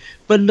fine.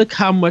 But look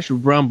how much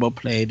Rumble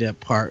played that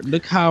part.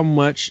 Look how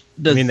much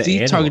the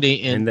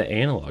Z-targeting and the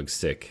analog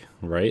stick,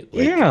 right?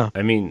 Like, yeah.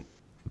 I mean,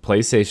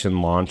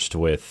 PlayStation launched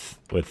with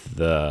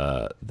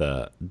the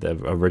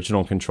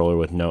original controller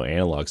with no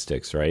analog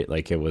sticks, right?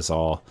 Like, it was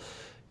all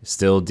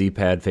still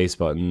D-pad, face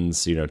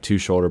buttons, you know, 2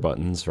 shoulder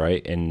buttons,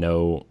 right? And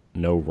no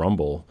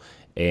rumble.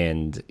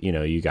 And, you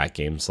know, you got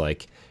games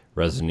like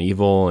Resident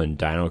Evil and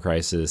Dino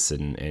Crisis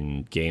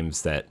and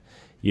games that,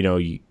 you know,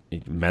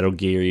 Metal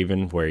Gear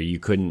even, where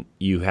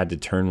you had to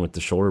turn with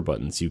the shoulder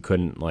buttons. You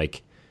couldn't,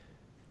 like,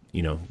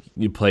 you know,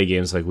 you play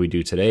games like we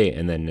do today,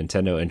 and then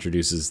Nintendo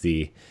introduces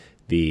the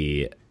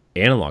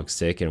analog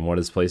stick, and what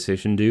does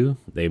PlayStation do?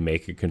 They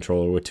make a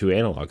controller with 2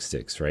 analog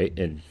sticks, right?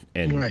 And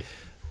right.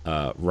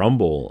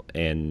 Rumble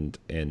and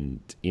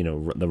you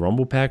know, the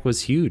Rumble pack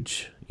was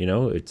huge. You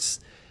know, it's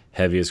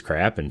heavy as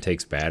crap and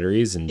takes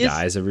batteries and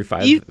dies every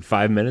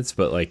 5 minutes,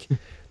 but like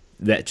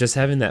that, just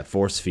having that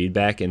force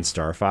feedback in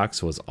Star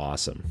Fox was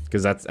awesome,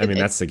 because that's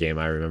the game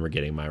I remember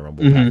getting my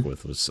Rumble pack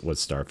with was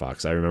Star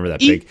Fox. I remember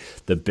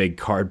the big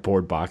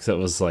cardboard box that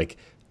was like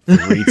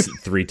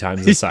three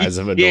times the size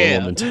of a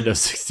normal Nintendo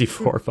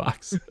 64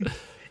 box.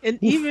 And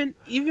even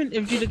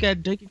if you look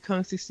at Donkey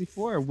Kong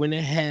 64, when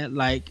it had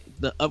like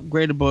the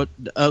upgrade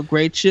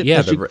chip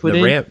Yeah, that you put the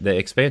in, ramp, the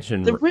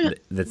expansion. the ramp,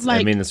 That's I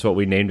like mean, that's what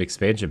we named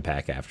expansion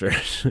pack after.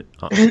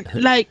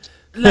 like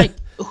like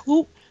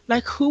who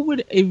who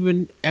would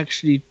even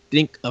actually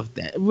think of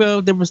that?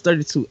 Well, there was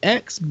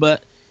 32X,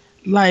 but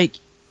like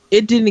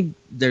it didn't.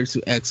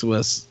 32X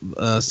was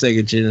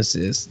Sega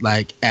Genesis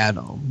like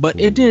add-on, but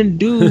it didn't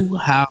do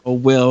how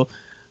well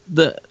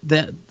the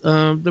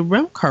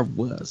RAM card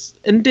was.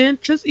 And then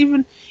just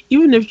even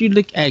if you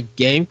look at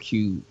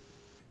GameCube,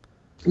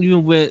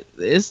 even with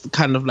it's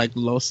kind of like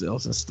low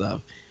sales and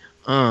stuff.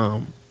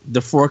 The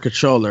four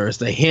controllers,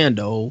 the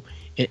handle,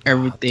 and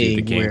everything.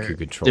 Dude, the where GameCube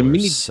controller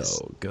mini is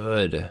so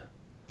good.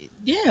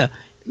 yeah,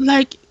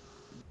 like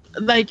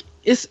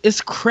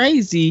it's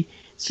crazy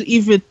to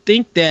even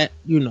think that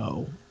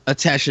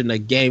attaching a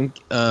Game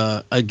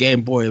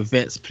Boy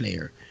Advance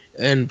player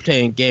and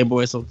playing Game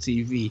Boys on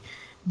TV,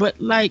 but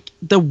like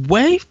the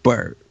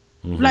Wavebird,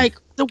 like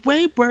the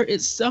Wavebird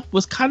itself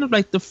was kind of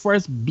like the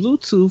first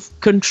Bluetooth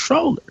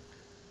controller.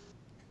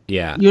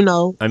 Yeah, I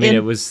mean,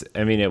 it was.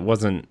 I mean, it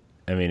wasn't.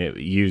 I mean, it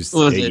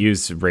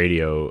used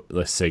radio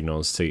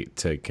signals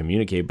to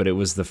communicate, but it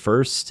was the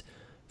first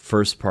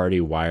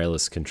party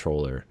wireless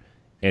controller,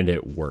 and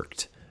it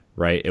worked.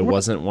 Right? It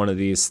wasn't one of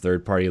these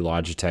third party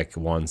Logitech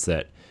ones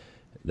that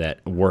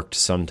worked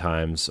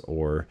sometimes,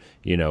 or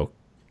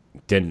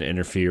didn't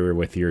interfere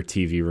with your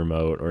TV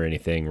remote or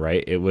anything.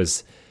 Right? It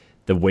was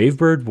the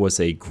Wavebird was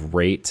a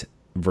great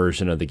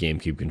version of the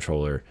GameCube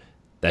controller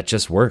that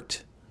just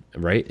worked.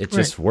 Right? It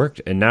just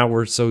worked, and now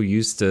we're so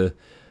used to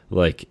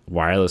like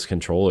wireless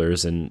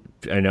controllers, and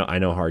I know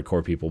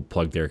hardcore people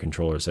plug their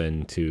controllers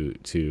in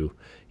to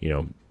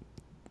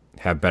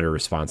have better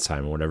response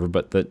time or whatever,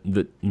 but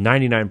the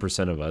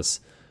 99% of us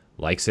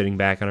like sitting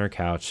back on our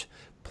couch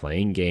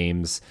playing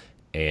games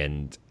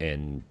and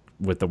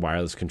with the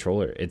wireless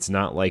controller. It's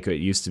not like it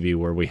used to be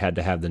where we had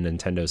to have the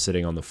Nintendo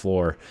sitting on the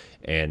floor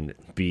and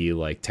be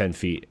like 10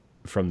 feet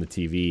from the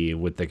TV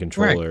with the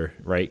controller,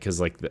 right? Because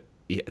like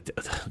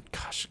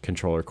gosh,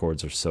 controller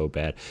cords are so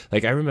bad.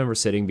 Like I remember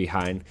sitting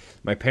behind,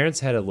 my parents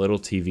had a little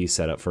TV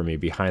set up for me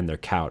behind their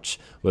couch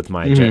with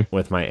my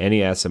with my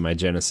NES and my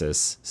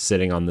Genesis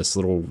sitting on this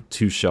little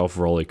 2-shelf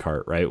rolly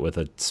cart, right, with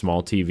a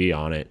small TV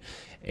on it.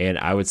 And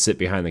I would sit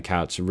behind the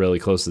couch really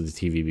close to the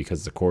TV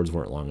because the cords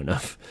weren't long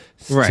enough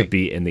to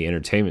be in the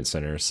entertainment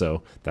center.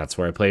 So that's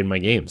where I played my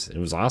games. It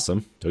was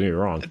awesome. Don't get me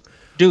wrong.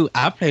 Dude,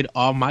 I played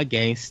all my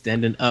games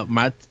standing up.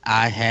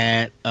 I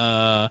had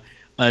a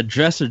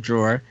dresser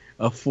drawer,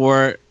 a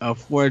four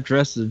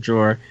dresser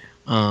drawer,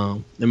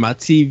 and my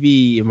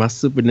TV and my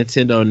Super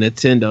Nintendo,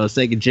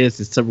 Sega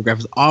Genesis,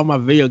 TurboGrafx. All my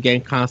video game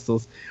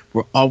consoles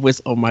were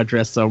always on my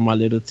dresser on my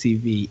little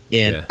TV,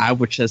 and I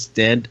would just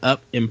stand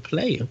up and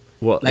play them.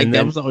 Well, like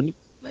that was the only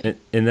play.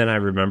 And then I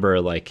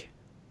remember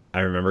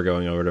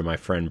going over to my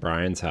friend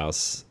Brian's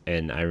house,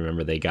 and I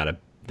remember they got a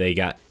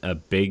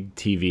big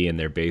TV in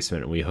their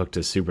basement, and we hooked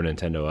a Super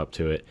Nintendo up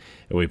to it,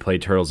 and we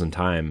played Turtles in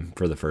Time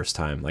for the first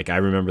time. Like I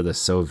remember this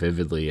so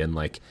vividly, and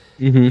like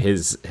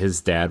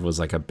his dad was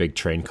like a big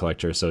train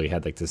collector, so he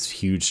had like this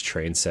huge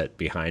train set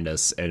behind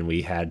us, and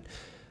we had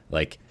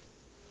like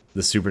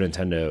the Super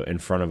Nintendo in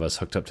front of us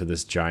hooked up to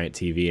this giant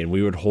TV, and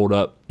we would hold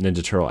up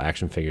Ninja Turtle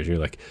action figures. You're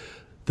like,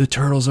 the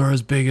turtles are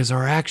as big as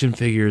our action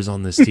figures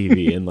on this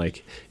TV, and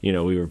like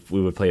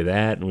we would play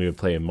that, and we would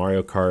play a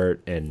Mario Kart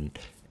and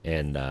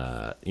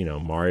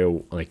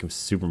Mario, like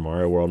Super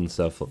Mario World and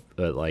stuff.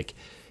 But like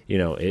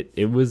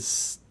it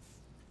was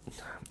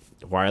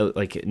while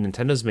like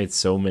Nintendo's made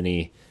so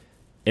many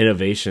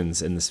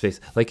innovations in the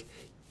space. Like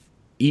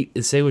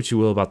say what you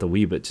will about the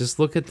Wii, but just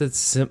look at the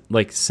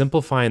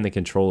simplifying the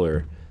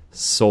controller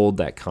sold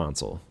that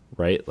console.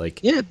 Right? Like,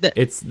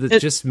 it's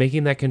just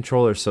making that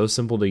controller so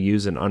simple to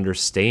use and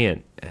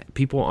understand.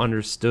 People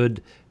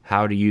understood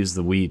how to use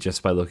the Wii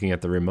just by looking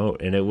at the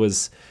remote. And it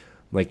was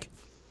like,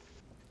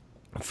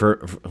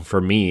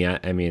 for me,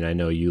 I mean, I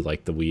know you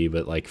like the Wii,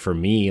 but like for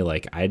me,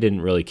 like I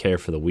didn't really care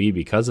for the Wii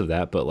because of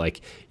that. But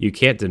like, you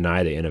can't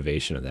deny the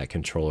innovation of that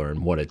controller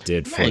and what it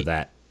did for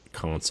that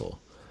console.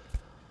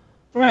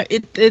 Right.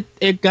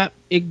 It got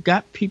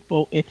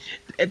people in.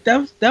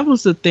 That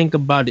was the thing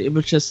about it. It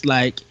was just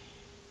like,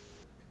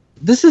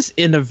 this is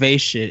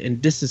innovation,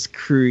 and this is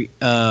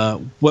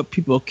what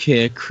people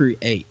can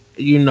create.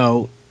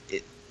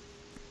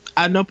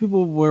 I know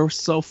people were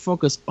so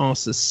focused on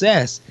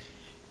success,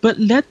 but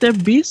let there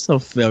be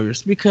some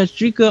failures, because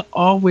you could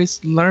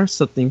always learn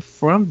something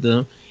from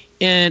them.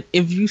 And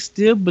if you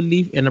still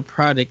believe in a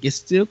product, it's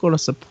still going to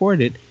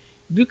support it.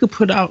 You could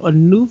put out a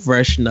new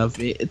version of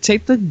it.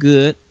 Take the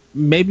good,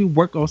 maybe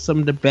work on some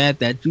of the bad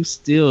that you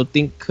still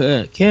think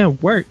can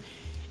work,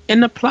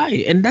 and apply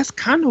it. And that's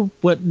kind of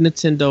what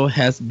Nintendo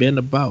has been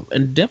about,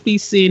 and definitely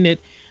seeing it.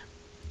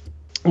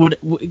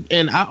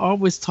 And I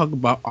always talk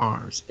about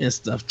ARMS and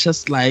stuff.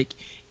 Just like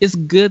it's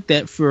good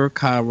that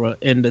Furukawa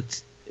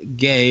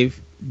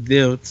gave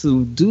them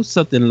to do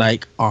something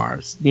like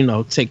ARMS.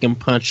 Taking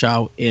Punch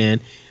Out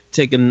and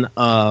taking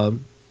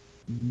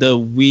the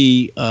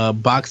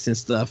Wii boxing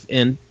stuff,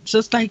 and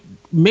just like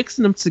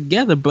mixing them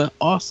together, but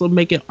also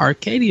make it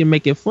arcadey and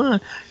make it fun.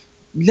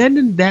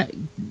 Letting that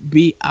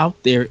be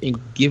out there and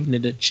giving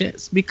it a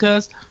chance,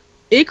 because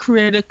it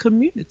created a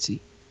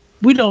community.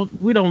 We don't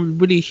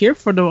really hear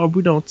from them, or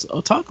we don't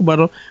talk about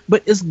them,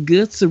 but it's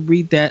good to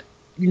read that,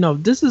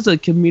 this is a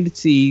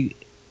community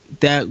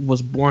that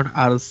was born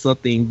out of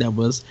something that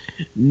was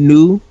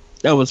new,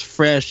 that was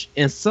fresh,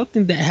 and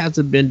something that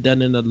hasn't been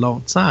done in a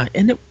long time,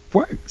 and it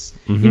works.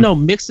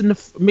 Mixing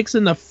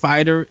the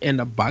fighter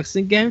and a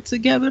boxing game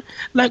together.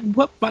 Like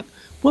what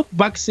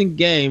boxing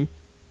game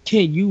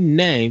can you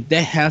name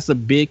that has a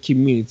big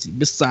community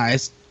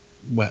besides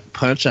what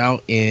Punch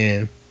Out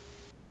and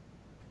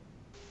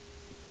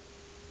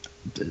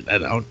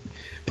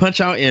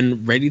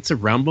Ready to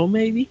Rumble,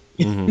 maybe?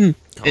 Mm-hmm.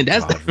 And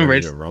that's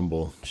Ready to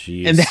Rumble.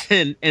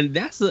 Jeez.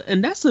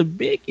 And that's a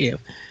big if.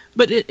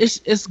 But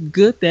it's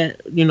good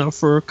that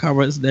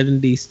Furukawa is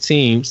letting these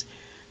teams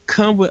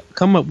come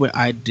up with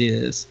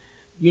ideas,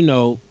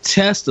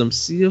 test them,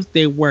 see if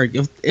they work.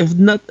 If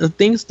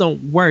things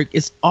don't work,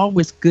 it's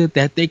always good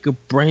that they could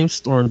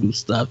brainstorm new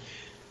stuff,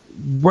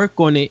 work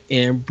on it,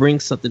 and bring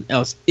something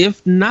else.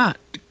 If not,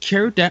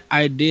 carry that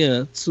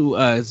idea to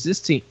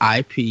existing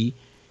IP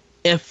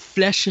and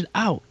flesh it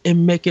out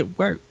and make it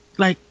work.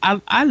 Like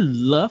I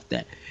love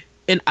that,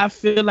 and I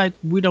feel like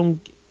we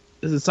don't.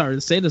 Sorry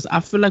to say this, I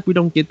feel like we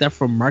don't get that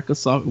from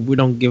Microsoft. We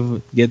don't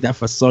get that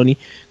for Sony,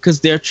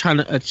 because they're trying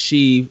to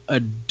achieve a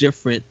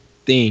different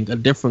thing, a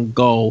different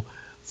goal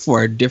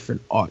for a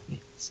different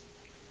audience.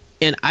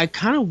 And I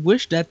kind of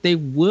wish that they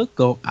would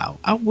go out.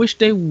 I wish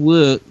they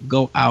would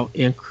go out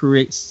and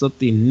create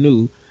something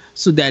new,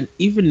 so that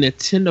even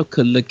Nintendo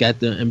could look at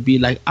them and be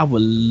like, I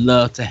would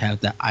love to have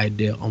that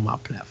idea on my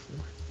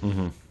platform.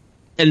 Mm-hmm.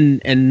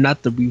 And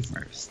not the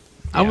reverse.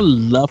 Yeah. I would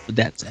love for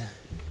that to happen.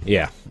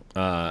 Yeah.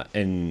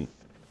 And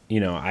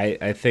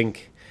I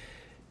think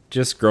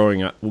just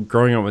growing up with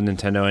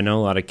Nintendo, I know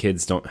a lot of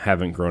kids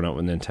haven't grown up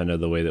with Nintendo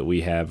the way that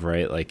we have,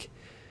 right? Like,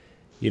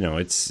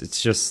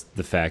 it's just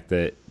the fact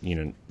that,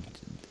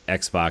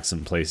 Xbox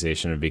and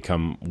PlayStation have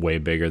become way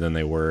bigger than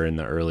they were in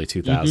the early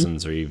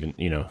 2000s, or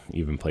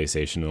even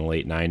PlayStation in the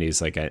late 90s.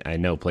 Like, I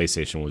know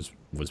PlayStation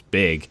was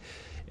big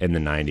in the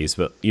 90s,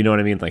 but you know what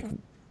I mean? Like,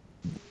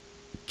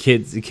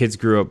 kids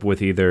grew up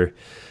with either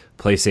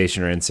PlayStation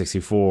or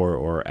N64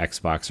 or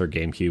Xbox or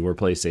GameCube or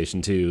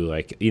PlayStation 2.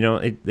 Like,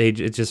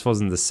 it just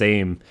wasn't the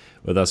same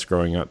with us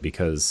growing up,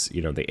 because,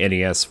 the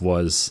NES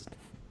was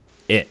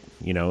it.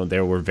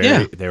 There were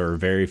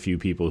very few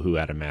people who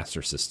had a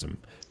Master System,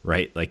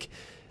 right? Like,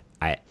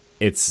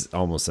 it's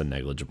almost a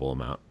negligible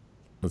amount.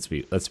 Let's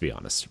be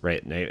honest,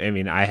 right? I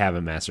mean, I have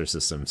a Master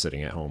System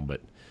sitting at home,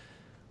 but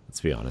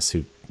let's be honest,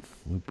 who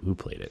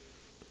played it?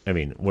 I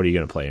mean, what are you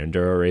going to play?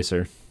 Enduro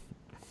Racer?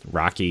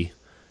 Rocky?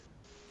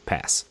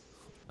 Pass.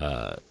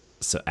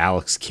 So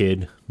Alex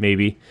Kidd,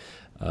 maybe.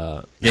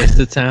 Yes,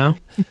 the town.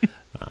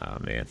 Oh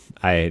man,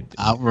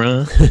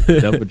 Outrun,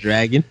 Double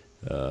Dragon.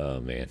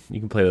 Oh man,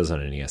 you can play those on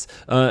NES.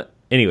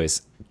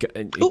 Anyways,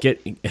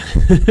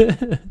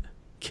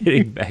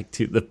 getting back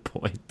to the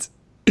point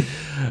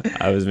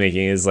I was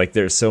making is, like,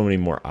 there's so many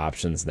more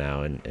options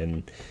now,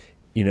 and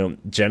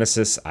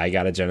Genesis. I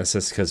got a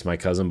Genesis because my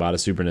cousin bought a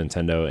Super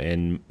Nintendo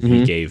and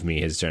he gave me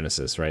his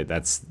Genesis, right?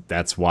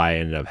 That's why I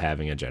ended up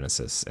having a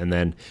Genesis. And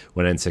then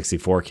when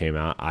N64 came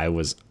out,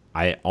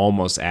 I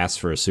almost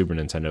asked for a Super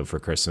Nintendo for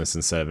Christmas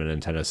instead of a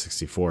Nintendo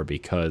 64,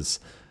 because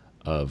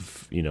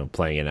of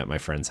playing it at my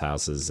friends'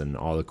 houses and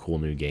all the cool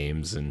new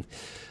games. And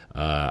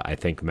I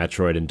think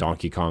Metroid and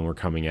Donkey Kong were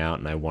coming out,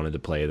 and I wanted to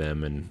play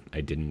them, and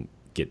I didn't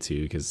get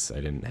to because I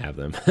didn't have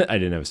them. I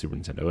didn't have a Super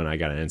Nintendo, and I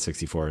got an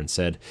N64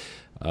 instead.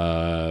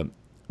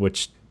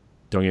 Which,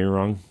 don't get me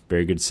wrong,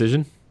 very good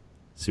decision.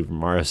 Super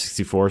Mario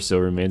 64 still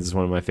remains as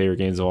one of my favorite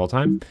games of all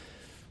time.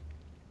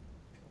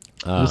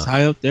 It was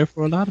high up there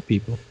for a lot of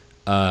people.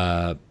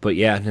 But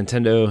yeah,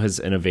 Nintendo has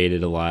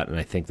innovated a lot, and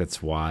I think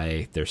that's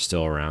why they're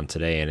still around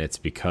today. And it's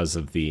because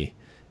of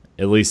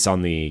at least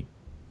on the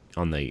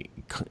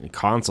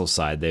console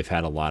side, they've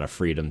had a lot of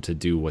freedom to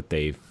do what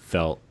they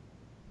felt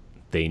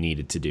they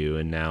needed to do.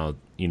 And now,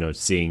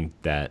 seeing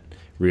that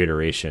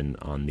reiteration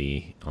on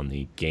the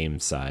game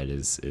side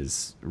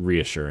is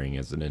reassuring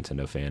as a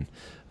Nintendo fan.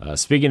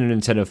 Speaking of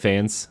Nintendo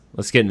fans,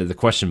 let's get into the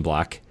question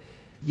block.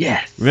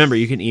 Yes. Remember,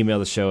 you can email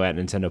the show at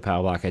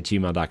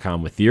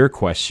nintendopowblock@gmail.com with your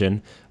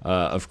question.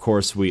 Of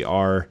course, we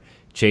are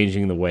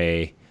changing the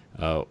way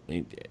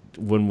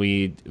when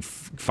we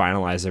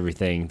finalize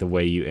everything, the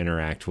way you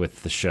interact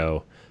with the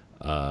show.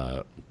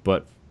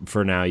 But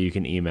for now, you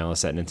can email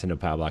us at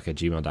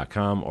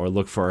nintendopowblock@gmail.com or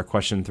look for our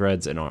question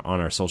threads on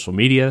our social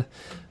media.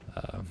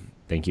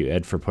 Thank you,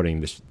 Ed, for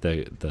putting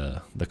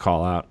the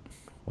call out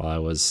while I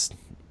was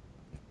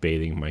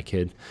bathing my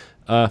kid.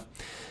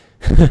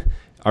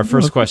 Our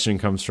first question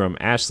comes from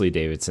Ashley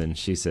Davidson.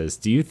 She says,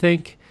 "Do you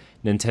think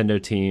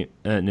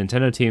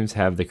Nintendo teams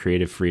have the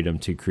creative freedom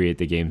to create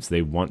the games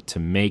they want to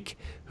make?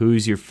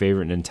 Who's your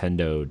favorite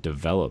Nintendo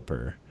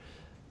developer?"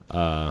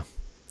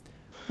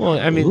 Well,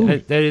 I mean, Ooh.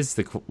 that is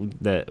I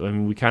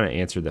mean, we kind of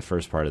answered the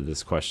first part of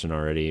this question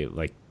already.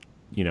 Like,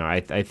 I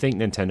think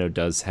Nintendo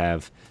does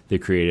have the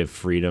creative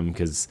freedom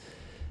because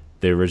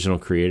the original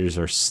creators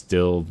are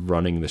still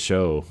running the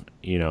show.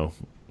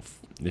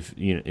 If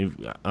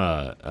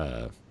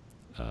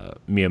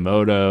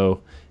Miyamoto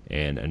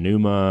and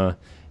Anuma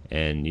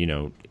and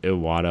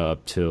Iwata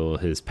up till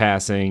his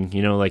passing.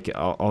 Like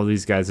all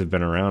these guys have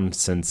been around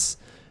since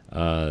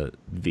the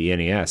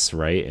NES,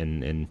 right?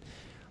 And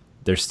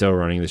they're still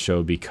running the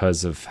show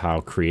because of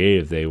how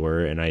creative they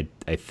were. And I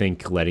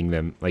think letting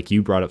them, like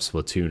you brought up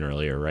Splatoon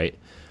earlier, right?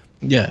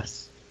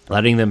 Yes.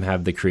 Letting them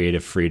have the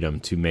creative freedom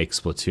to make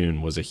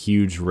Splatoon was a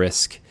huge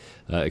risk,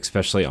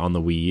 especially on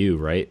the Wii U,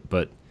 right?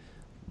 But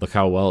look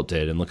how well it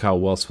did, and look how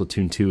well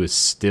Splatoon 2 is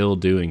still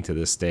doing to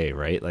this day,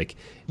 right? Like,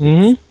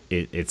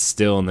 it's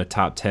still in the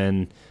top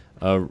 10,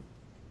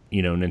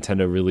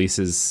 Nintendo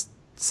releases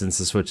since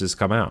the Switch has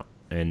come out.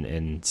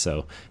 And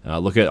so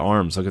look at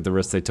ARMS. Look at the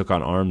risk they took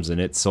on ARMS,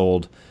 and it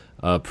sold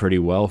pretty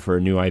well for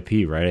a new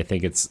IP, right? I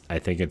think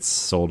it's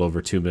sold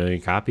over 2 million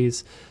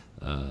copies.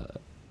 And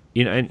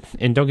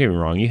don't get me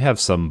wrong, you have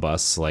some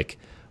busts like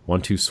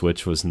 1-2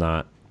 Switch was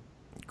not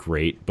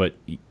great, but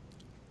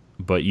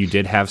you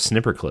did have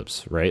Snipper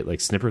Clips, right? Like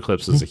Snipper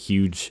Clips was a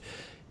huge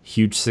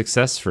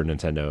success for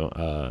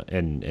Nintendo,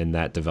 and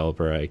that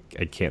developer, I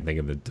can't think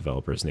of the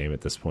developer's name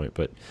at this point,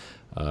 but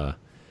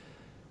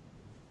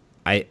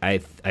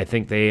I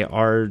think they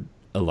are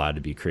allowed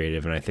to be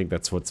creative, and I think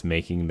that's what's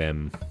making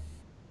the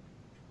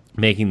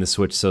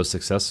Switch so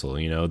successful.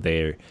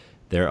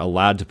 They're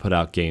allowed to put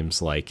out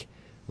games like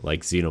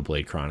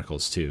Xenoblade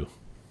Chronicles 2,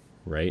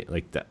 right?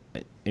 Like that.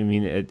 I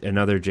mean,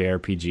 another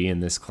JRPG in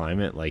this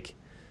climate, like,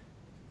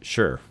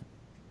 sure,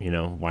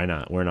 why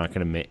not? We're not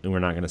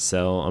gonna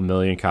sell 1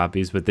 million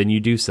copies, but then you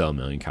do sell 1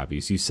 million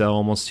copies. You sell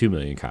almost 2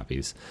 million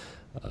copies.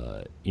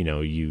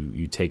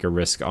 You take a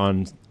risk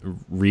on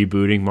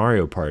rebooting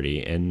Mario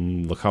Party,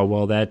 and look how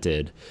well that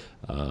did.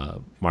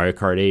 Mario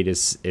Kart 8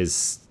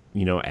 is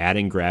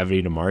adding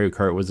gravity to Mario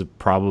Kart was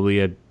probably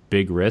a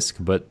big risk,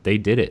 but they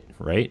did it,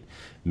 right?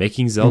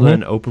 Making Zelda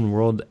an open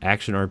world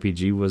action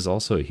RPG was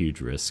also a huge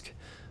risk,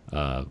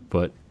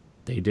 but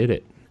they did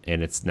it,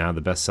 and it's now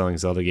the best selling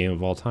Zelda game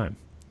of all time.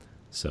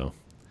 So,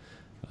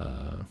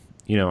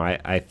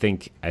 I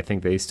think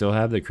they still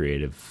have the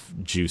creative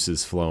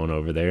juices flowing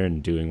over there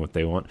and doing what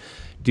they want.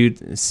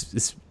 Dude,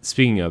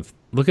 speaking of,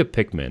 look at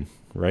Pikmin,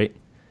 right?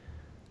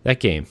 That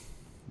game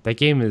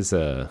is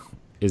a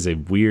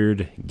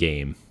weird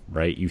game,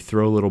 right? You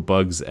throw little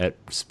bugs at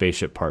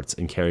spaceship parts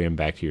and carry them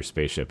back to your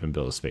spaceship and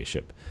build a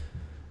spaceship.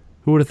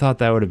 Who would have thought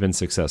that would have been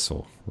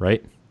successful,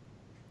 right?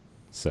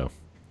 So,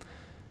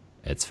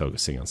 it's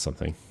focusing on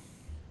something.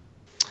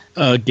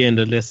 Again,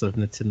 the list of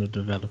Nintendo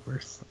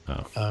developers.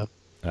 But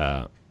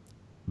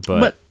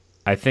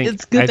I think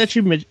it's good that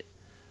you mentioned.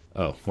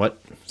 Oh,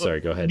 what?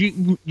 Sorry, go ahead.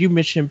 You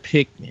mentioned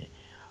Pikmin.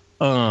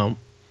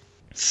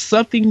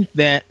 Something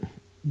that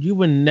you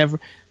would never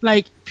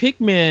like.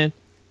 Pikmin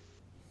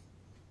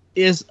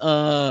is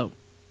a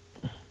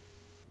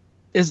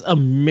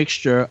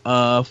mixture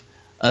of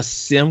a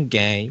sim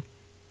game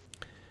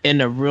and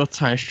a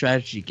real-time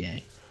strategy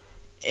game.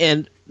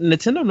 And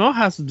Nintendo knows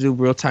how to do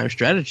real-time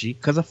strategy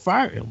because of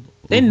Fire Emblem.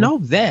 They know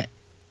that.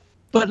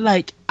 But,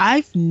 like,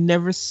 I've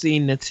never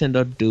seen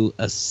Nintendo do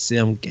a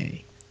sim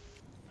game.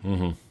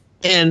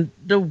 And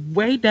the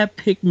way that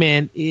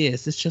Pikmin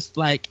is, it's just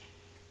like,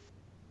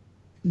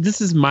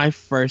 this is my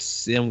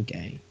first sim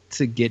game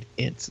to get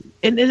into.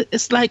 And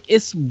it's like,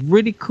 it's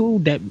really cool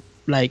that,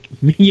 like,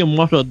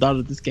 Miyamoto thought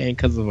of this game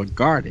because of a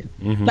garden.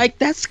 Like,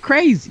 that's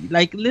crazy.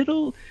 Like,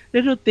 little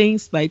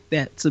things like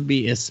that to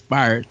be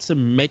inspired to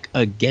make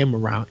a game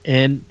around.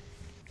 And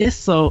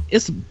it's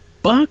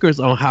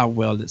bonkers on how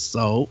well it's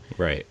sold.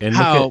 Right. And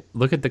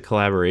look at the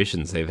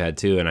collaborations they've had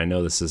too. And I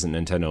know this isn't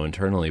Nintendo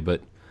internally,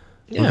 but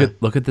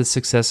look at the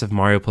success of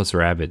Mario plus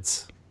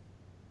Rabbids.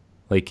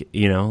 Like,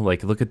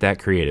 look at that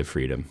creative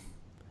freedom.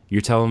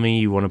 You're telling me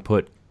you want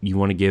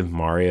to give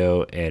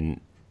Mario and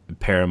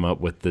pair him up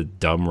with the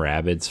dumb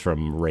Rabbids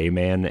from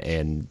Rayman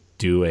and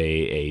do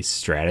a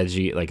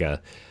strategy, like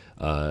a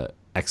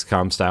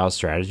XCOM style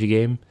strategy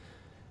game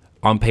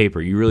on paper.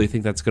 You really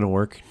think that's going to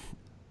work?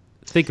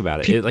 Think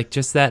about it. Like,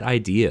 just that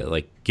idea,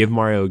 like, give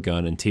Mario a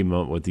gun and team him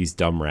up with these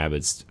dumb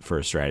Rabbids for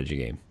a strategy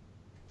game.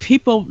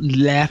 People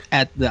laugh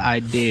at the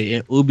idea,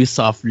 and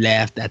Ubisoft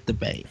laughed at the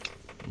bank.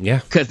 Yeah,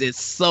 because it's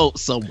so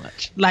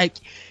much. Like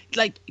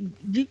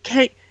you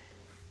can't.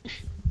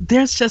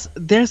 There's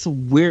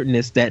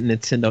weirdness that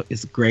Nintendo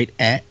is great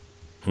at,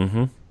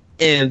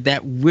 and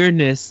that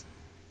weirdness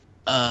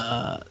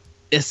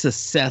is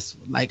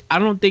successful. Like, I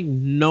don't think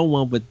no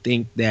one would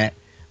think that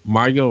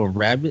Mario and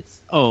Rabbids.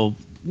 Oh,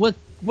 what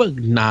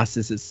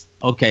nonsense is?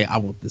 Okay, I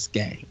want this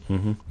game.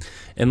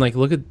 And like,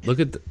 look at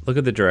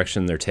the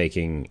direction they're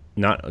taking.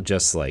 Not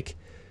just like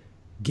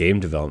game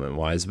development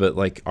wise, but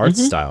like art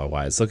style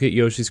wise. Look at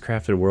Yoshi's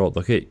Crafted World.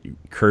 Look at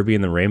Kirby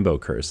and the Rainbow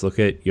Curse. Look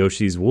at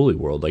Yoshi's Woolly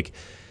World. Like,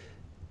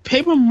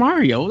 Paper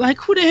Mario. Like,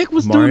 who the heck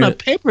was doing a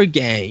paper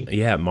game?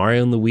 Yeah,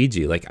 Mario and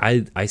Luigi. Like,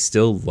 I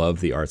still love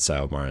the art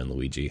style of Mario and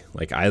Luigi.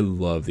 Like, I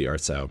love the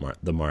art style of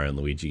the Mario and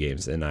Luigi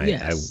games, and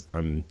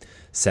I'm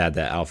sad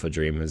that Alpha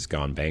Dream has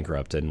gone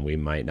bankrupt, and we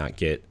might not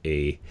get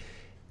a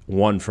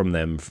one from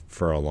them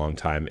for a long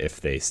time if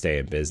they stay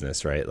in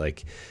business, right?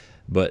 Like,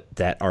 but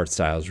that art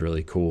style is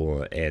really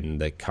cool, and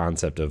the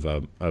concept of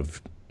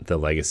the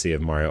legacy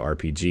of Mario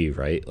RPG,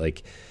 right?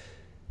 Like,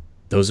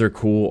 those are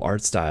cool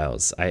art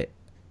styles.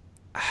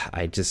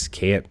 I just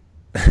can't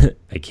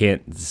I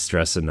can't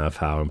stress enough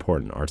how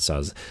important art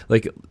styles.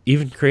 Like,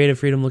 even creative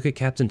freedom. Look at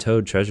Captain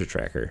Toad Treasure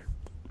Tracker.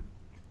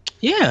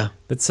 Yeah,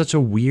 that's such a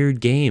weird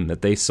game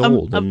that they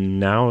sold, and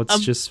now it's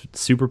just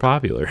super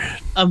popular.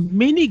 A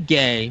mini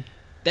game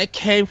that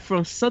came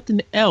from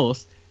something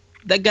else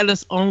that got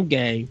its own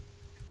game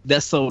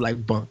that sold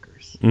like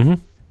bunkers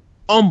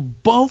on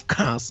both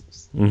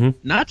consoles,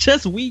 not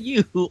just Wii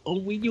U,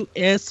 on Wii U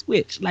and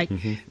Switch, like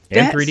and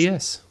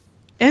 3DS.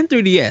 And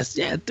 3DS,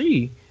 yeah,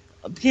 3.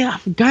 Yeah, I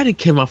forgot it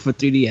came out for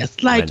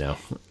 3DS. Like,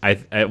 I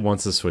know.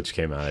 Once the Switch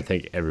came out, I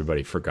think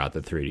everybody forgot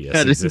that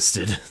 3DS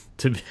existed.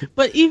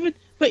 But even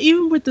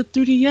with the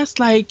 3DS,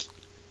 like,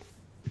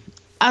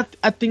 I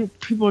think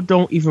people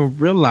don't even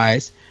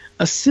realize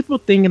a simple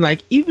thing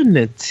like even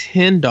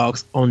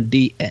Nintendogs on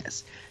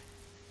DS.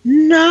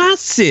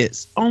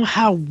 Nonsense on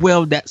how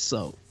well that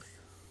sold.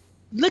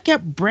 Look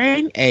at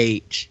Brain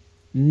Age.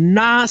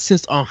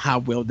 Nonsense on how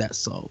well that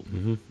sold.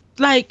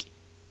 Like,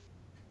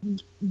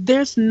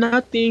 there's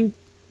nothing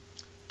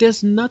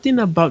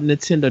about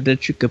Nintendo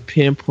that you could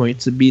pinpoint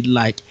to be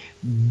like,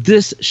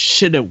 this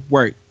shouldn't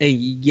work, and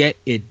yet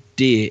it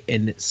did,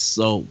 and it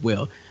sold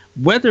well.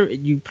 Whether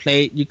you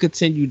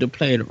continue to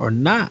play it or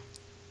not,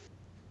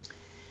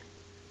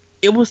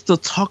 it was the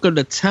talk of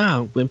the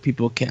town when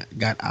people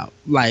got out.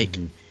 Like,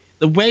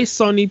 the way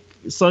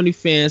Sony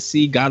fans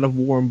see God of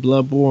War and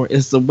Bloodborne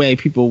is the way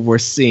people were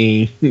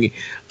seeing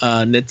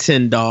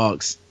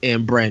Nintendogs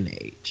and Brain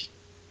Age.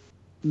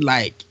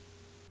 Like,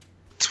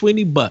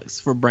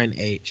 $20 for Brain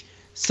Age,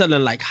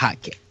 selling like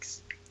hotcakes.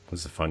 It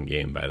was a fun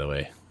game, by the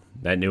way.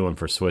 That new one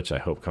for Switch, I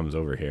hope, comes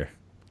over here.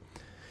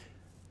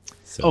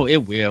 So,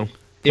 it will.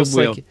 It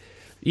will.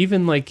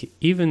 Like,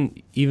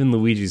 even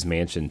Luigi's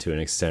Mansion to an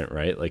extent,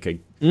 right? Like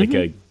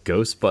a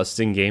ghost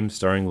busting game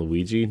starring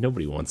Luigi.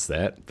 Nobody wants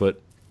that,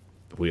 but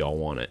we all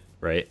want it,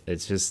 right?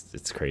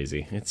 It's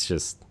crazy. It's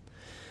just.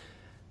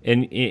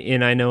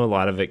 And I know a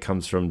lot of it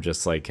comes from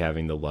just like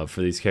having the love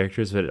for these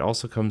characters, but it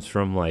also comes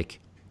from like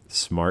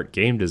smart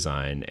game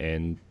design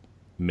and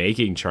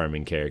making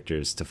charming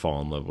characters to fall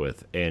in love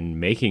with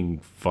and making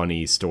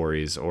funny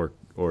stories or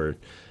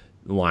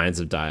lines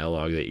of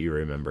dialogue that you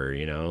remember,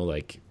 you know,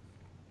 like.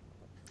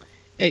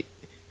 Hey,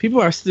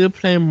 people are still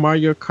playing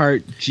Mario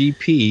Kart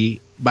GP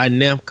by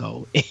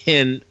Namco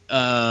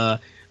and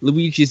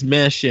Luigi's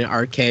Mansion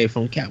Arcade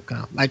from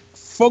Capcom. Like,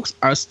 folks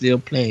are still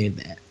playing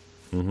that.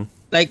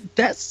 Like,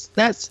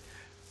 that's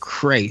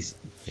crazy.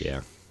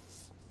 Yeah.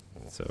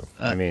 So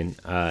I mean,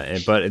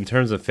 but in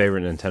terms of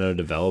favorite Nintendo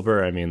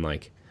developer, I mean,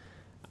 like,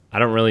 I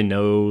don't really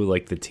know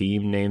like the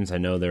team names. I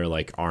know they're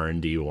like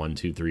R&D 1,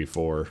 2, 3,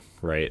 4,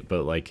 right?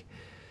 But like,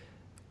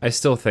 I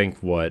still think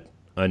what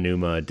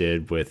Aonuma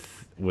did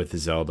with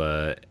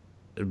Zelda,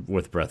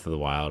 with Breath of the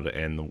Wild,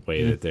 and the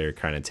way that they're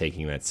kind of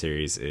taking that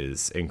series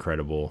is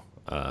incredible.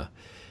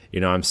 You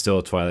know, I'm still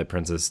a Twilight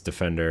Princess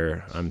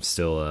defender. I'm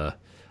still a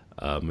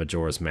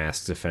Majora's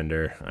Mask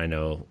defender. I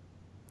know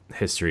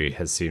history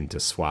has seemed to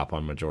swap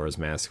on Majora's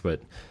Mask,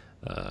 but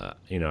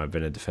you know, I've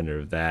been a defender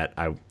of that.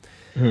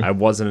 I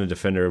wasn't a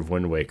defender of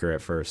Wind Waker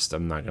at first.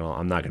 I'm not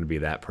gonna be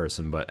that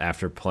person, but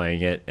after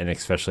playing it, and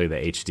especially the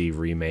HD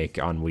remake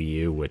on Wii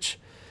U, which,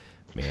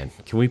 man,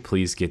 can we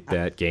please get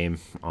that game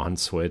on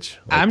Switch?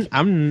 Like,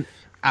 I'm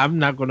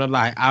not gonna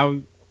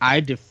lie. I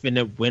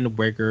defended Wind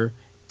Waker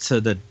to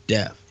the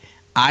death.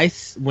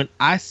 When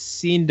I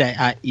seen that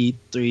at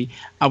E3,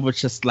 I was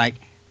just like,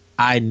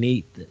 I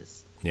need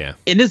this. Yeah.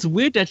 And it's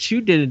weird that you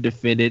didn't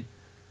defend it,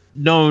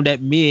 knowing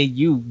that me and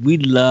you, we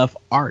love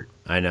art.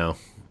 I know.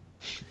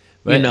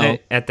 But you know,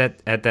 at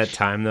that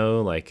time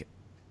though, like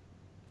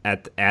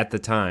at the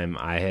time,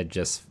 I had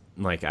just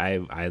like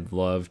I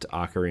loved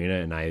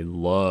Ocarina and I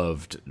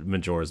loved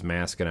Majora's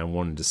Mask, and I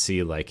wanted to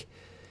see, like,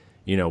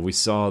 you know, we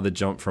saw the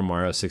jump from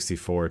Mario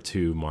 64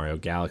 to Mario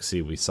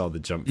Galaxy. We saw the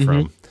jump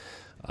from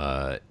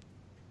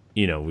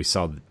you know, we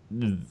saw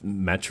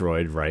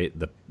Metroid, right?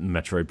 The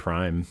Metroid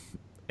Prime,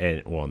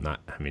 and well,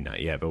 not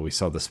yet, but we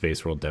saw the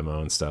Space World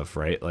demo and stuff,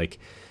 right? Like,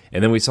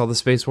 and then we saw the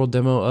Space World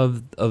demo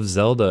of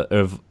Zelda,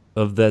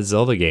 of that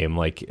Zelda game,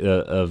 like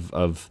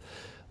of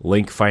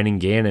Link fighting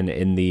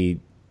Ganon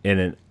in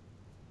a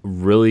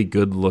really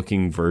good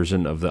looking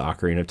version of the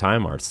Ocarina of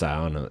Time art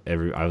style,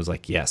 and I was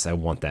like, yes, I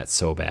want that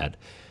so bad.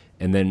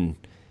 And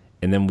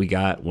then we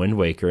got Wind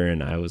Waker,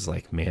 and I was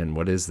like, man,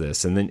 what is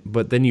this?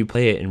 But then you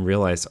play it and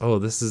realize, oh,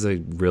 this is a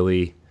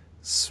really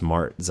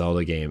smart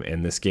Zelda game,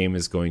 and this game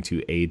is going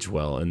to age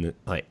well, and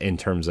like in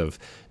terms of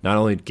not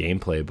only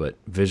gameplay but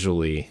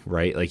visually,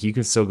 right? Like, you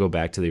can still go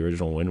back to the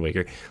original Wind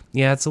Waker.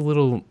 Yeah, it's a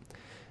little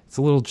It's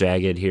a little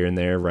jagged here and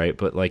there, right?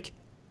 But like,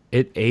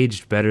 it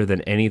aged better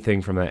than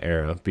anything from that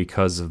era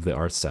because of the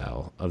art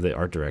style, of the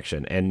art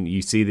direction. And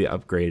you see the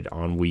upgrade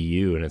on Wii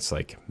U, and it's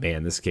like,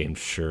 man, this game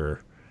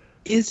sure.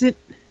 Isn't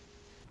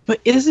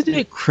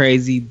it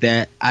crazy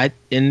that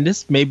and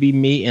this may be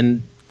me,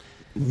 and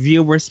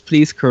viewers,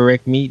 please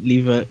correct me,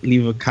 leave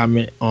a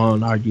comment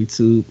on our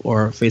YouTube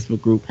or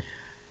Facebook group.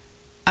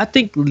 I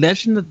think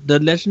the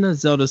Legend of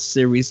Zelda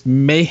series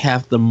may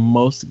have the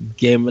most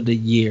Game of the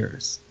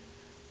Years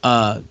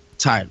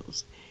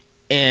titles,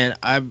 and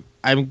I'm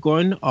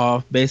going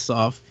based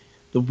off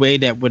the way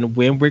that when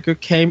Wind Waker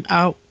came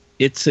out,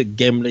 it took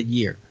Game of the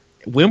Year.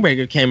 Wind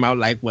Waker came out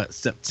like what,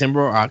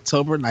 September or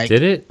October? Like,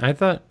 did it? I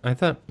thought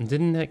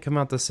didn't that come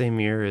out the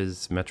same year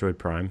as Metroid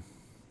Prime?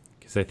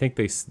 Because I think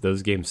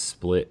those games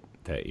split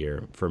that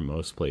year for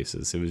most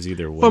places. It was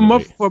either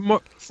most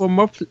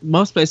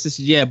places,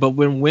 yeah. But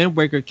when Wind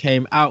Waker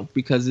came out,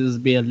 because it was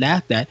being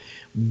laughed at,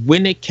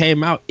 when it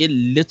came out, it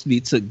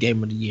literally took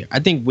Game of the Year. I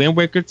think Wind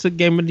Waker took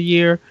Game of the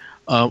Year.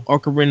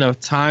 Ocarina of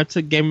Time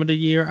took Game of the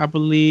Year, I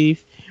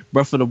believe.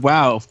 Breath of the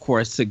Wild, of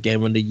course, took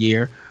Game of the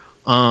Year.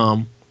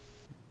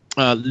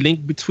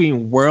 Link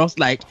Between Worlds,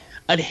 like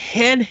a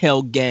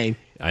handheld game.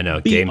 I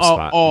know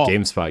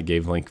GameSpot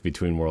gave Link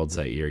Between Worlds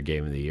that year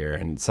Game of the Year,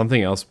 and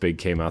something else big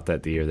came out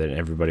that year that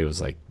everybody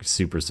was like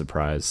super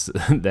surprised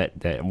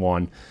that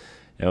won.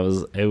 It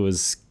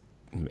was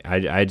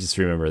I just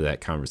remember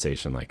that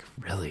conversation, like,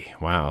 really,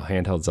 wow,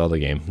 handheld Zelda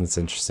game, that's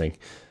interesting.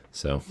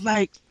 So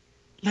like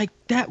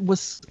that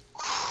was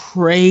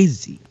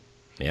crazy.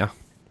 Yeah.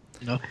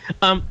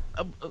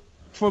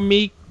 For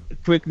me,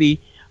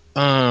 quickly,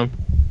 I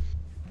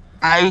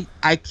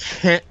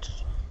can't.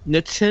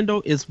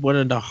 Nintendo is one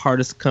of the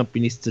hardest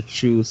companies to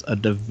choose a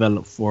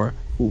developer for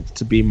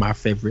to be my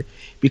favorite,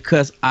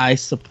 because I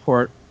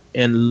support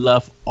and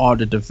love all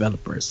the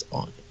developers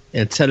on it.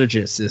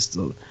 Intelligent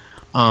System,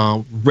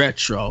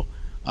 Retro,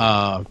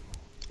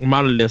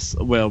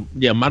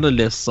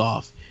 Monolith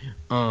Soft.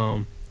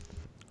 I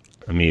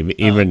mean,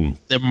 even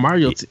the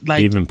Mario,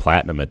 even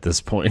Platinum at this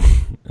point,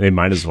 they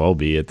might as well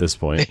be at this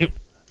point.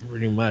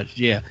 Pretty much,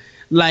 yeah.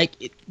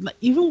 Like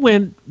even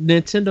when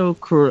Nintendo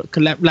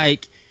collab,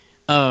 like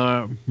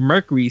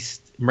Mercury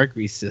Steam,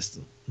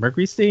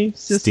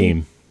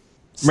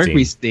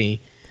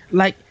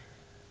 like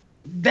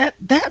that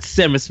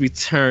Samus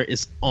Return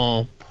is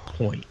on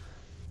point,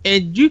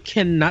 and you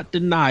cannot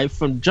deny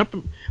from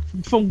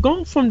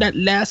going from that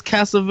last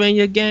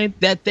Castlevania game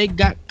that they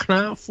got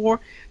clowned for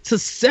to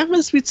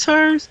Samus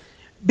Returns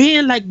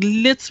being like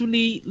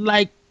literally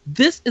like,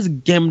 this is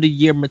Game of the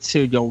Year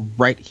material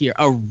right here.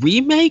 A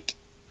remake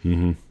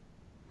of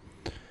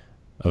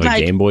a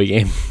Game Boy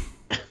game.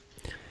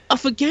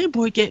 Of a Game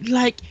Boy game,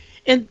 like,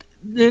 and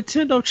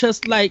Nintendo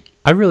just like.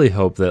 I really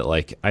hope that,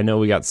 like, I know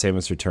we got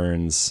Samus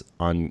Returns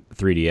on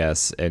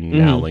 3DS and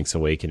now Link's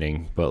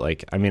Awakening, but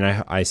like, I mean,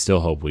 I still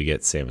hope we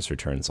get Samus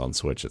Returns on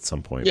Switch at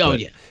some point. Oh,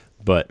 yeah.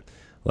 But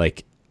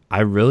like,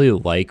 I really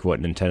like what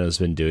Nintendo's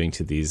been doing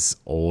to these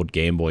old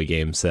Game Boy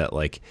games that,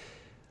 like,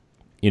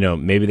 you know,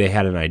 maybe they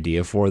had an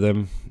idea for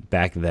them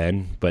back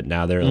then, but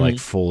now they're like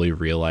fully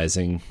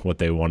realizing what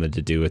they wanted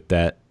to do with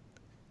that.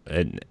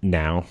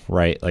 Now,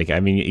 right? Like, I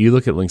mean, you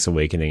look at Link's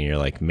Awakening and you're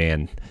like,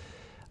 man,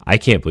 I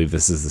can't believe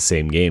this is the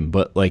same game.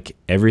 But like,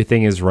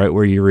 everything is right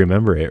where you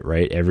remember it,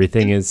 right?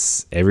 Everything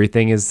is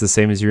the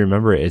same as you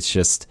remember it. It's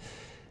just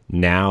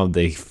now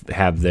they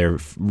have their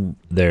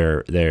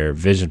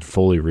vision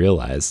fully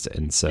realized,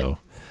 and so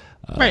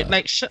right.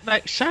 Like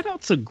shout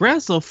out to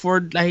Grezzo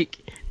for like.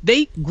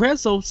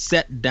 Grezzo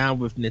sat down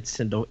with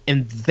Nintendo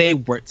and they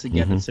worked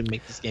together to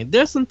make this game.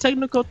 There's some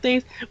technical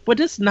things, but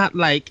it's not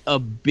like a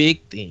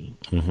big thing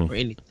or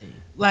anything.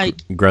 Like,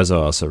 Grezzo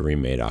also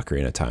remade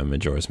Ocarina of Time and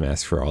Majora's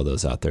Mask for all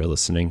those out there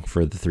listening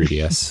for the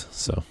 3DS.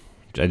 So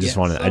I just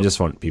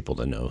want people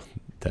to know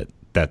that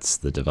that's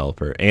the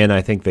developer, and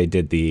I think they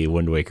did the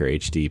Wind Waker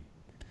HD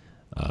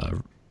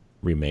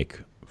remake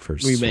for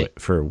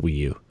Wii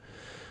U.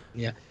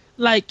 Yeah,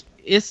 like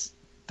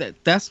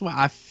that's why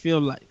I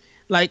feel like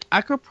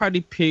I could probably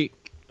pick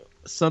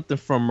something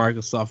from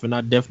Microsoft, and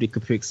I definitely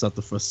could pick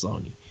something for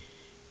Sony.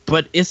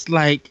 But it's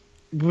like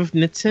with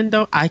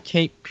Nintendo, I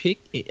can't pick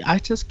it. I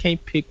just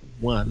can't pick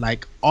one.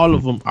 Like, all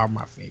of them are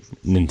my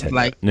favorite.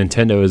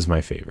 Nintendo is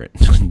my favorite.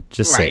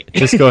 Just say it.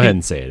 Just go ahead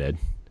and say it, Ed.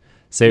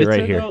 Say it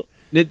right here.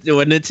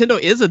 Nintendo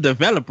is a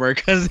developer,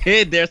 because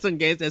there's some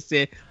games that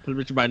say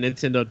published by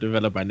Nintendo,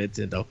 developed by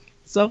Nintendo.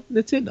 So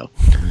Nintendo.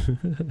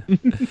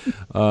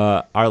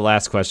 Our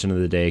last question of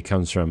the day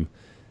comes from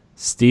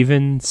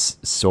Steven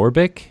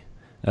Sorbic.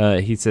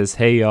 He says,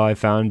 "Hey y'all, I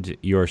found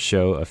your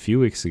show a few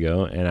weeks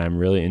ago and I'm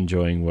really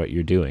enjoying what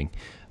you're doing.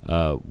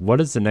 What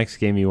is the next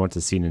game you want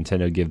to see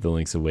Nintendo give the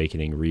Link's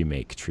Awakening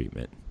remake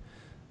treatment?"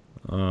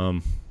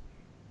 Well,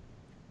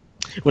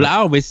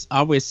 I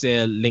always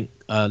say Link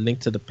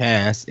to the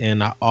Past,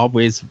 and I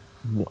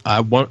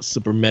want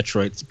Super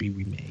Metroid to be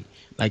remade.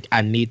 Like,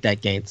 I need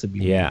that game to be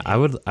remade. Yeah, I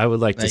would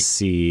like to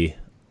see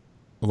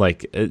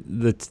like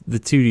the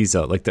 2D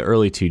Zelda, like the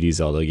early 2D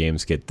Zelda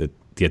games get the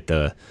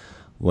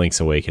Link's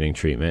Awakening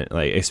treatment.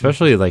 Like,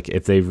 especially like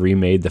if they've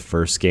remade the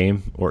first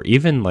game, or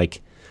even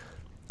like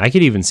I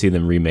could even see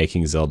them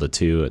remaking Zelda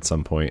 2 at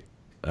some point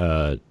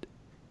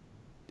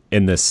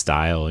in this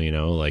style, you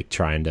know, like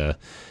trying to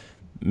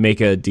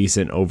make a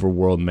decent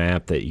overworld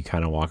map that you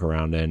kind of walk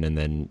around in, and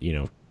then, you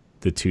know,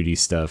 the 2D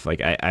stuff.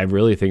 Like I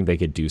really think they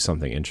could do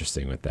something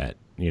interesting with that.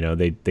 You know,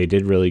 they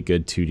did really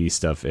good 2D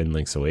stuff in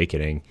Link's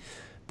Awakening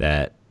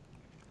that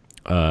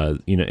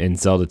you know, in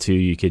Zelda 2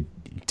 you could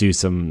do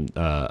some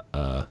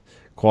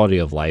quality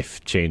of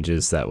life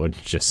changes that would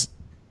just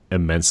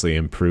immensely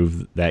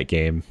improve that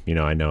game. You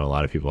know, I know a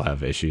lot of people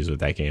have issues with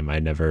that game. I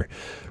never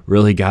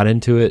really got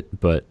into it,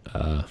 but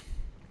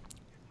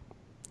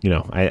you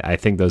know, I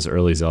think those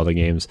early Zelda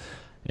games,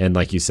 and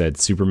like you said,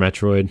 Super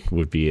Metroid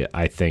would be,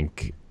 I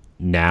think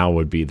now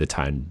would be the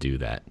time to do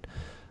that.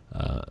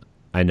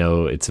 I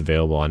know it's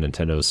available on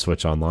Nintendo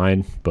Switch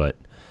Online, but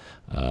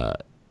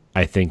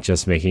I think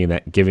just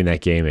giving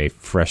that game a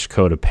fresh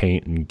coat of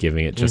paint and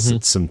giving it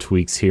just some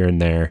tweaks here and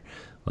there,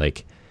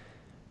 like,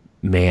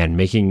 man,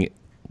 making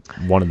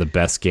one of the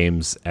best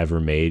games ever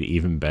made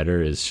even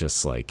better is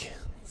just like,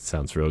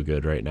 sounds real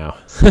good right now.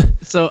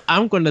 So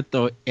I'm gonna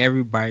throw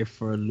everybody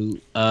for a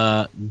loop.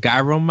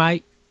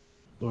 Gyromite,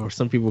 or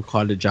some people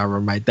call it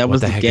Gyromite. That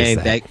was the game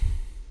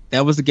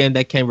that was the game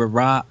that came with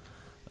Rob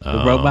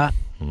the robot.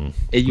 And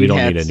we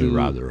don't need a new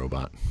Rob the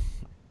robot.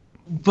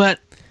 But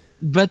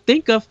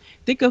think of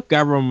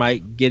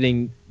Gyromite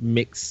getting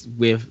mixed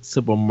with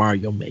Super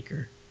Mario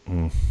Maker.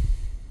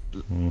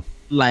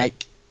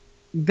 Like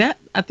that,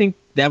 I think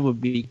that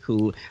would be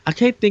cool. I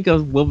can't think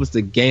of what was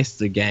the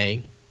gangster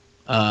game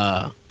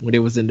when it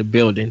was in the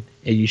building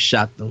and you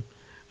shot them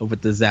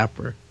with the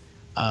zapper.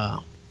 I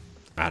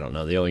don't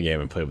know. The only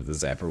game I played with the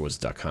zapper was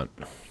Duck Hunt.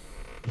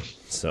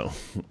 So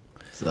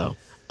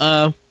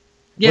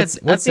yeah.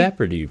 What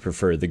zapper do you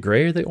prefer, the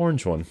gray or the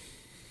orange one?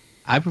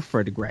 I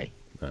prefer the gray.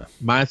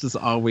 Mine was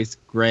always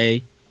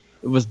gray.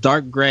 It was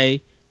dark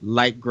gray,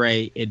 light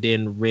gray, and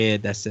then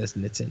red that says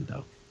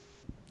Nintendo.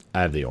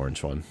 I have the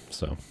orange one,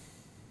 so.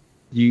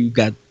 You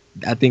got,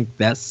 I think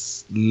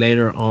that's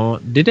later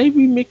on. Did they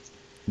remix?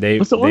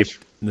 What's the orange?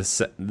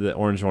 The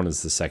orange one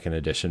is the second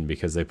edition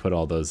because they put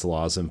all those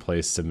laws in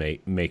place to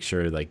make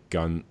sure like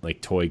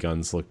toy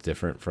guns look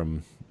different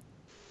from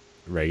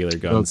regular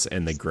guns,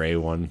 and the gray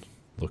one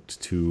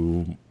looked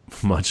too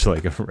much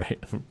like a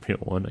real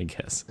one, I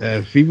guess.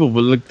 People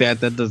will look at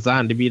that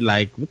design to be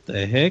like, "What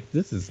the heck?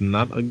 This is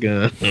not a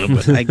gun."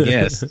 But I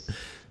guess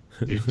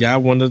if y'all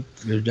want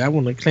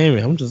to claim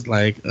it, I'm just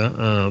like,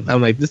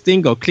 I'm like, this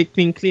thing go click,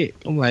 click, click.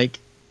 I'm like,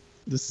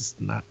 this is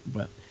not,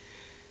 but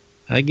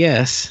I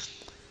guess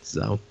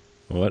so.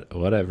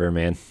 Whatever,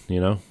 man.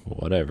 You know,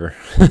 whatever.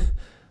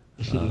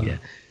 Yeah.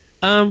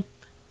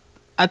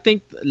 I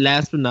think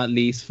last but not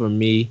least for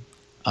me,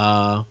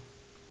 I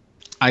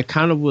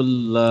kind of would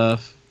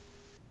love,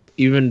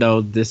 even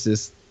though this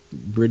is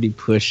really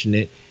pushing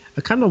it,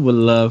 I kind of would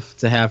love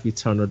to have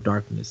Eternal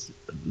Darkness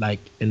like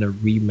in a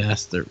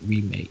remastered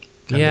remake.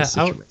 Yeah,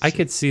 I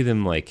could see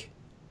them like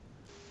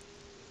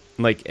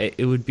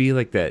it would be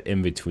like that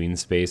in between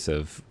space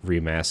of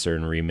remaster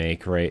and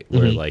remake, right?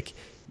 Where like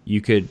you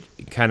could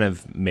kind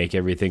of make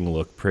everything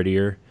look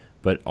prettier,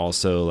 but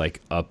also like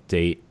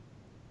update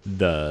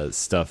the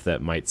stuff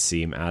that might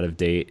seem out of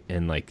date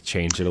and like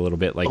change it a little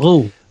bit, like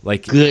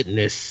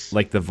goodness,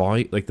 like the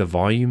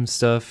volume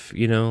stuff,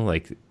 you know,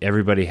 like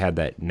everybody had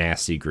that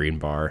nasty green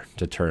bar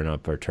to turn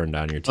up or turn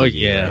down your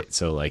TV, right?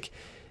 So like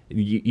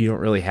you don't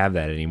really have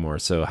that anymore,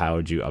 so how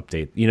would you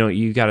update? You know,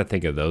 you got to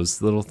think of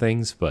those little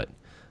things. But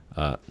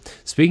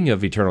speaking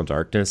of Eternal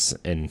Darkness,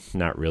 and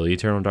not really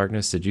Eternal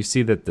Darkness, did you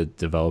see that the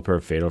developer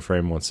of Fatal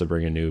Frame wants to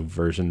bring a new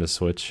version to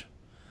Switch?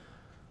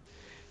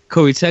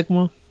 Koei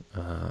Tecmo?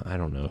 I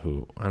don't know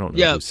who.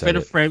 Yeah, who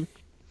said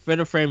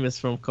Fatal Frame is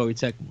from Koei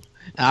Tecmo.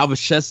 I was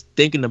just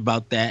thinking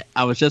about that.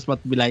 I was just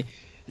about to be like,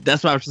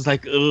 that's why I was just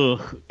like,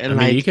 ugh. And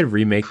I mean, you could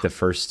remake the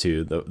first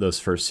two, those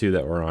first two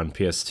that were on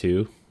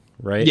PS2,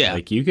 right? Yeah.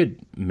 Like you could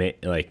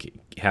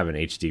have an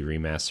HD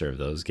remaster of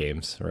those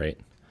games, right?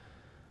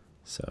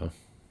 So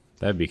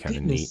that'd be kind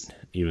of neat.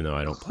 Even though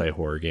I don't play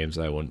horror games,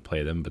 I wouldn't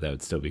play them, but that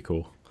would still be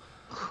cool.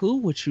 Who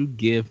would you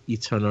give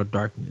Eternal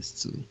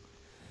Darkness to?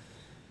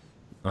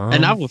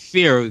 And I would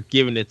fear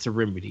giving it to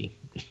Remedy.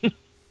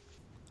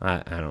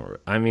 I don't.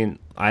 I mean,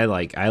 I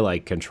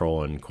like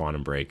Control and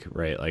Quantum Break,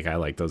 right? Like I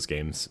like those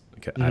games.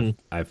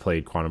 I've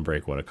played Quantum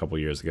Break a couple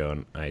years ago,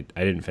 and I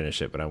didn't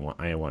finish it, but I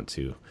want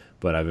to.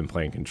 But I've been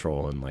playing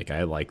Control, and like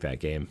I like that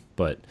game.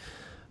 But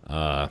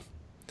I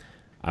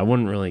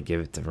wouldn't really give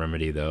it to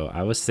Remedy though.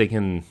 I was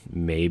thinking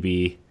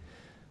maybe,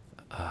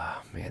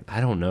 man,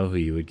 I don't know who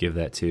you would give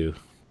that to,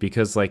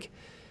 because like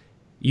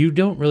you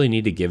don't really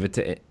need to give it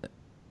to.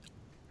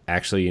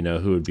 Actually, you know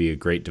who would be a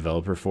great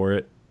developer for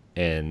it?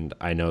 And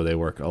I know they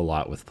work a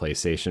lot with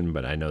PlayStation,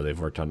 but I know they've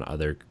worked on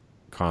other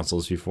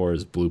consoles before,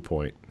 is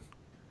Bluepoint.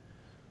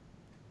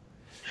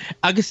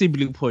 I can see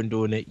Bluepoint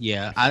doing it.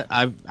 Yeah,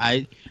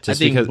 just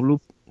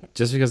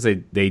because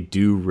they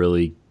do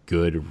really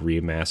good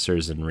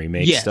remasters and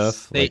remake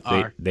stuff.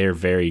 They're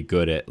very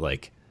good at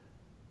like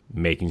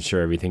making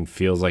sure everything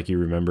feels like you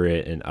remember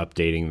it and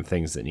updating the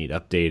things that need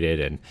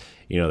updated. And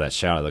that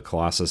Shadow of the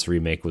Colossus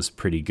remake was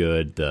pretty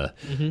good.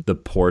 The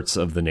ports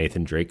of the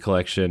Nathan Drake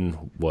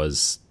collection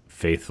was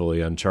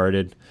faithfully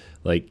Uncharted.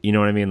 Like, you know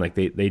what I mean? Like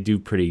they do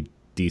pretty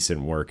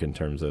decent work in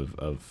terms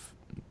of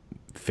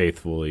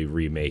faithfully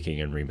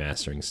remaking and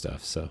remastering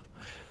stuff. So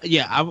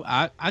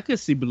yeah, I could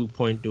see Blue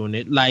Point doing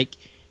it. Like,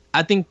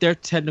 I think they're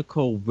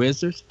technical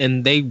wizards,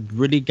 and they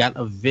really got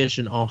a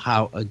vision on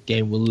how a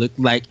game will look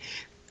like.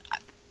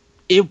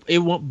 It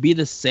won't be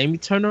the same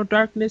Eternal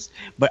Darkness,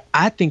 but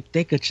I think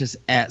they could just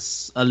add.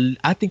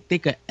 I think they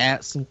could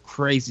add some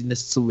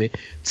craziness to it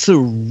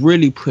to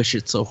really push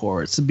it to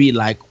horror. To be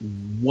like,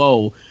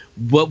 whoa,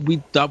 what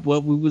we thought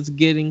what we was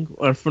getting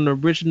from the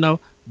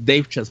original,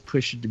 they've just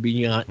pushed it to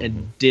beyond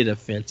and did a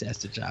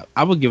fantastic job.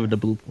 I would give it a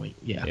Blue Point.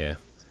 Yeah. Yeah.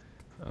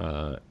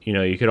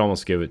 You could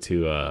almost give it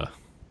to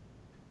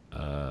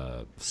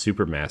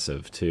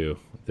Supermassive too,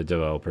 the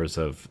developers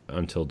of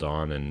Until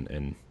Dawn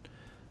and.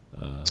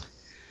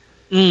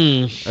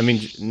 I mean,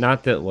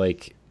 not that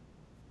like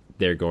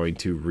they're going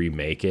to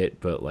remake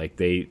it, but like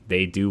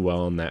they do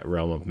well in that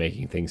realm of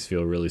making things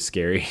feel really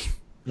scary.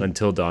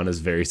 Until Dawn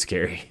is very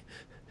scary,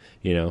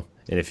 and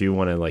if you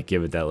want to like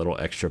give it that little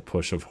extra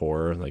push of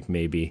horror, like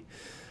maybe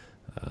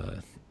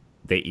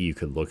you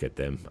could look at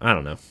them. I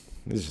don't know.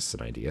 It's just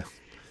an idea.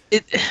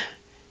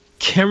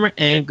 Camera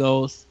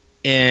angles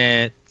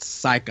and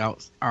psych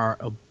outs are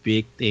a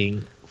big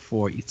thing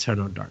for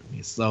Eternal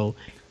Darkness, so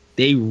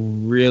they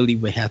really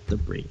would have to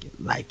bring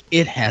it. Like,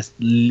 it has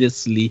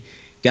literally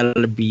got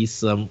to be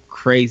some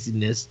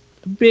craziness,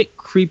 a bit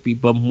creepy,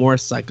 but more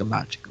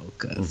psychological.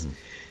 Because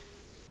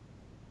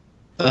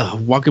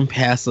walking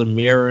past a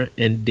mirror,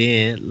 and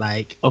then,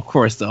 like, of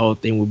course, the whole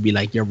thing would be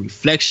like your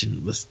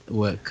reflection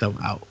would come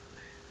out.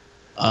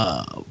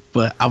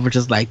 But I was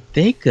just like,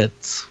 they could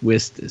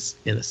twist this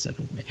in a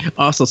certain way.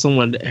 Also,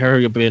 someone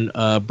hurry up and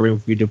bring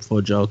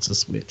Beautiful Joe to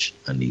Switch.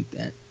 I need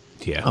that.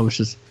 Yeah. I was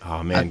just.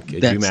 Oh man,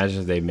 could you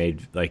imagine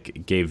if they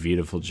gave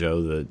Beautiful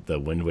Joe the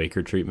Wind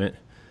Waker treatment?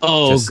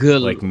 Oh, just,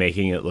 good. Like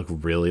making it look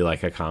really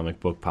like a comic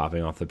book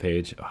popping off the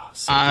page. Oh,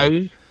 so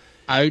I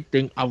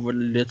think I would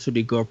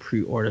literally go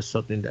pre-order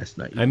something that's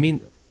not. I mean,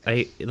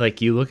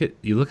 you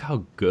look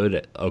how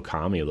good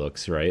Okami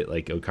looks, right?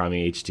 Like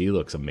Okami HD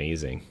looks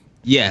amazing.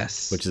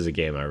 Yes. Which is a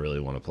game I really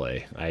want to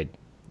play. I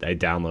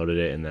downloaded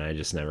it and then I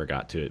just never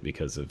got to it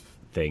because of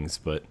things,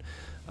 but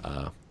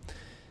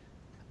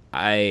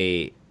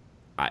I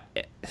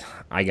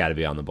got to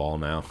be on the ball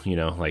now,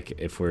 like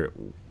if we're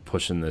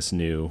pushing this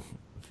new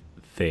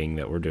thing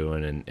that we're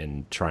doing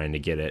and trying to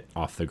get it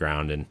off the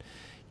ground and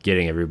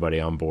getting everybody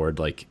on board,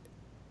 like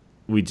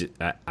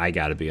I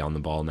got to be on the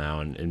ball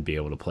now and be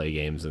able to play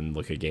games and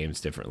look at games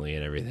differently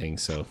and everything.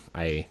 So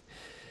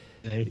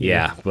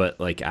but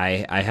like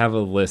I have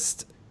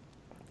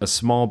a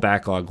small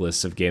backlog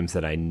list of games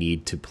that I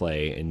need to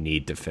play and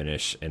need to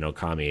finish, and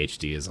Okami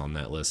HD is on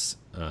that list.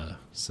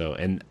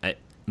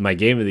 My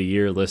game of the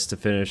year list to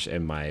finish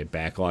and my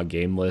backlog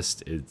game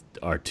list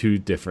are two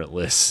different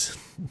lists.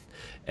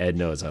 Ed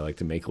knows I like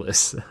to make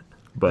lists,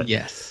 but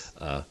yes.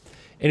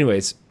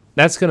 Anyways,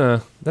 that's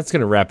gonna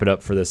wrap it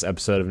up for this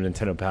episode of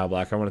Nintendo Power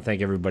Block. I want to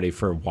thank everybody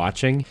for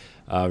watching.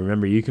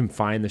 Remember, you can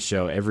find the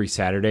show every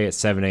Saturday at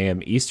 7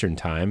 a.m. Eastern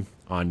Time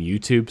on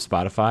YouTube,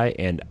 Spotify,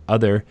 and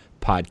other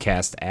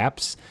podcast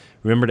apps.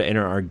 Remember to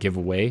enter our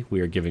giveaway.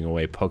 We are giving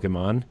away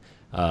Pokemon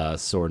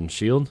Sword and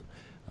Shield.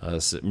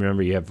 So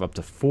remember, you have up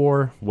to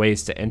 4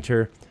 ways to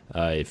enter.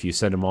 If you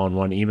send them all in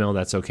one email,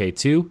 that's okay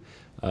too.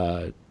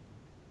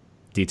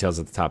 Details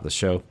at the top of the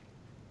show.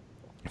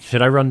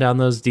 Should I run down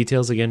those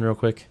details again real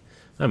quick?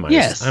 I might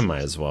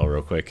as well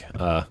real quick.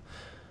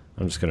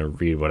 I'm just going to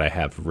read what I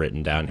have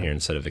written down here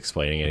instead of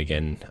explaining it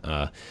again.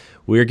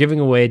 We are giving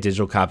away a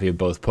digital copy of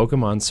both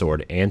Pokemon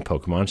Sword and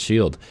Pokemon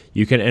Shield.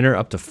 You can enter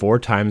up to 4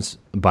 times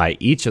by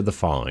each of the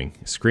following.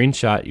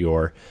 Screenshot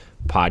your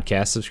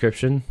podcast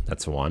subscription.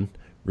 That's 1.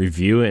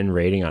 Review and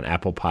rating on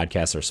Apple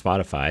Podcasts or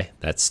Spotify.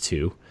 That's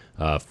 2.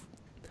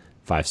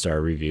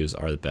 5-star reviews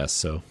are the best,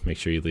 so make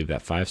sure you leave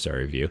that 5-star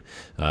review.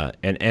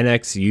 An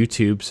NX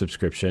YouTube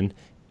subscription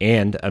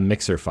and a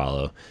Mixer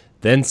follow.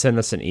 Then send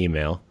us an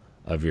email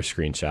of your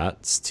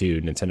screenshots to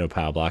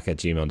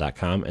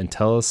nintendopowblock@gmail.com and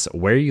tell us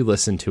where you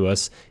listen to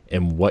us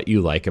and what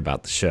you like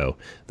about the show.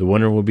 The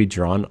winner will be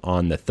drawn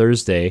on the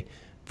Thursday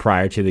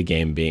prior to the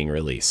game being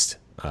released.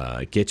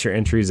 Get your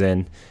entries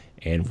in,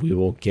 and we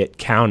will get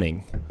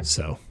counting.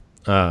 So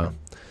I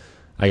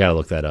got to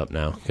look that up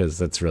now because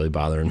that's really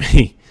bothering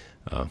me.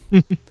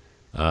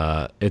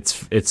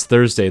 It's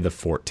Thursday the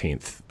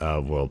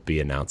 14th. We'll be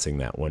announcing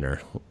that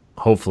winner,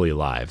 hopefully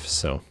live.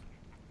 So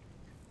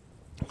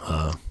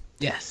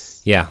yes.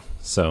 Yeah.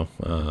 So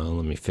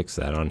let me fix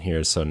that on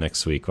here. So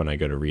next week when I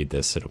go to read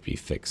this, it'll be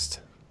fixed.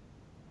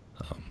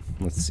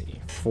 Let's see.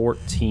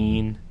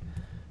 14.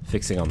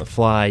 Fixing on the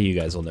fly. You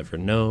guys will never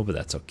know, but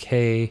that's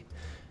okay.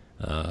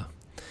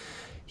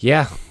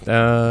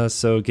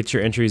 So get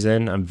your entries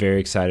in. I'm very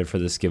excited for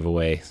this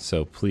giveaway.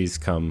 So please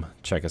come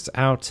check us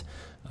out.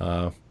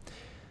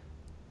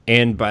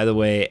 And by the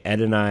way,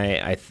 Ed and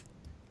I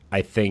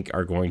think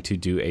are going to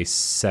do a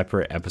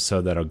separate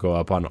episode that'll go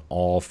up on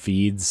all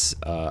feeds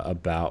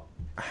about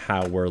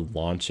how we're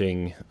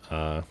launching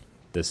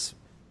this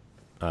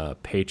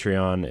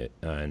Patreon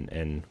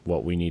and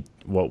what we need,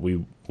 what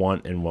we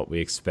want, and what we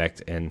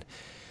expect, and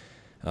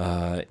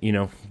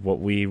what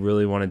we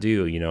really want to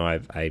do.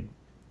 I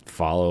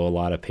follow a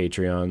lot of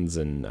Patreons,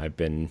 and I've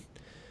been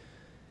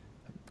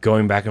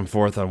going back and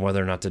forth on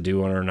whether or not to do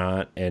one or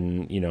not,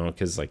 and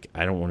because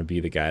I don't want to be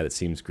the guy that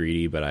seems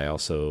greedy, but I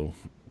also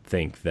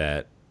think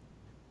that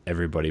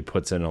everybody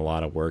puts in a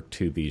lot of work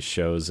to these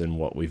shows and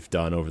what we've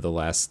done over the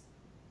last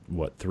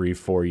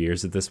 3-4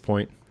 years at this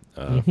point.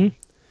 Ed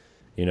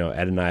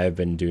and I have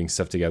been doing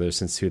stuff together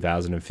since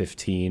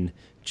 2015.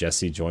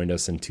 Jesse joined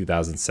us in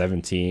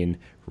 2017.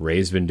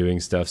 Ray's been doing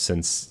stuff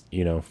since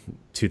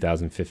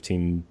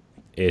 2015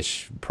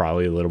 ish,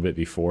 probably a little bit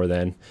before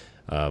then,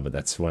 but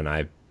that's when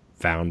I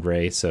found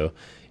Ray. So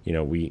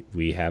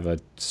we have a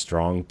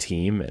strong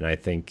team, and I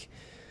think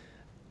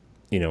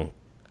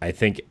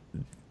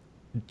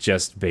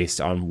just based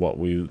on what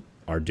we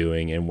are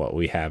doing and what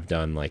we have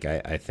done,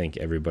 I think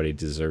everybody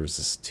deserves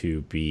us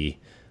to be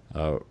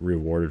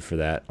rewarded for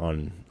that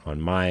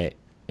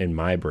in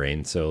my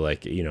brain. So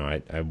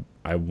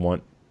I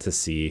want to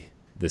see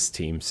this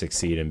team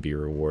succeed and be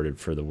rewarded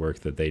for the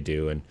work that they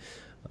do, and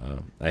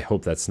I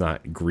hope that's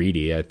not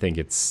greedy. I think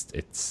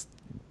it's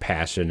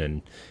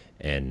passion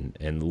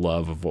and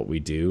love of what we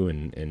do,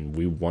 and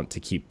we want to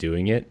keep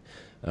doing it,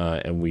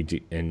 and we do,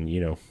 and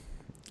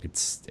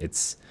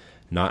it's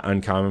not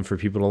uncommon for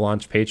people to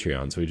launch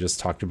Patreons. We just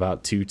talked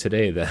about 2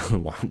 today that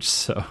launched.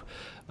 So,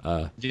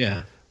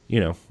 yeah,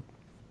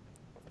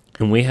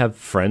 and we have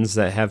friends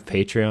that have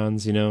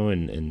Patreons,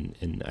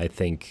 and I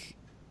think,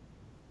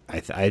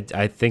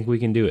 I think we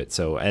can do it.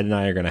 So Ed and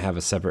I are going to have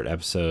a separate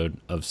episode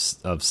of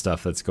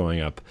stuff that's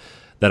going up,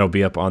 that'll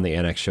be up on the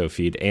NX Show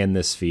feed and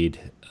this feed,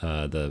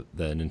 the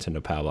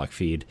Nintendo Power Block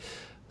feed.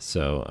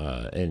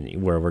 So,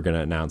 and where we're going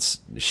to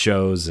announce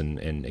shows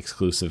and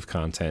exclusive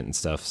content and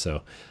stuff.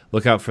 So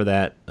look out for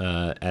that.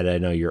 Ed, I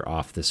know you're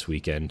off this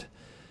weekend,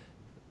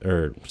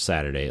 or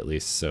Saturday at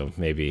least. So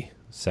maybe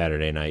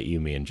Saturday night,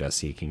 me and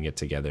Jesse can get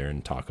together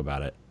and talk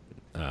about it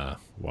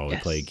while we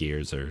play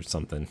Gears or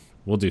something.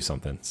 We'll do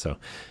something. So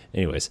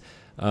anyways,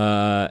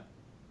 Ed,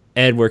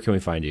 where can we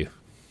find you?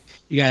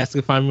 You guys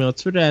can find me on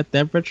Twitter at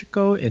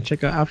ThatRetroCode, and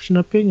check out Option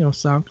Opinion on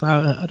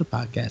SoundCloud and other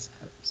podcast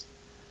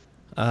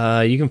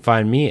apps. You can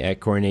find me at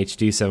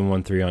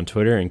CorinHD713 on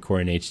Twitter and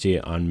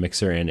CorinHD on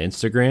Mixer and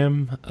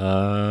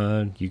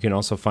Instagram. You can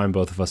also find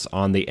both of us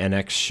on the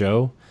NX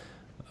Show,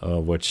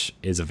 which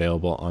is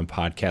available on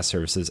podcast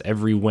services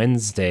every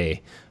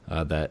Wednesday.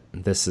 That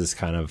this is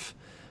kind of,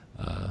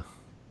 the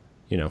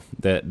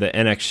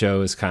NX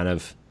Show is kind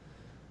of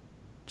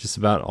just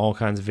about all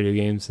kinds of video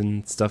games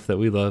and stuff that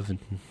we love, and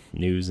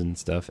news and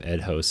stuff.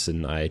 Ed hosts,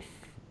 and I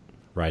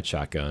ride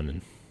shotgun,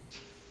 and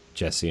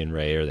Jesse and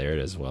Ray are there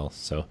as well.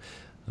 So,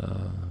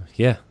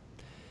 yeah,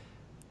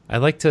 I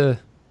like to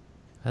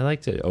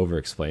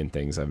over-explain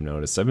things. I've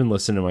noticed. I've been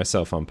listening to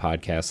myself on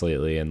podcasts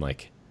lately, and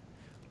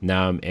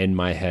now I'm in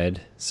my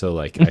head. So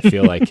I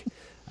feel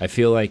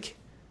like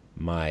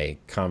my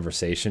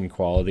conversation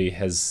quality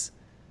has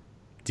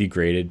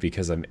degraded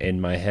because I'm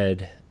in my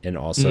head, and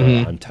also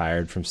I'm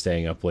tired from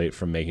staying up late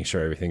from making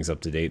sure everything's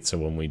up to date. So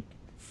when we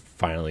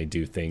finally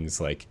do things,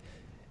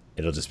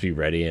 it'll just be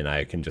ready and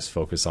I can just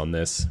focus on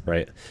this,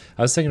 right?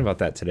 I was thinking about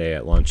that today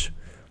at lunch,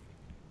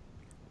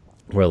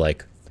 where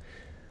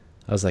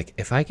I was like,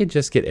 if I could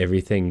just get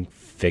everything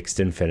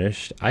fixed and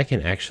finished, I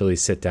can actually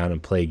sit down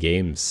and play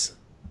games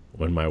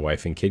when my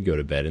wife and kid go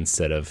to bed,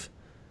 instead of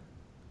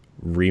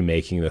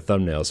remaking the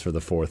thumbnails for the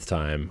 4th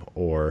time,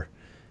 or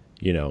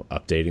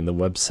updating the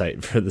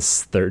website for the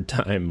 3rd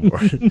time, or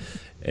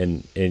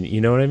and you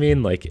know what I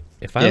mean?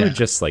 If I would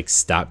just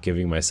stop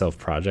giving myself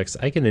projects,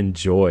 I can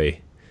enjoy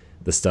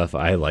the stuff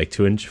I like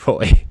to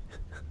enjoy.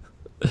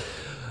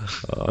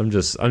 I'm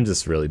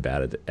just really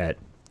bad at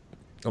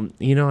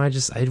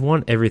I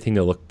want everything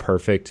to look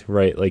perfect,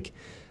 right?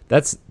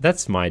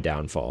 That's my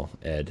downfall,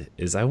 Ed,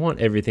 is I want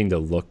everything to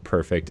look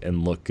perfect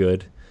and look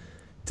good,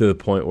 to the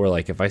point where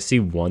if I see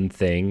one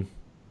thing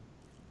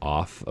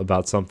off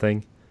about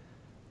something,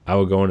 I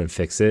will go in and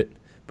fix it,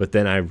 but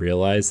then I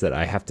realize that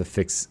I have to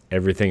fix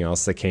everything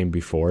else that came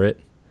before it.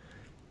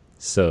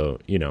 So,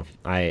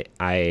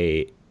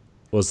 I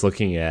was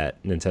looking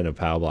at Nintendo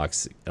Power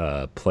Block's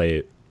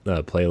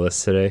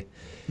playlist today,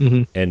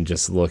 and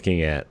just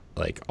looking at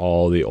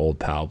all the old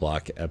Power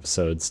Block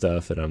episode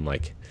stuff, and I'm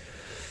like,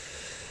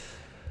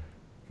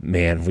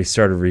 man, we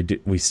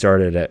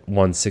started at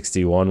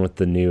 161 with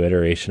the new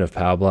iteration of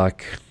Power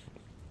Block.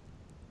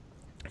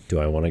 Do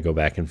I want to go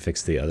back and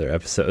fix the other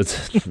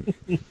episodes?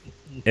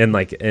 and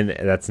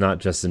that's not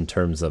just in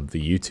terms of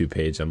the YouTube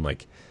page. I'm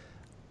like,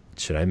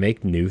 should I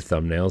make new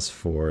thumbnails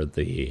for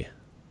the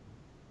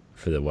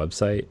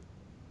website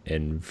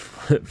and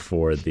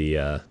for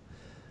the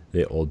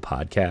old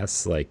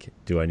podcasts?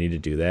 Do I need to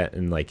do that?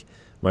 And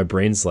my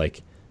brain's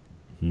like,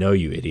 no,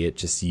 you idiot,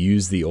 just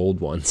use the old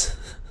ones.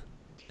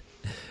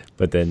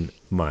 But then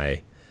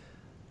my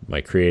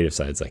creative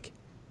side's like,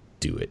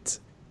 do it.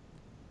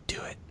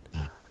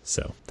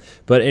 So,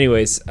 but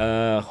anyways,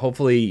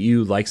 hopefully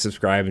you like,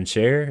 subscribe, and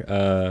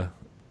share.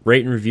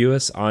 Rate and review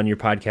us on your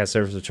podcast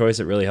service of choice.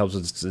 It really helps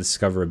with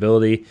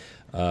discoverability.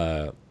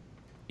 I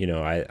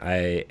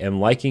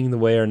am liking the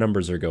way our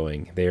numbers are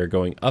going. They are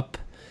going up.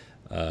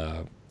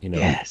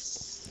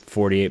 Yes.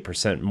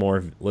 48%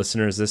 more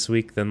listeners this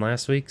week than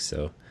last week.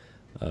 So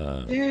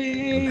I'm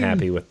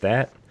happy with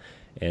that.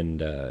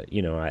 And,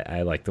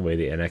 I like the way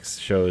the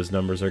NX show's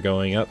numbers are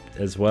going up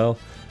as well.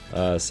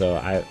 So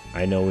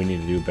I know we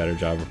need to do a better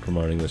job of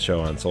promoting the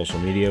show on social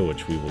media,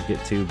 which we will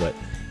get to. But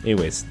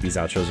anyways, these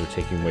outros are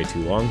taking way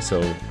too long.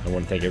 So I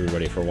want to thank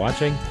everybody for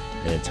watching.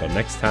 And until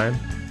next time,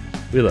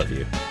 we love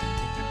you.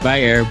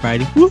 Bye,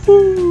 everybody.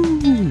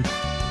 Woohoo!